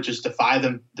couldn't do it, just defy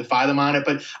them on it.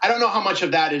 But I don't know how much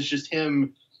of that is just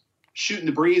him shooting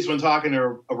the breeze when talking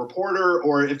to a reporter,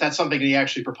 or if that's something that he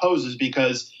actually proposes,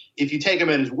 because if you take him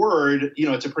at his word,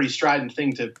 it's a pretty strident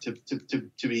thing to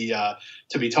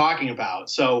be talking about.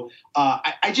 So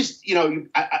I do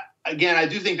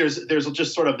think there's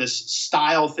just sort of this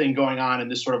style thing going on in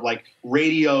this sort of like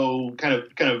radio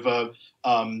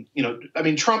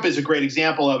Trump is a great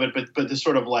example of it, but this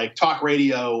sort of like talk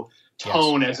radio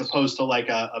tone as opposed to like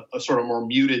a sort of more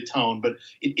muted tone, but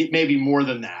it may be more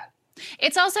than that.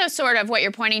 It's also sort of what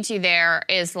you're pointing to there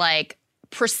is like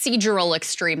procedural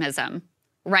extremism,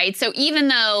 right? So even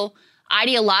though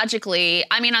ideologically,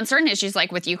 on certain issues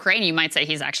like with Ukraine, you might say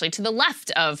he's actually to the left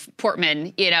of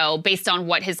Portman, based on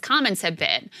what his comments have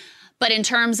been. But in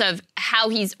terms of how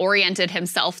he's oriented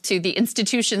himself to the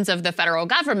institutions of the federal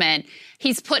government,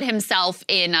 he's put himself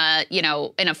in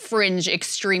a fringe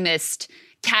extremist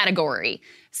category.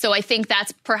 So I think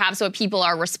that's perhaps what people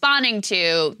are responding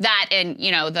to, that and,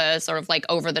 the sort of like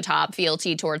over-the-top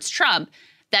fealty towards Trump.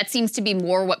 That seems to be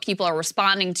more what people are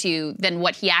responding to than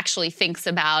what he actually thinks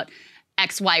about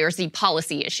X, Y, or Z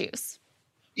policy issues.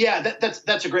 Yeah,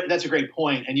 that's a great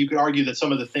point. And you could argue that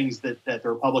some of the things that the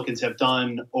Republicans have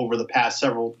done over the past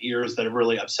several years that have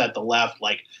really upset the left,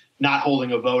 like not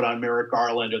holding a vote on Merrick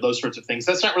Garland or those sorts of things,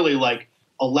 that's not really like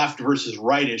a left versus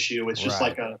right issue. It's just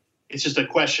it's just a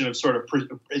question of sort of,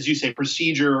 as you say,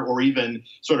 procedure or even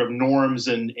sort of norms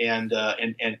and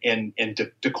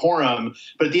decorum.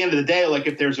 But at the end of the day, like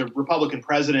if there's a Republican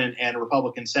president and a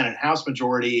Republican Senate House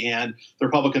majority and the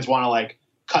Republicans want to like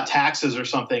cut taxes or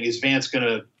something, is Vance going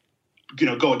to,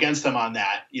 go against them on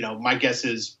that? My guess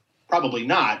is probably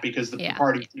not, because the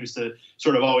party seems to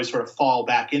always fall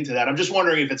back into that. I'm just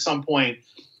wondering if at some point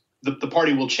the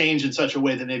party will change in such a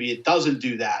way that maybe it doesn't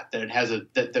do that, that it has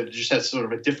that just has sort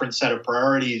of a different set of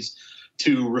priorities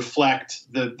to reflect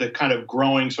the kind of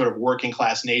growing sort of working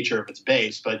class nature of its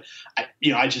base. But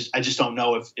I just don't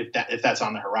know if that's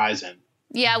on the horizon.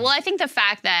 Yeah, well, I think the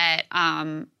fact that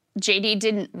JD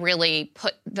didn't really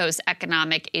put those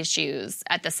economic issues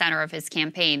at the center of his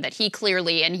campaign, that he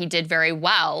clearly, and he did very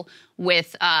well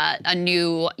with a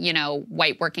new,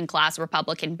 white working class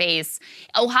Republican base.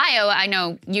 Ohio, I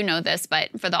know you know this,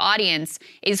 but for the audience,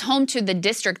 is home to the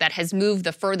district that has moved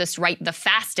the furthest right the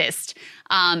fastest.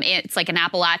 It's like an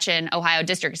Appalachian Ohio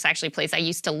district. It's actually a place I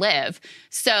used to live.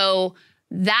 So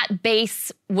that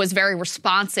base was very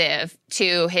responsive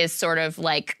to his sort of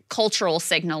like cultural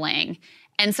signaling.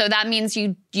 And so that means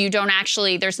you don't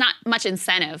actually, there's not much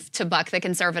incentive to buck the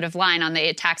conservative line on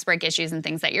the tax break issues and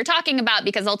things that you're talking about,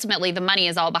 because ultimately the money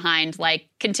is all behind like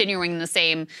continuing the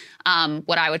same,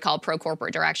 what I would call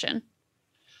pro-corporate direction. I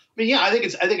mean, yeah, I think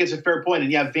it's a fair point.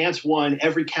 And yeah, Vance won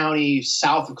every county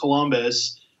south of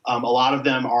Columbus. A lot of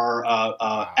them are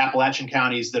Appalachian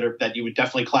counties that you would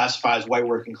definitely classify as white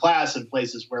working class, and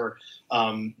places where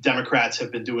Democrats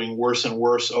have been doing worse and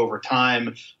worse over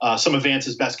time. Some of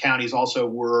Vance's best counties also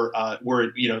were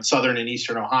southern and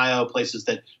eastern Ohio, places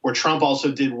where Trump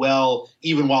also did well,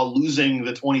 even while losing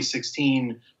the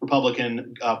 2016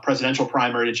 Republican presidential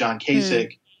primary to John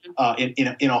Kasich.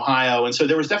 In Ohio. And so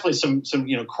there was definitely some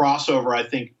crossover, I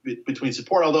think, between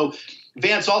support, although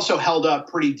Vance also held up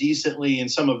pretty decently in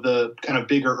some of the kind of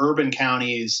bigger urban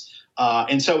counties.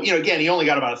 And so, again, he only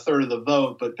got about a third of the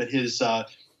vote, but his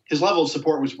level of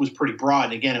support was pretty broad.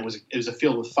 And again, it was a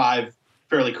field with 5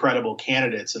 fairly credible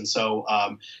candidates. And so,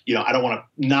 I don't want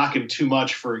to knock him too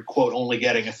much for, quote, only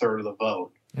getting a third of the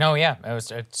vote. No, yeah,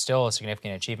 it's still a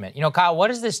significant achievement. Kyle, what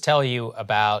does this tell you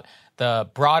about the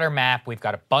broader map? We've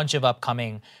got a bunch of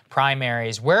upcoming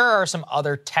primaries. Where are some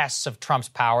other tests of Trump's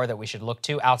power that we should look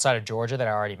to outside of Georgia that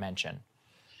I already mentioned?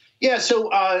 Yeah, so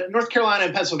North Carolina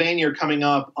and Pennsylvania are coming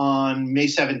up on May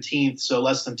 17th, so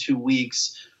less than 2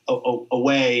 weeks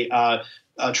away.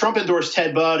 Trump endorsed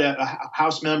Ted Budd, a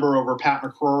House member, over Pat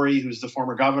McCrory, who's the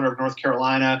former governor of North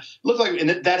Carolina. Looked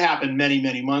like that happened many,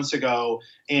 many months ago.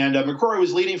 And McCrory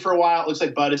was leading for a while. It looks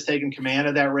like Budd has taken command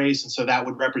of that race, and so that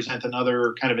would represent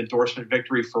another kind of endorsement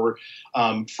victory for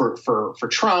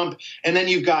Trump. And then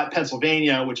you've got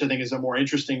Pennsylvania, which I think is a more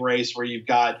interesting race, where you've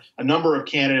got a number of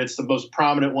candidates. The most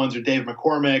prominent ones are Dave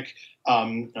McCormick,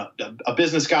 a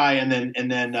business guy, and then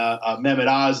Mehmet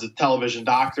Oz, the television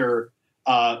doctor.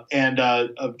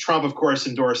 Trump, of course,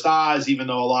 endorsed Oz, even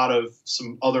though a lot of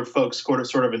some other folks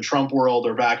sort of in Trump world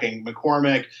are backing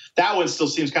McCormick. That one still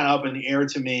seems kind of up in the air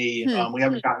to me. We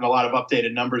haven't gotten a lot of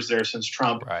updated numbers there since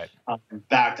Trump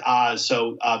backed Oz.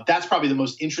 So that's probably the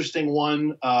most interesting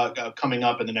one coming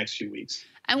up in the next few weeks.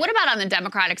 And what about on the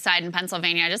Democratic side in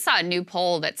Pennsylvania? I just saw a new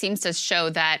poll that seems to show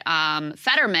that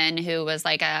Fetterman, who was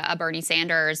like a Bernie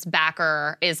Sanders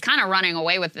backer, is kind of running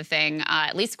away with the thing.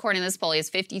 At least according to this poll, he has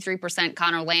 53%.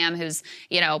 Connor Lamb, who's,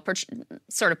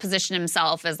 sort of positioned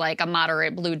himself as like a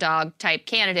moderate blue dog type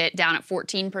candidate, down at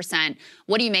 14%.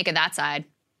 What do you make of that side?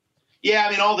 Yeah,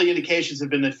 I mean, all the indications have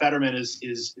been that Fetterman is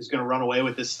going to run away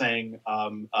with this thing.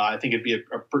 I think it'd be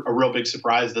a real big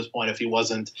surprise at this point if he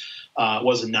wasn't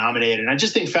nominated. And I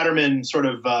just think Fetterman sort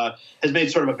of has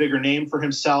made sort of a bigger name for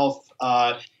himself.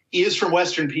 He is from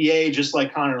Western PA, just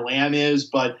like Connor Lamb is,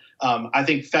 but I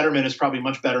think Fetterman is probably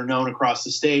much better known across the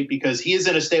state because he is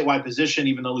in a statewide position,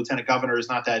 even though lieutenant governor is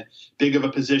not that big of a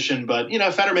position. But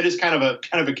Fetterman is kind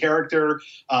of a character.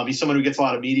 He's someone who gets a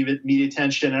lot of media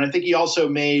attention, and I think he also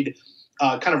made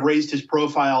kind of raised his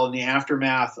profile in the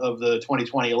aftermath of the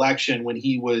 2020 election when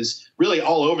he was really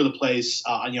all over the place,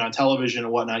 on television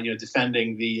and whatnot,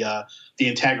 defending the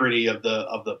integrity of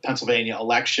the Pennsylvania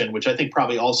election, which I think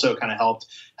probably also kind of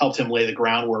helped him lay the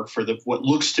groundwork for what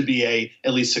looks to be a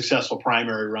at least successful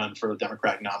primary run for the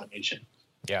Democratic nomination.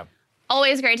 Yeah.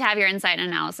 Always great to have your insight and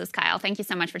analysis, Kyle. Thank you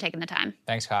so much for taking the time.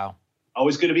 Thanks, Kyle.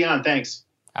 Always good to be on. Thanks.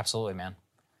 Absolutely, man.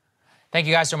 Thank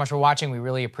you guys so much for watching. We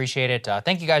really appreciate it.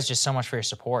 Thank you guys just so much for your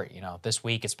support. This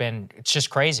week it's just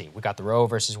crazy. We got the Roe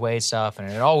versus Wade stuff,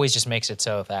 and it always just makes it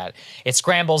so that it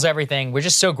scrambles everything. We're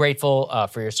just so grateful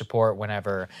for your support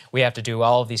whenever we have to do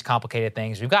all of these complicated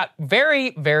things. We've got very,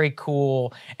 very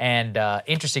cool and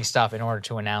interesting stuff in order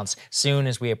to announce soon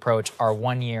as we approach our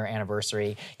 1-year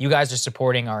anniversary. You guys are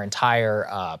supporting our entire,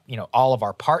 all of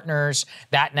our partners,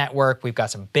 that network. We've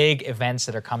got some big events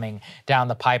that are coming down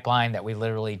the pipeline that we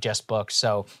literally just booked.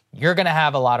 So you're going to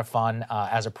have a lot of fun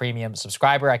as a premium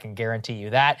subscriber. I can guarantee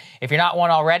you that. If you're not one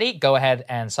already, go ahead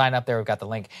and sign up there. We've got the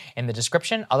link in the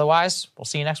description. Otherwise, we'll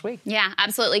see you next week. Yeah,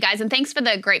 absolutely, guys. And thanks for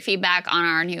the great feedback on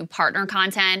our new partner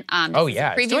content.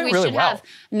 It's doing really well. Have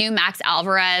new Max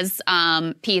Alvarez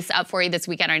piece up for you this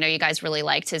weekend. I know you guys really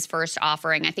liked his first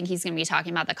offering. I think he's going to be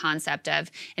talking about the concept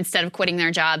of instead of quitting their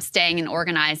job, staying and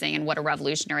organizing, and what a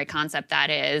revolutionary concept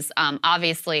that is.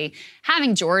 Obviously,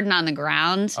 having Jordan on the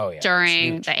ground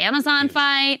during the Amazon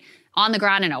fight, on the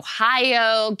ground in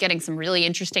Ohio, getting some really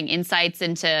interesting insights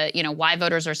into, why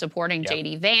voters are supporting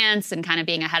J.D. Vance and kind of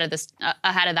being ahead of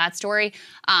that story.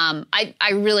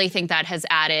 I really think that has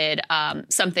added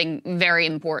something very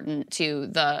important to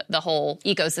the whole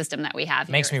ecosystem that we have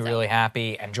here. Makes me really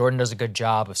happy, and Jordan does a good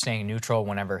job of staying neutral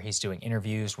whenever he's doing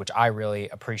interviews, which I really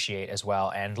appreciate as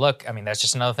well. And look, that's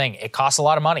just another thing. It costs a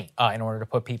lot of money in order to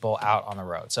put people out on the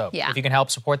road. So if you can help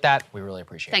support that, we really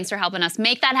appreciate it. Thanks for helping us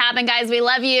make that happen, guys. We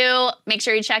love you. Make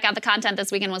sure you check out the content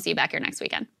this weekend. We'll see you back here next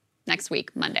weekend. Next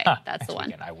week, Monday. That's the one.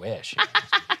 Weekend, I wish.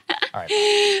 All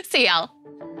right. See y'all.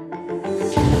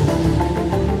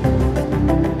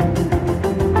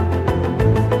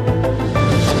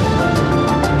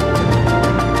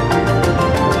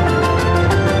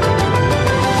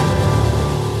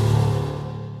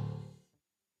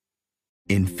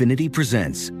 Infiniti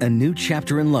presents a new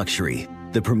chapter in luxury,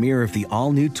 the premiere of the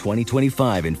all-new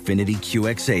 2025 Infiniti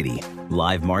QX80,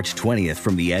 live March 20th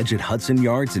from the Edge at Hudson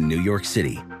Yards in New York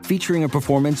City, featuring a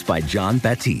performance by John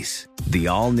Batiste. The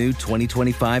all-new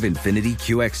 2025 Infiniti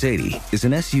QX80 is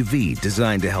an SUV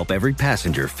designed to help every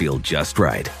passenger feel just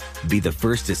right. Be the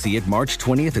first to see it March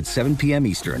 20th at 7 p.m.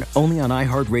 Eastern, only on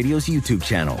iHeartRadio's YouTube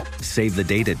channel. Save the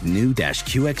date at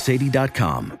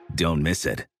new-QX80.com. Don't miss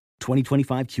it.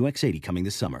 2025 QX80 coming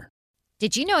this summer.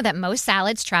 Did you know that most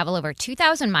salads travel over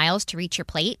 2,000 miles to reach your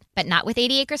plate? But not with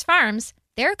 80 Acres Farms.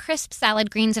 Their crisp salad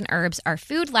greens and herbs are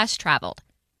food less traveled,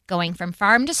 going from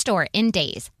farm to store in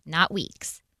days, not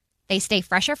weeks. They stay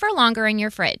fresher for longer in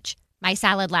your fridge. My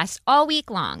salad lasts all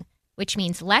week long, which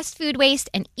means less food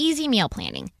waste and easy meal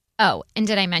planning. Oh, and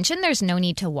did I mention there's no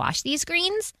need to wash these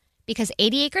greens? Because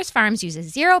 80 Acres Farms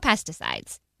uses 0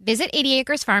 pesticides. Visit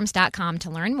 80acresfarms.com to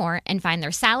learn more and find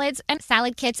their salads and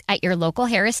salad kits at your local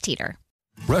Harris Teeter.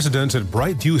 Residents at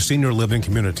Brightview Senior Living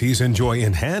Communities enjoy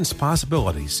enhanced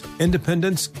possibilities,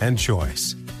 independence, and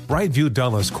choice. Brightview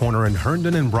Dulles Corner in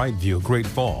Herndon and Brightview, Great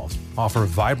Falls, offer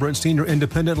vibrant senior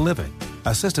independent living,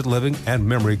 assisted living, and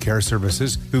memory care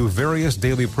services through various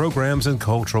daily programs and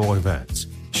cultural events.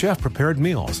 Chef-prepared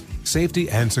meals, safety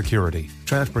and security,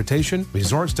 transportation,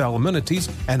 resort-style amenities,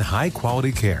 and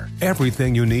high-quality care.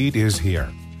 Everything you need is here.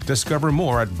 Discover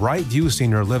more at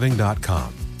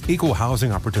brightviewseniorliving.com. Equal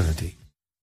housing opportunity.